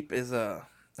Peep is a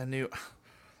new.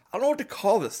 I don't know what to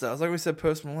call this though. It's like we said,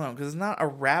 Post Malone, because it's not a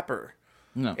rapper.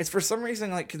 No, It's for some reason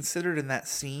like considered in that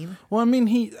scene. well, I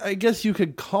mean, I guess you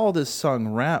could call this song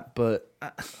rap, but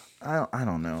I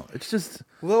don't know. It's just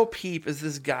Lil Peep is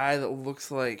this guy that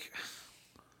looks like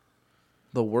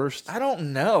the worst. I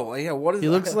don't know. Yeah, what is He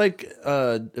looks like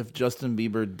if Justin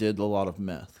Bieber did a lot of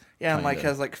meth. Yeah, and like kinda.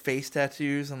 has like face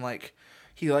tattoos and like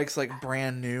he likes like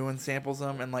brand new and samples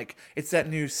them and like it's that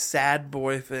new sad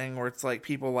boy thing where it's like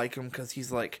people like him because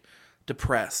he's like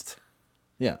depressed.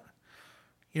 Yeah.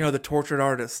 You know, the tortured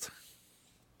artist.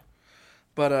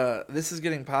 But this is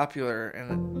getting popular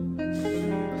and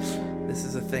this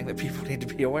is a thing that people need to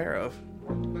be aware of.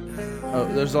 Oh,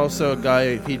 there's also a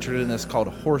guy featured in this called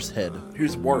Horsehead.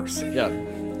 Who's worse? Yeah.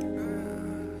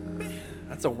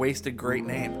 That's a wasted great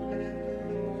name.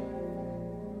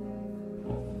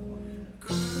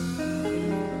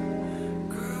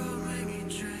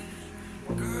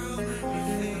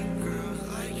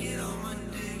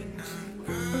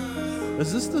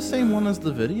 Is this the same one as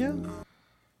the video?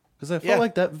 Because I felt Yeah.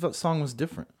 like that song was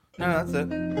different. No, that's it.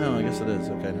 No, I guess it is.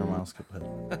 Okay, never mind. I'll skip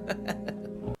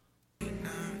ahead.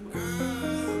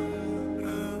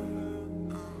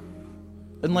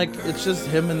 And like, it's just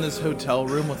him in this hotel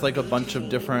room with like a bunch of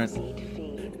different.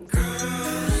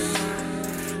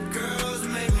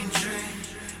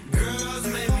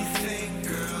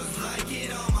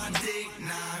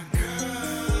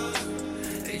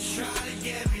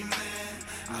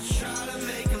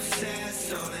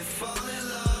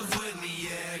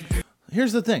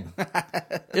 Here's the thing.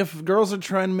 If girls are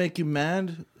trying to make you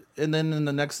mad, and then in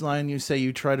the next line you say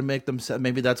you try to make them sad,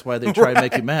 maybe that's why they try to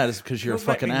make you mad, is because you're a Girls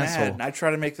make fucking me mad, asshole. and I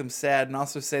try to make them sad and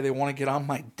also say they want to get on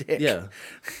my dick. Yeah.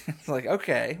 It's like,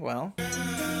 okay, well.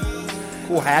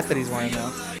 Cool hat that he's wearing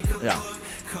though. Yeah.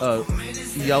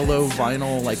 yellow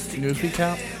vinyl like Newfie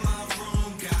cap.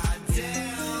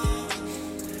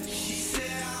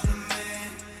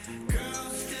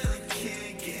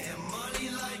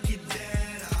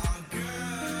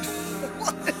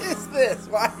 What is this?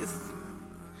 Why is...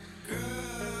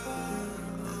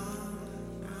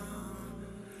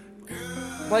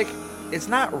 Like, it's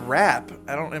not rap.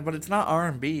 I don't, but it's not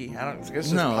R&B. I don't. It's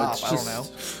just No, pop. it's I don't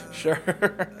just- know. Sure.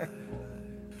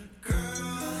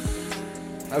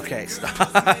 Okay, stop.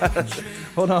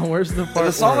 Hold on, where's the part?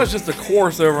 The song where, is just a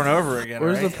chorus over and over again.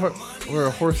 Where's right? the part where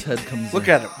a horse head comes Look in?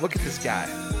 at him. Look at this guy.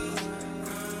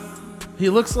 He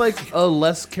looks like a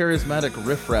less charismatic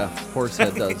riffraff horse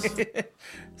head does.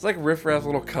 It's like Riff Raff's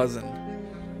little cousin.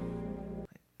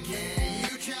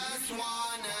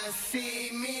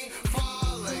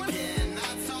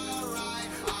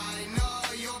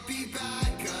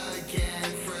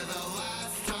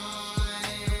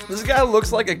 This guy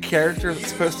looks like a character that's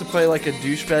supposed to play like a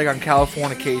douchebag on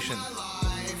Californication.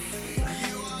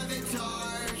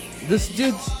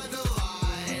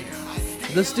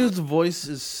 This dude's voice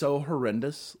is so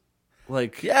horrendous.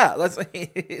 Like, Yeah, that's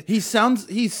he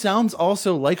sounds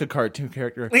also like a cartoon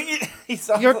character. he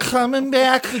sounds You're like- coming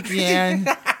back again.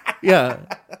 Yeah.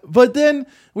 But then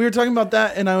we were talking about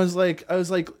that and I was like,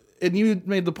 and you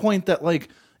made the point that like,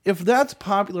 if that's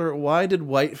popular, why did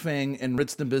White Fang and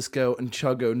Ritz Nabisco and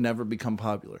Chuggo never become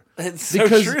popular? It's so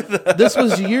Because true, though. this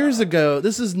was years ago.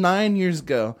 This is 9 years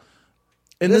ago.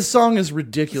 And this song is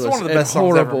ridiculous. It's one of the and best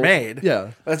songs horrible. ever made.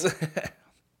 Yeah. That's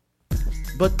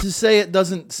But to say it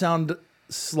doesn't sound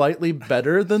slightly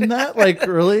better than that, like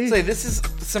really? say this is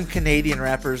some Canadian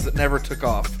rappers that never took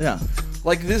off. Yeah.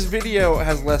 Like this video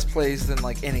has less plays than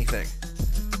like anything.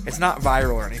 It's not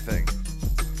viral or anything.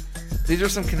 These are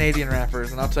some Canadian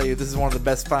rappers, and I'll tell you, this is one of the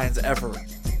best finds ever.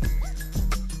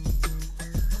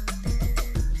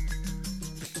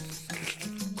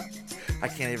 I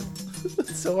can't even.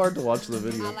 It's so hard to watch the I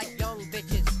video. like young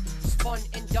bitches, spun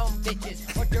and dumb bitches,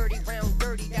 or dirty round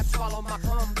dirty that swallow my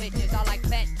cum bitches. I like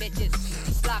fat bitches,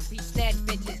 sloppy snatch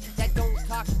bitches that don't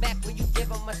talk back when you give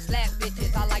them a slap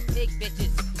bitches. I like big bitches,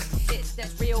 shit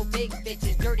that's real big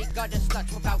bitches, dirty gutter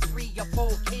sluts with about 3 or 4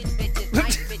 kid bitches,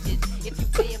 nice bitches. If you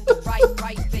pay them the right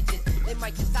price bitches, they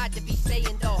might decide to be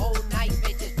saying the whole night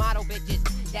bitches, model bitches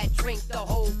that drink the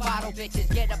whole bottle bitches,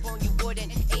 get up on you wood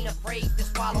and ain't afraid to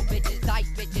swallow bitches, dice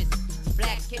bitches.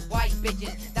 Black and white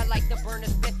bitches that like to burn a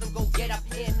spliff and go get up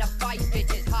in a fight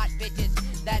bitches. Hot bitches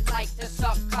that like to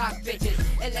suck cock bitches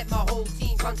and let my whole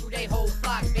team run through they whole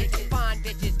flock bitches. Fine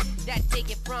bitches that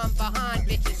take it from behind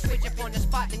bitches. Switch up on the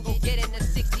spot and go get in the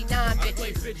 69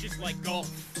 bitches. Bitches like golf.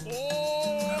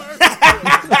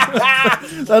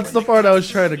 That's the part I was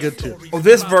trying to get to. Oh,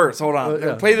 this verse. Hold on.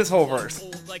 Yeah. Play this whole verse.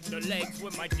 Hold like the legs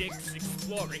with my dicks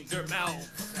exploring their mouths.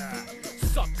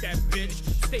 Suck that bitch.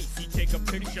 Stacy, take a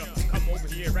picture. Come over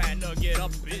here and get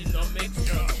up in the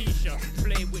mixture. Keisha,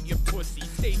 play with your pussy.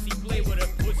 Stacy, play with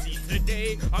her pussy.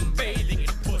 Today, I'm bathing in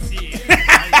pussy.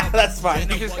 That's fine.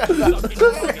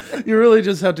 You really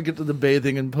just have to get to the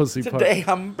bathing and pussy part. Today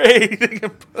I'm bathing in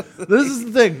pussy. This is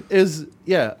the thing. Is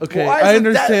yeah, okay. Why I isn't that-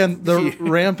 understand the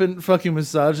rampant fucking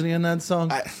misogyny in that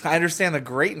song, I understand the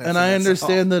greatness. and of I that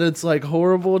understand that it's like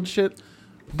horrible and shit.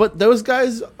 But those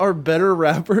guys are better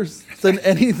rappers than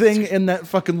anything in that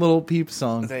fucking Little Peep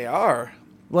song. They are.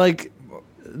 Like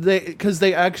because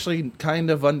they actually kind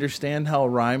of understand how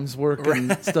rhymes work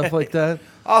and stuff like that.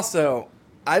 Also,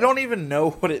 I don't even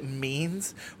know what it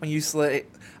means when you say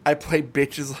I play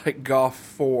bitches like golf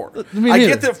 4. Me I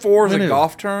neither. get that 4 is Me a neither.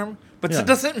 golf term, but Yeah. it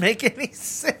doesn't make any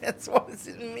sense. What does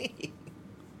it mean?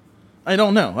 I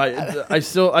don't know.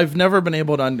 I've never been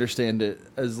able to understand it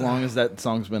as long as that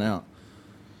song's been out.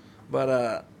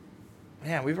 But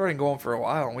man, we've already been going for a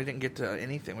while, and we didn't get to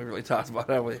anything we really talked about,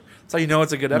 have we? That's how you know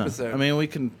it's a good No. episode. I mean, we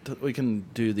can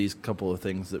do these couple of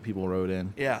things that people wrote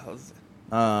in. yeah. that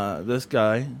was- This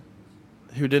guy,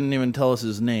 who didn't even tell us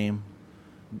his name,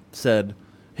 said,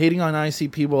 hating on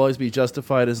ICP will always be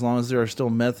justified as long as there are still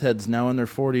meth heads now in their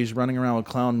 40s running around with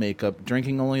clown makeup,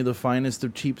 drinking only the finest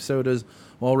of cheap sodas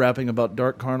while rapping about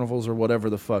dark carnivals or whatever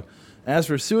the fuck. As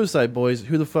for Suicide Boys,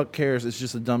 who the fuck cares? It's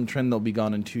just a dumb trend. They'll be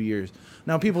gone in 2 years.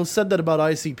 Now, people said that about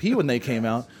ICP when they came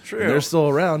out. True. And they're still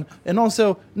around. And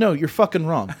also, no, you're fucking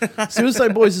wrong.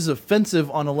 Suicide Boys is offensive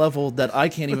on a level that I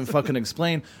can't even fucking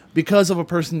explain because of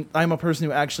I'm a person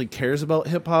who actually cares about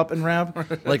hip hop and rap.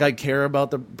 Like, I care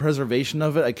about the preservation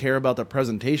of it. I care about the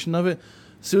presentation of it.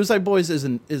 Suicide Boys is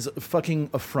a fucking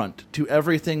affront to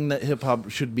everything that hip hop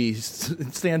should be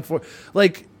stand for.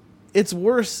 Like, it's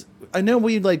worse. I know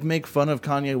we like make fun of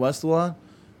Kanye West a lot.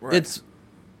 Right. It's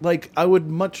like I would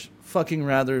much fucking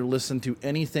rather listen to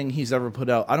anything he's ever put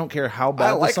out. I don't care how bad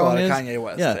I like the a song lot of is. Kanye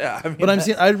West. Yeah, Yeah, I mean, but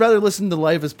I'd rather listen to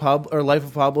Life of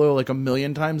Pablo like a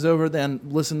million times over than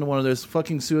listen to one of those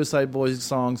fucking Suicide Boys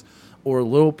songs or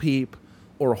Lil Peep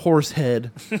or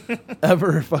Horsehead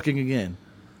ever fucking again.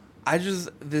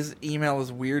 This email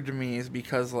is weird to me is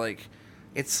because, like,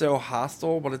 it's so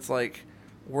hostile, but it's like,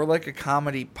 we're like a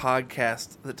comedy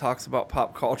podcast that talks about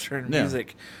pop culture and Yeah.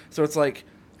 music. So it's like,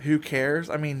 who cares?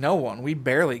 I mean, no one. We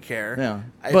barely care. Yeah,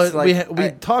 It's but like, we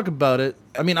talk about it.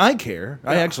 I mean, I care.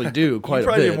 I actually do quite you a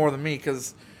probably bit. do more than me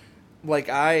because, like,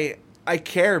 I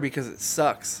care because it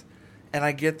sucks. And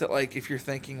I get that, like, if you're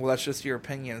thinking, well, that's just your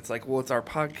opinion, it's like, well, it's our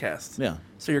podcast. Yeah.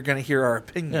 So you're going to hear our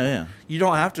opinion. Yeah, yeah. You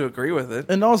don't have to agree with it.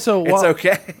 And also, It's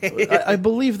okay. I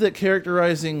believe that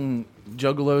characterizing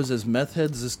juggalos as meth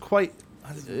heads is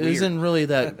isn't really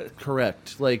that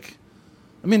correct. Like,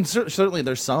 I mean, certainly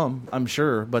there's some, I'm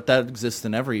sure, but that exists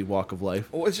in every walk of life.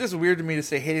 Well, it's just weird to me to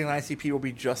say hating an ICP will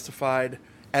be justified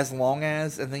as long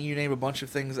as, and then you name a bunch of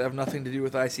things that have nothing to do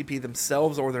with ICP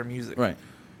themselves or their music. Right.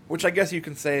 Which I guess you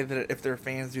can say that if their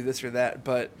fans do this or that,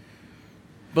 but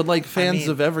like fans mean-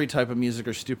 of every type of music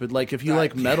are stupid. Like if you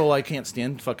like metal, I can't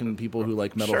stand fucking people who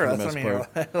like metal sure, for the that's most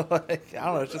what I mean. part. Like, I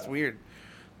don't know, it's just weird.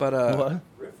 But What?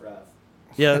 Riff Raff.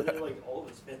 Yeah. Like all of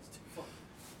his fans do.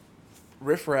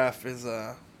 Riff Raff is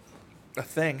a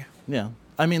thing. Yeah.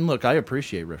 I mean, look, I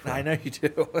appreciate riff raff. I know you do.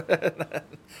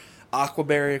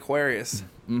 Aquaberry Aquarius.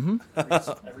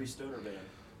 Every stoner band.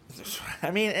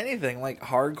 I mean, anything like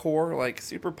hardcore, like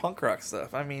super punk rock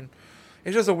stuff. I mean,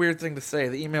 it's just a weird thing to say.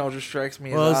 The email just strikes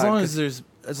me Well, as as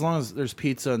odd long as there's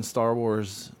pizza and Star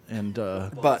Wars and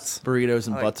butts. burritos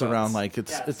and I like butts around, butts. like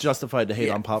it's justified to hate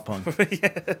Yeah. on pop punk.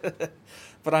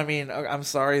 But I mean, I'm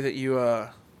sorry that you.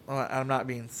 Well, I'm not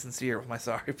being sincere with my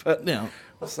sorry, but Yeah.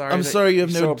 I'm sorry. I'm that sorry you have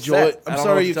you're no so joy. upset. I I'm don't know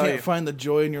sorry what you to tell can't find the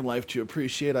joy in your life to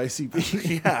appreciate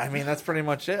ICP. Yeah, I mean that's pretty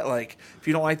much it. Like, if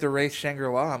you don't like the race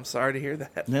Shangri-La, I'm sorry to hear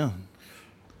that. Yeah.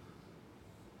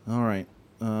 All right.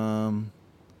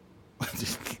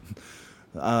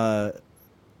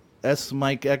 S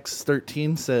Mike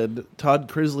X13 said Todd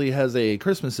Crisley has a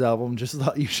Christmas album. Just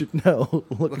thought you should know.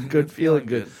 Looking good, feeling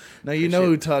good. Now you know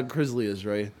who Todd Crisley is,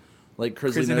 right? Like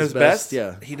Crisley knows best.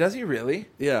 Yeah. Does he really?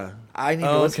 Yeah. I need to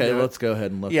Oh, listen okay, to it. let's go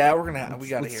ahead and look. Yeah, we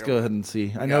gotta Let's hear. go it. ahead and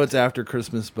see. I We know got it's to. after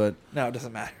Christmas, but No, it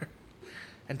doesn't matter.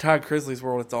 In Todd Crisley's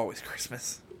world, it's always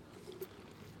Christmas.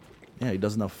 yeah, he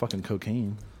does enough fucking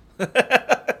cocaine.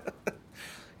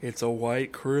 It's a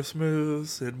white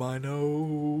Christmas in my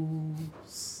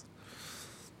nose.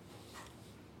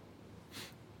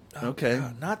 Oh, Okay.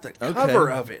 God, not the Okay. cover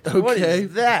of it. What Okay.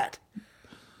 is that?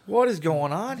 What is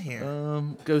going on here?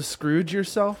 Go Scrooge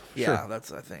yourself. yeah, Sure.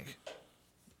 that's I think.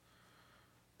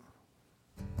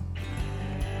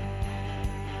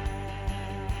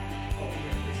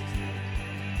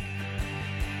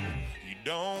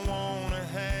 Don't wanna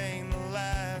hang the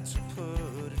lights or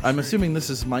put a I'm assuming this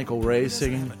is Michael Ray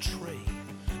singing. tree.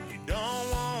 You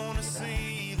don't wanna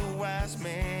see the wise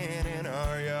man in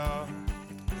our yard.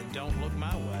 Then don't look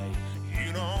my way.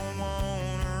 You don't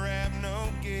wanna wrap no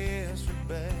gifts for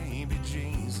baby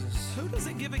Jesus. Who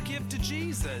doesn't give a gift to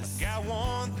Jesus? Got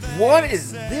one thing What to is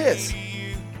say this? to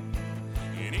you,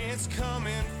 and it's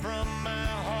coming from my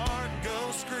heart.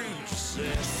 Go Scrooge,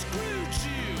 says Scrooge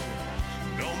you.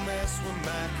 don't mess with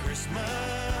my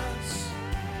Christmas.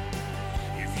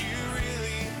 If you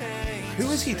really hate Who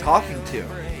is he talking to?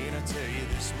 rain, I tell you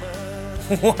this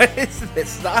much. What is this?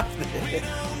 Stop this.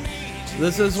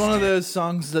 This is one of those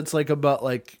songs that's like about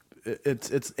like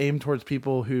it's aimed towards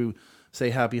people who say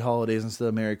Happy Holidays instead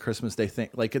of Merry Christmas. They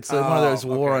think like it's one of those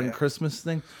war okay, on yeah. Christmas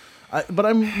thing. But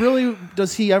I'm really,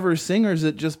 does he ever sing, or is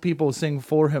it just people sing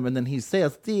for him and then he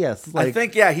says yes? Like, I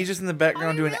think he's just in the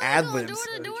background doing ad libs.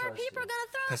 Door to door, people are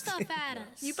gonna throw stuff at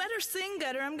us. You better sing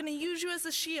good, or I'm gonna use you as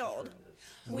a shield.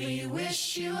 We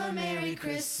wish you a Merry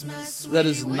Christmas. that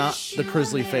is not the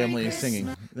Crisley family singing.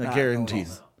 I guarantee.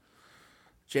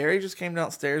 Jerry just came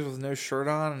downstairs with no shirt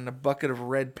on and a bucket of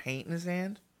red paint in his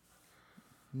hand.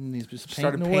 And he's just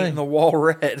Started painting away. painting the wall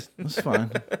red. That's fine.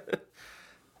 That's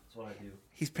what I do.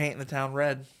 He's painting the town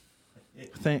red.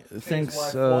 Thanks,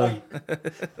 White.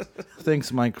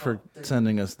 thanks, Mike, for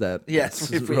sending us that. Yes, this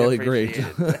we is really great.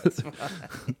 appreciate it. That's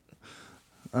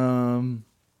fine.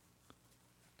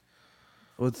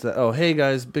 What's that? Oh, hey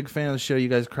guys, big fan of the show. You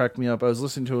guys cracked me up. I was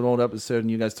listening to an old episode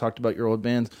and you guys talked about your old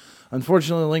bands.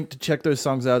 Unfortunately, the link to check those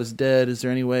songs out is dead. Is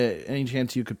there any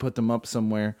chance you could put them up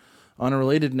somewhere? On a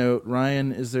related note,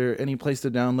 Ryan, is there any place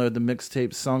to download the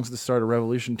mixtape Songs to Start a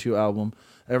Revolution 2 album?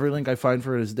 Every link I find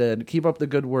for it is dead. Keep up the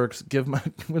good works. Good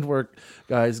work,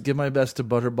 guys. Give my best to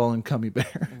Butterball and Cummy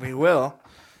Bear. We will.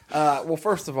 Well,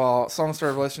 first of all, song I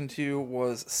started listening to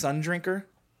was Sun Drinker.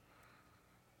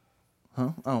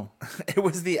 Huh? Oh. It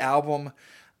was the album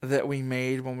that we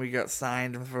made when we got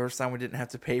signed. And the first time we didn't have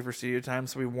to pay for studio time,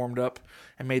 so we warmed up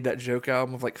and made that joke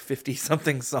album of like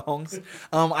 50-something songs.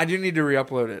 I do need to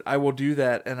re-upload it. I will do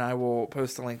that, and I will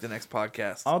post a link to the next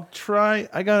podcast. I'll try.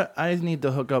 I need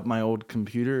to hook up my old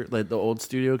computer, like the old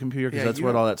studio computer, because that's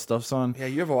what all that stuff's on. Yeah,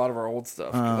 you have a lot of our old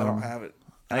stuff, because I don't have it.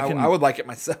 I would like it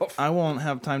myself. I won't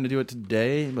have time to do it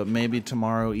today, but maybe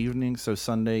tomorrow evening, so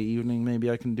Sunday evening, maybe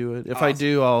I can do it. If I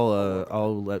do,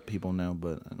 I'll let people know.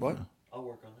 But I don't know. I'll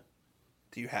work on it.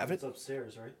 Do you have it? It's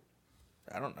upstairs, right?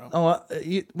 I don't know. Oh,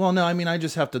 well, no. I mean, I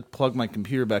just have to plug my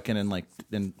computer back in and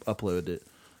upload it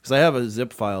because I have a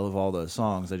zip file of all the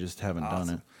songs. I just haven't done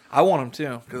it. I want them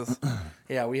too because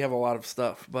yeah, we have a lot of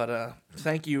stuff. But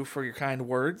thank you for your kind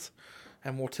words.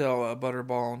 And we'll tell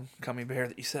Butterball and Gummy Bear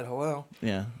that you said hello.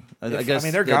 Yeah, I guess.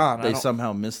 They're gone. They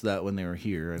somehow missed that when they were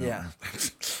here. Yeah.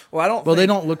 Well, I don't. Well, they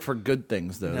don't look for good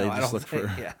things though. No, they just look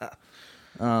for. Yeah.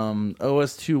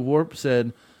 OS2 Warp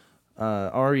said,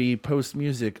 "RE post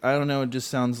music. I don't know. It just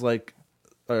sounds like,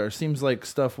 or seems like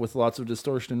stuff with lots of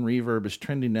distortion and reverb is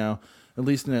trendy now. At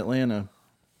least in Atlanta.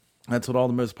 That's what all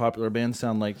the most popular bands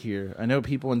sound like here. I know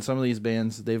people in some of these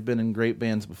bands. They've been in great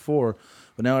bands before."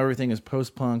 But now everything is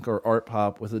post-punk or art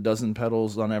pop with a dozen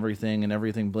pedals on everything and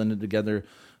everything blended together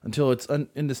until it's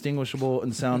indistinguishable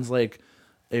and sounds like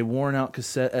a worn-out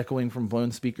cassette echoing from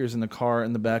blown speakers in the car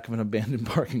in the back of an abandoned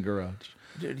parking garage.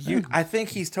 Dude, I think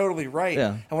he's totally right.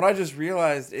 Yeah. And what I just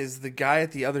realized is the guy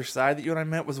at the other side that you and I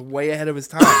met was way ahead of his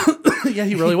time. Yeah,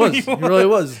 he really was. He really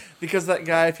was. Because that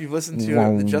guy, if you've listened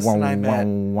to the Justin and I met,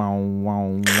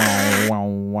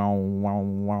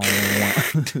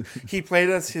 he played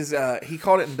us his, he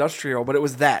called it industrial, but it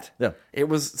was that. Yeah. It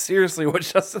was seriously what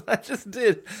Justin and I just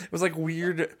did. It was like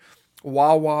weird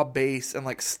wah-wah bass and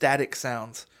like static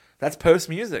sounds. That's post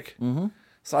music. Mm-hmm.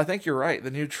 So I think you're right.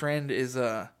 The new trend is,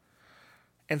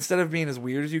 instead of being as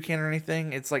weird as you can or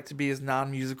anything, it's like to be as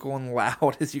non-musical and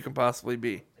loud as you can possibly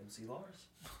be. MC Lars.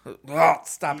 Oh,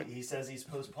 stop it. He says he's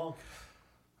post-punk.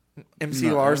 MC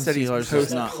Lars said he's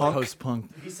post-punk. Post-punk.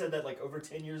 He said that like over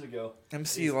 10 years ago.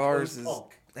 MC Lars is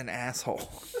an asshole.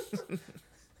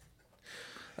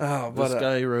 Oh, but this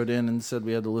guy wrote in and said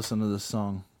we had to listen to this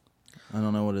song. I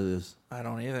don't know what it is. I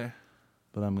don't either.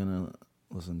 But I'm going to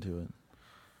listen to it.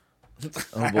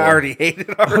 Oh, I already hate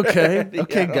it already.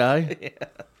 Okay, guy. Yeah.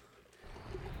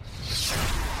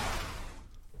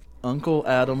 Uncle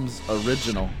Adam's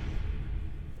Original.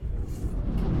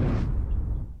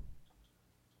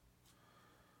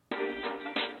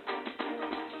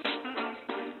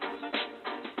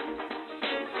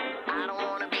 I don't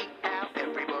wanna be how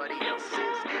everybody else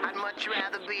is. I'd much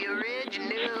rather be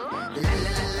original.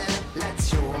 Let's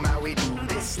show 'em how we do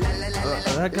this.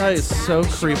 That guy is so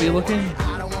creepy looking.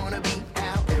 I don't wanna be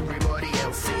how everybody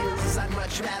else is. I'd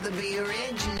much rather be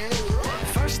original.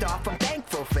 First off, I'm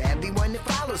thankful for everyone that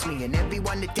follows me and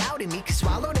everyone that doubted me can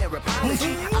swallow their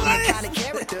apology. I'm the kind of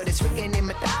character that's written in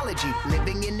mythology.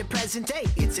 Living in the present day,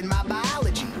 it's in my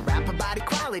biology. Rap about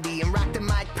equality and rock the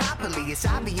mic properly. It's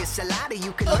obvious a lot of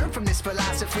you can learn from this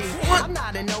philosophy. I'm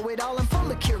not a know-it-all, I'm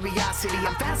full of curiosity.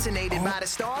 I'm fascinated by the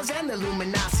stars and the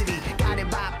luminosity. Guided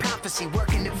by prophecy,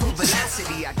 working at full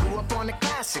velocity. I grew up on the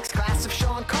classics, class of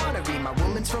Sean Connery. My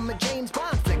woman's from a James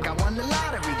Bond flick, I won the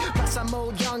lottery. Plus I'm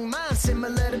old young mind,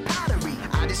 similar to pottery.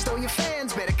 I just stole your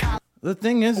fans, better call. The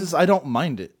thing is I don't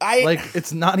mind it.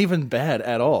 It's not even bad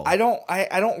at all. I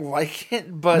don't like it,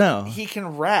 but No. he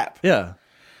can rap. Yeah.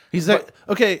 He's like,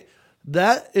 okay,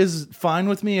 that is fine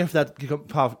with me if that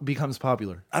becomes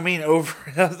popular. I mean,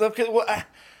 okay, well,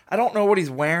 I don't know what he's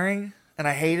wearing, and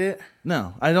I hate it.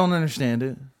 No, I don't understand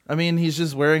it. I mean, he's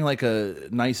just wearing like a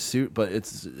nice suit, but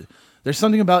there's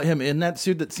something about him in that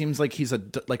suit that seems like he's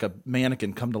like a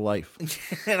mannequin come to life.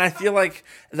 And I feel like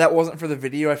that wasn't for the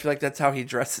video. I feel like that's how he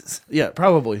dresses. Yeah,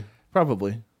 probably.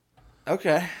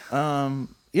 Okay.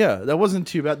 Yeah, that wasn't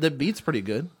too bad. The beat's pretty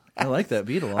good. I like that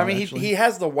beat a lot. I mean, he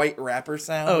has the white rapper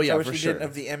sound. Oh, which yeah, I wish for he sure. didn't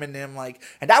of the Eminem like,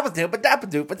 and that was dope, but that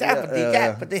doop, but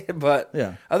that but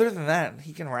yeah. Other than that,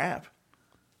 he can rap.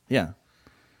 Yeah.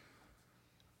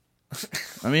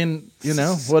 I mean,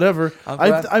 whatever. I'm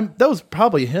glad. That was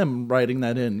probably him writing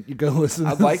that in. You go listen.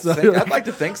 I'd like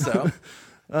to think so.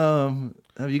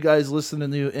 Have you guys listened to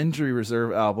the new Injury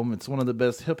Reserve album? It's one of the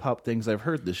best hip hop things I've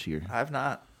heard this year. I've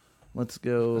not. Let's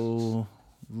go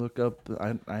look up.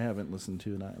 I haven't listened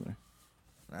to it either.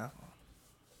 No.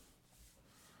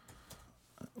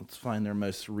 Let's find their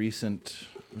most recent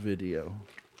video.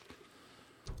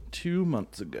 2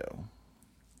 months ago.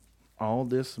 All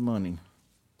This Money.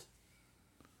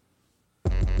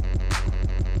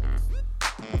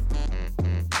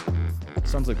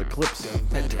 Sounds like the Clips.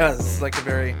 It does. It's like a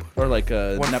very Or like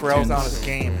a when Neptune's. Pharrell's on his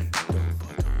game.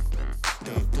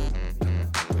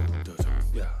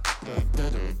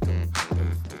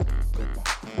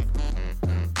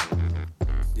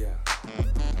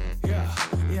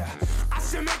 Yeah. I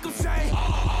should make them say,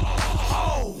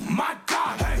 oh my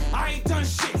God, hey, I ain't done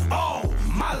shit all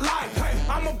my life. Hey,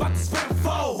 I'm about to spend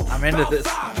I'm into this.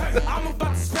 Hey, I'm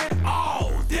about to spend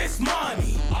all this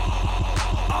money.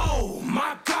 Oh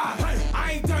my God, hey,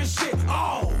 I ain't done shit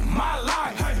all my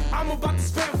life. Hey, I'm about to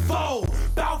spend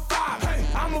about five. Hey,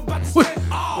 I'm about to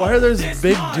spend all Why are there this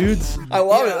big money. dudes? I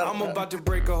love it. I'm about to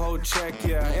break a whole check,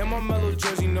 yeah. In my mellow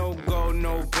jersey, no gold,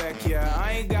 no back, yeah.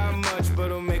 I ain't got much, but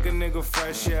it'll make a nigga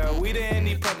fresh, yeah. We the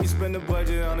indie puppy, spend the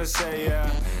budget on a set, yeah.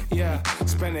 Yeah,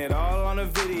 spend it all on a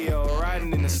video,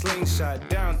 riding in a slingshot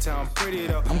downtown, pretty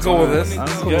though. I'm cool with this. I'm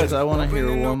This is cool good. with- I want to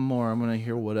hear one more. I'm going to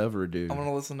hear whatever, dude. I'm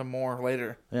gonna listen to more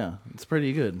later. Yeah, it's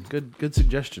pretty good. Good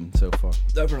suggestion so far.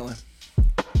 Definitely.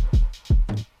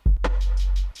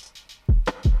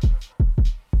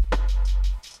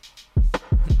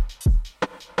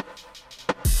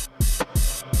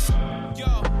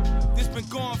 Yo, this been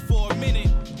going for a minute.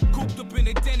 Cooped up in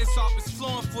the dentist office,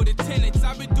 flowing for the tenants.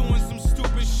 I've been doing some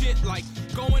stupid shit, like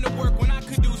going to work when I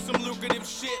could do some lucrative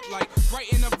shit, like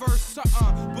writing a verse,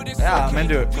 but it's Yeah, I'm okay.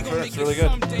 into it. We For gon' sure. make It's really it good.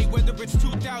 someday, whether it's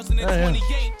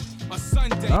 2028 or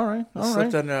Sunday. All right. Slipped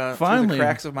in, through the Finally.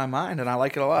 cracks of my mind, and I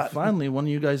like it a lot. Finally, one of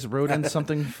you guys wrote in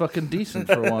something fucking decent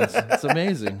for once. It's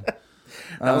amazing.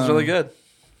 That was really good.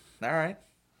 All right.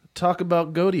 Talk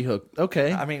about Goaty Hook.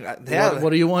 Okay. I mean, yeah.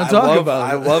 What do you want to talk about?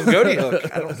 I love Goaty Hook.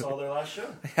 I I don't, saw their last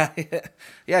show.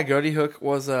 yeah, Goaty Hook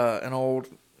was an old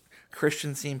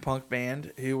Christian scene punk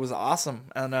band who was awesome.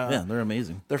 And Yeah, they're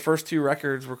amazing. their first two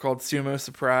records were called Sumo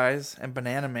Surprise and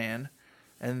Banana Man,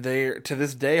 and they to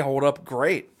this day hold up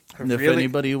great. And if Really-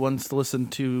 anybody wants to listen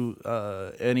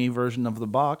to any version of the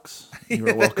box, you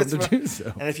are welcome to do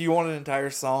so. And if you want an entire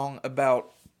song about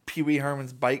Pee Wee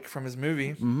Herman's bike from his movie,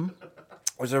 it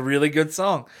was a really good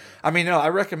song. I mean, no, I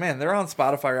recommend. They're on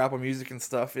Spotify or Apple Music and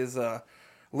stuff. Is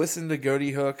listen to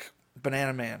Goaty Hook,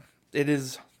 Banana Man. It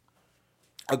is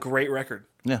a great record.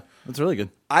 Yeah, it's really good.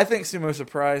 I think Sumo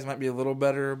Surprise might be a little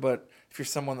better, but if you're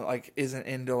someone that like isn't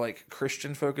into like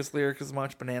Christian focused lyrics as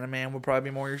much, Banana Man would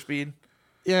probably be more your speed.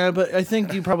 Yeah, but I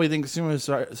think you probably think Sumo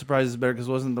Surprise is better because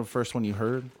it wasn't the first one you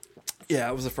heard. Yeah,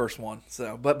 it was the first one.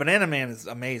 So, but Banana Man is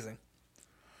amazing.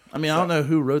 I mean, I don't know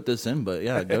who wrote this in, but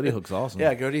yeah, Goaty Hook's awesome.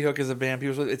 Yeah, Goaty Hook is a band.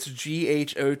 It's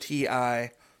GHOTI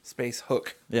space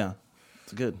hook, Yeah,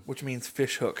 it's good. which means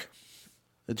fish hook.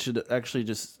 It should actually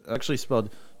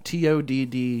spelled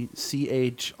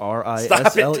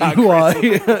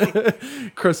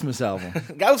TODDCHRISLEY. Christmas album.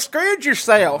 Go Scrooge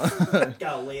yourself.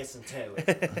 Gotta listen to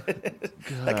it.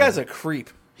 That guy's a creep.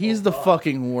 He's the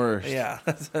fucking worst. Yeah.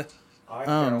 All right,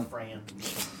 girlfriend.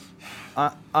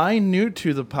 I'm new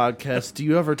to the podcast. Do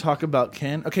you ever talk about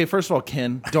Ken? Okay, first of all,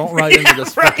 Ken, don't write into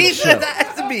this fucking show. That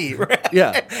has to be. Right?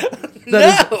 Yeah,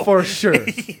 that is for sure.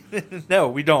 No,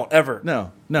 we don't ever.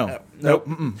 No. Nope.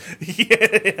 Mm-mm.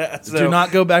 Yeah. So, Do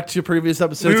not go back to your previous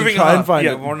episodes and moving try on. and find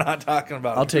yeah, it. we're not talking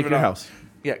about. I'll it. take Moving your on. house.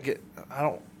 Yeah. I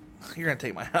don't. You're gonna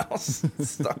take my house.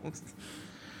 Stop.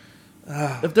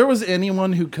 If there was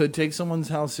anyone who could take someone's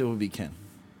house, it would be Ken.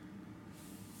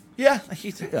 Yeah.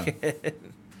 He's. Yeah.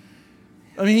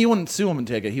 I mean, he wouldn't sue them and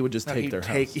take it. He would just No, take he'd their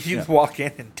take, house. You Yeah. just walk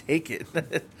in and take it.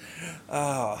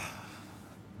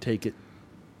 Take it.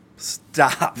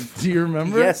 Stop. Do you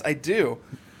remember? Yes, I do.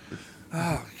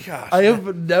 Oh gosh. I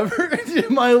have never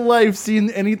in my life seen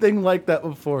anything like that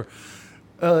before.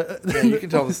 Yeah, you can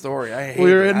tell the story. I hate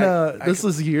We were it. in this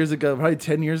was years ago, probably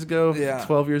 10 years ago, Yeah.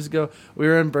 12 years ago. We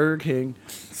were in Burger King.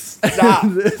 Stop.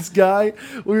 And this guy,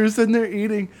 we were sitting there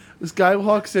eating. This guy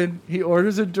walks in, he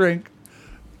orders a drink.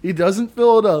 He doesn't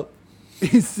fill it up.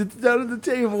 He sits down at the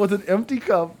table with an empty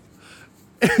cup.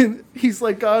 And he's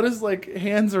like got his like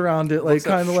hands around it, like Looks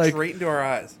up kind of like straight into our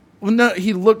eyes. well, no,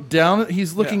 he looked down.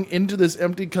 He's looking into this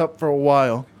empty cup for a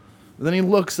while. And then he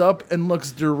looks up and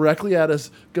looks directly at us,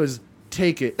 goes,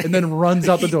 "Take it," and then runs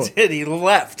out the door. He did. He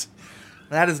left.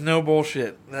 That is no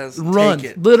bullshit. That is Runs,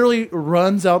 take it. literally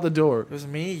runs out the door. It was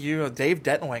me, you, Dave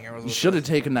Dettenwanger was You with should have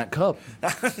taken that cup.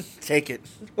 us. Take it.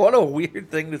 What a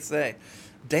weird thing to say.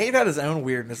 Dave had his own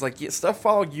weirdness. Like stuff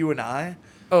followed you and I.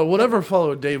 Oh, whatever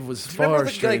followed Dave was Do you remember far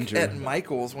the, stranger. like, at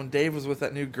Michael's when Dave was with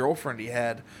that new girlfriend he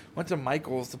had? Went to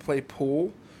Michael's to play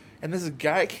pool, and this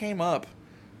guy came up.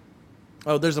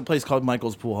 Oh, there's a place called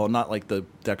Michael's Pool Hall, not like the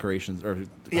decorations or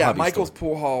Yeah, hobby Michael's store.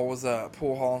 Pool Hall was a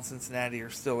pool hall in Cincinnati, or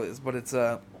still is, but it's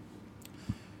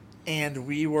and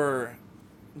we were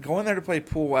going there to play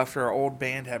pool after our old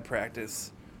band had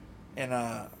practice, and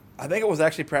I I think it was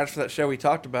actually practice for that show we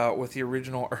talked about with the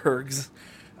original ergs,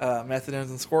 methadones,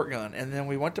 and squirt gun. And then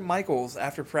we went to Michael's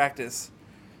after practice,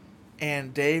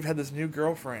 and Dave had this new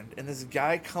girlfriend. And this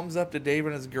guy comes up to Dave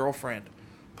and his girlfriend,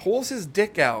 pulls his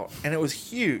dick out, and it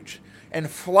was huge, and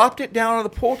flopped it down on the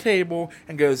pool table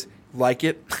and goes, like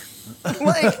it?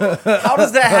 Like, how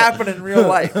does that happen in real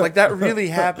life? Like, that really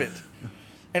happened.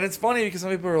 And it's funny because some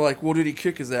people are like, well, did he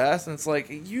kick his ass? And it's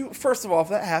like, first of all, if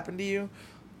that happened to you,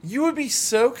 you would be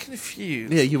so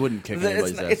confused. Yeah, you wouldn't kick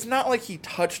anybody's ass. It's not like he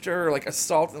touched her or like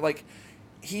assaulted. Like,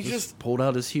 he just pulled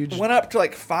out his huge... Went up to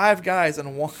like 5 guys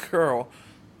and 1 girl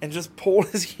and just pulled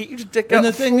his huge dick and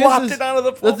out and flopped it onto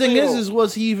the pool The thing table. is,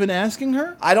 was he even asking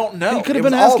her? I don't know. He could have It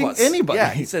been was all of asking us. anybody.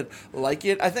 Yeah, he said, like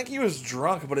it. I think he was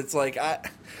drunk, but it's like, I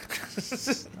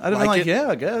don't know, like, yeah,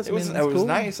 I guess. It was cool.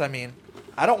 nice. I mean,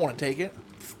 I don't want to take it.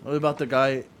 What about the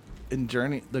guy in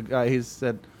Journey? The guy who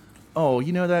said, oh,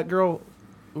 you know that girl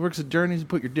who works at Journey's?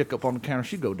 Put your dick up on the counter,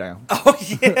 she go down. Oh,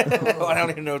 yeah. I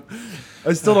don't even know.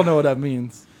 I still don't know what that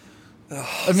means.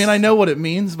 I mean, I know what it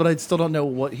means, but I still don't know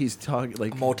what he's talking.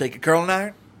 Like, I'm gonna take a curling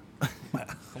iron. I'm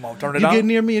gonna turn it you on. You get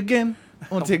near me again, I'm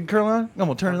gonna take a curling iron. I'm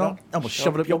gonna turn it on. I'm gonna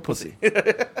shove it up your pussy.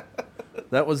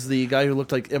 That was the guy who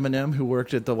looked like Eminem, who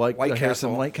worked at the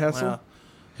Harrison White Castle. Wow.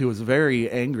 He was very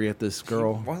angry at this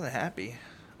girl. He wasn't happy.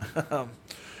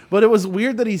 But it was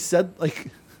weird that he said, like,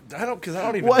 I don't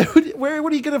even. Where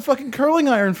would he get a fucking curling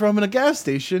iron from in a gas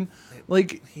station?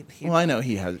 Like, well, I know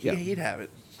he has. Yeah, he'd have it.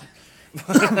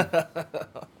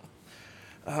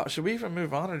 Should we even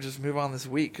move on or just move on this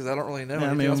week? Because I don't really know.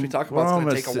 Anything else we talk about is going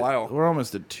to take a while. We're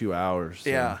almost at 2 hours. So.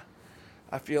 Yeah.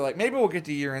 I feel like maybe we'll get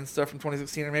to year-end stuff from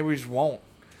 2016, or maybe we just won't.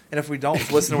 And if we don't,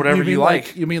 just listen to whatever you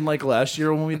like. You mean like last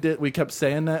year when we kept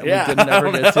saying that? Yeah. We didn't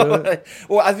ever get to it?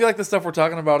 Well, I feel like the stuff we're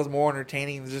talking about is more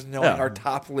entertaining than just knowing our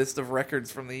top list of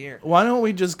records from the year. Why don't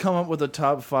we just come up with a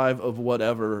top 5 of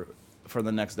whatever for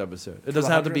the next episode? It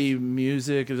doesn't have to be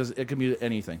music. It can be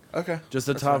anything. Okay. Just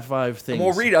the top 5 things. And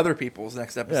we'll read other people's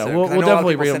next episode. Yeah, we'll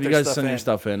definitely read them. You guys send your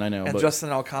stuff in, I know. And Justin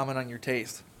and I'll comment on your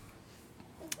taste.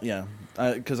 Yeah.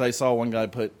 Because I saw one guy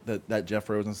put that Jeff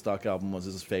Rosenstock album was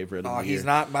his favorite. Oh, he's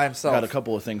not by himself. Got a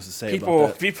couple of things to say about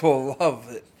that. People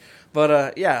love it.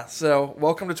 But, yeah, so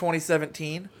welcome to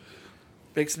 2017.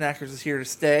 Big Snackers is here to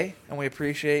stay, and we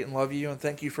appreciate and love you, and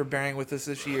thank you for bearing with us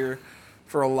this year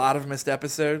for a lot of missed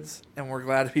episodes, and we're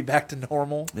glad to be back to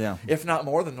normal. Yeah. If not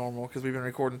more than normal, because we've been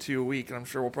recording 2 a week, and I'm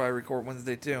sure we'll probably record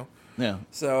Wednesday too. Yeah.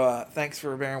 So thanks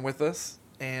for bearing with us,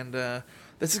 and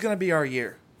this is going to be our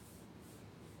year.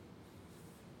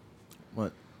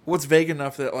 What? Well, it's vague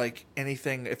enough that, like, if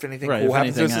anything cool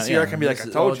happens to us this year, I can be like, I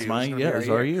told you. It's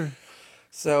our year.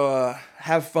 So,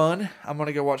 have fun. I'm going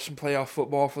to go watch some playoff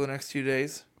football for the next 2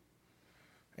 days.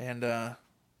 And I'm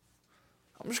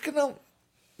just going to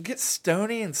get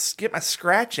stony and get my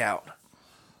scratch out.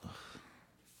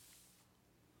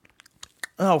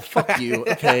 Oh, fuck you.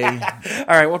 Okay. All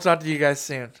right, we'll talk to you guys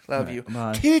soon. Love you.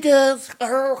 Bye. Kids.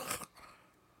 Oh,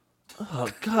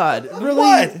 God. Really?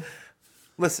 What?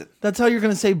 Listen. That's how you're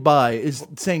going to say bye, is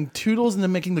saying toodles and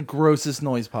then making the grossest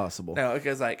noise possible. No, it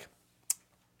goes like,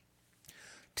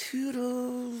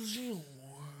 toodles,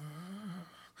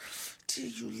 do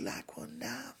you like when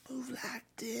I move like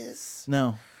this?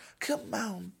 No. Come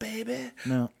on, baby.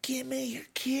 No. Give me your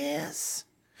kiss,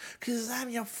 'cause I'm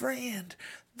your friend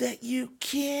that you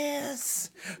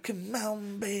kiss. Come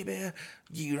on, baby.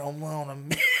 You don't want to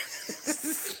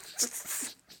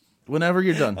miss. Whenever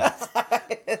you're done.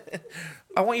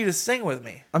 I want you to sing with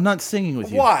me. I'm not singing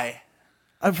with you. Why?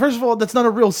 First of all, that's not a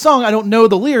real song. I don't know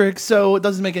the lyrics, so it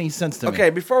doesn't make any sense to me. Okay,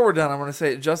 before we're done, I'm going to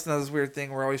say Justin has this weird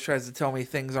thing where he always tries to tell me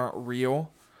things aren't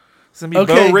real. It's going to be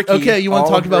okay, Bo Ricky. Okay, you want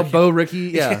to talk about Bo Ricky?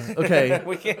 Yeah, okay.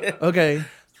 Okay.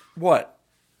 What?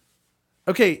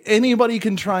 Okay, anybody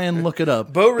can try and look it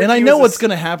up. Bo Ricky, and I know what's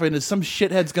going to happen is some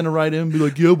shithead's going to write in and be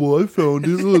like, yeah, well, I found it.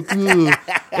 Look,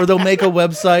 or they'll make a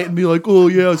website and be like, oh,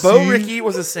 yeah, see? Bo Ricky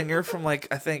was a singer from, like,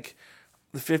 I think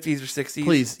the 50s or 60s.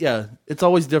 Please, yeah. It's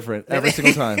always different every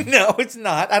single time. No, it's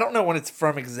not. I don't know when it's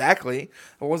from exactly.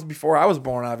 It was before I was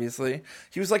born, obviously.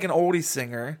 He was like an oldie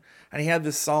singer, and he had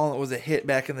this song that was a hit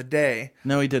back in the day.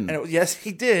 No, he didn't. And yes,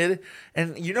 he did.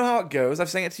 And you know how it goes. I've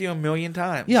sang it to you a million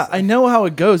times. Yeah, I know how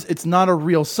it goes. It's not a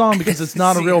real song because it's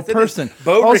not a real person.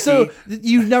 Also,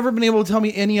 you've never been able to tell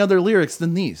me any other lyrics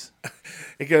than these.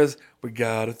 It goes, we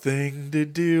got a thing to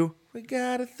do. We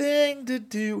got a thing to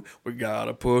do. We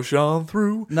gotta push on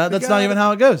through. No, that's not even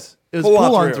how it goes. It was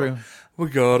pull on through. We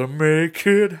gotta make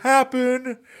it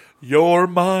happen. You're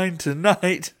mine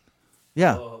tonight.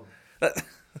 Yeah.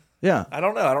 Yeah. I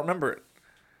don't know. I don't remember it.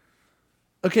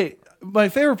 Okay. My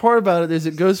favorite part about it is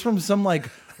it goes from some like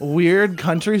weird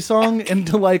country song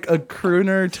into like a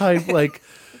crooner type, like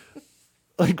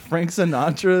Frank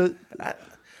Sinatra.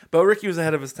 Bo Ricky was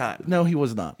ahead of his time. No, he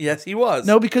was not. Yes, he was.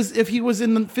 No, because if he was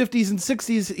in the 50s and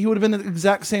 60s, he would have been at the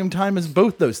exact same time as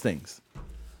both those things.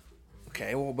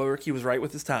 Okay, well, Bo Ricky was right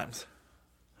with his times.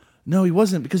 No, he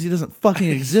wasn't, because he doesn't fucking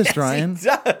exist, Yes, Ryan. he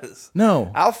does.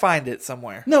 No. I'll find it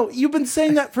somewhere. No, you've been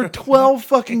saying that for 12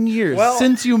 fucking years Well,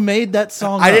 since you made that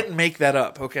song I up. didn't make that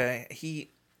up, okay?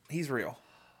 He's real.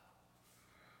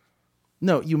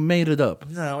 No, you made it up.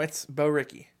 No, it's Bo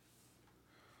Ricky.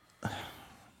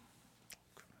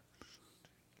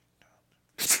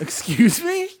 Excuse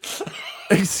me?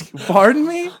 Pardon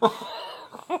me?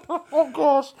 Oh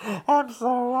gosh, I'm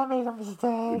sorry, I made a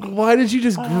mistake. Why did you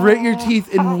just grit your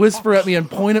teeth and whisper at me and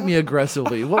point at me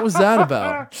aggressively? What was that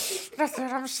about?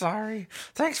 Nothing, I'm sorry.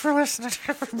 Thanks for listening,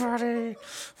 everybody.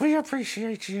 We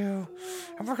appreciate you.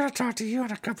 And we're going to talk to you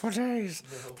in a couple of days.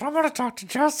 But I'm going to talk to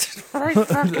Justin right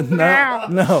fucking now.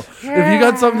 No. If you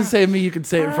got something to say to me, you can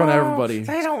say it in front of everybody.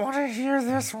 They don't want to hear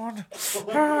this one.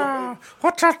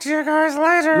 We'll talk to you guys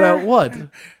later. Well, what?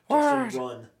 What?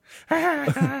 Run.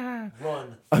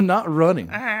 Run. I'm not running.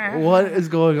 What is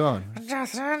going on?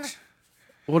 Justin.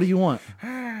 What do you want?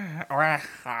 Well.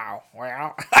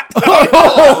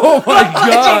 Oh my I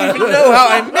god! don't even know how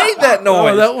I made that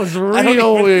noise. Oh, that was I don't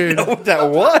real even weird. know what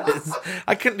that was.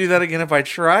 I couldn't do that again if I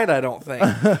tried, I don't think.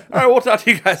 All right, we'll talk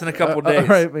to you guys in a couple days. All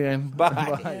right, man. Bye.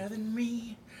 Bye. Than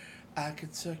me, I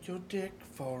could suck your dick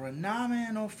for a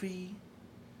nominal fee.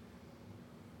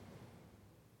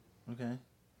 Okay.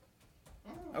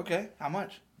 Okay, how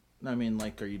much? I mean,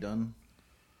 like, are you done?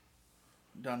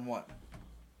 Done what?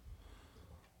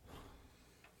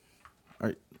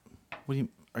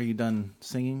 Are you done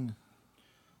singing?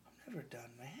 I'm never done,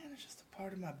 man. It's just a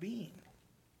part of my being.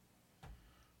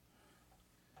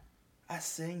 I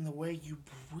sing the way you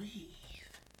breathe.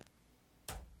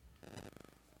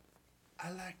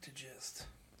 I like to just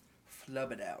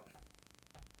flub it out.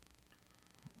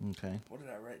 Okay. What did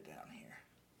I write down here?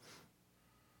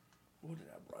 What did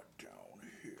I write down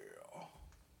here?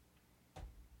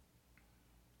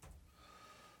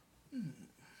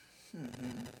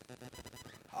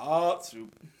 Hot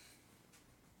soup.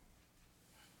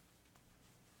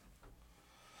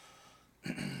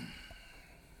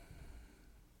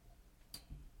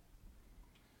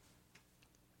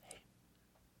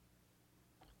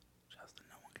 Justin,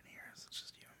 no one can hear us. It's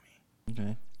just you and me.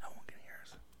 Okay. No one can hear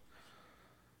us.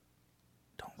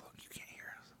 Don't look. You can't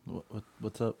hear us.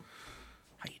 What's up?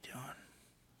 How you doing?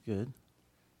 Good.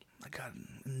 I got an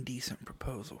indecent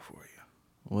proposal for you.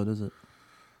 What is it?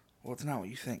 Well, it's not what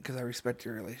you think, because I respect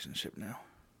your relationship now.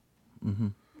 Mm-hmm.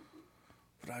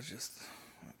 But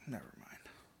never mind.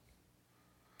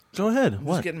 Go ahead. I'm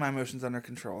What? just getting my emotions under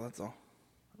control, that's all.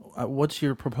 What's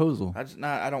your proposal? It's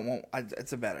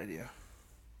a bad idea.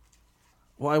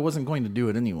 Well, I wasn't going to do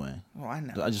it anyway. Well, I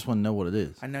know. I just want to know what it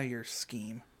is. I know your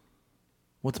scheme.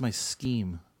 What's my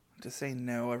scheme? To say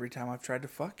no every time I've tried to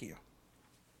fuck you.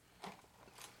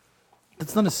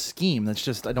 That's not a scheme. That's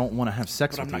just I don't want to have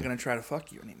sex But I'm with not you. going to try to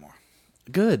fuck you anymore.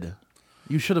 Good.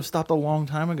 You should have stopped a long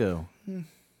time ago.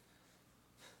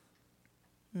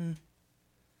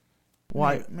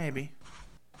 Why? Maybe.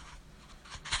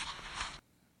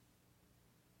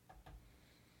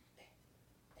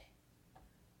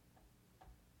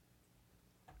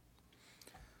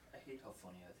 I hate how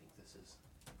funny I think this is.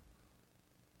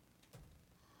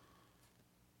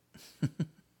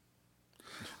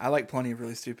 I like plenty of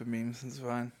really stupid memes. It's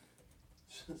fine.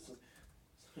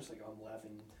 It's like I'm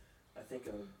laughing. I think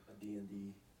a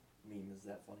D&D meme is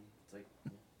that funny. It's like...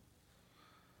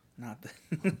 Not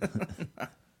that.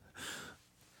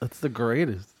 That's the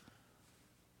greatest.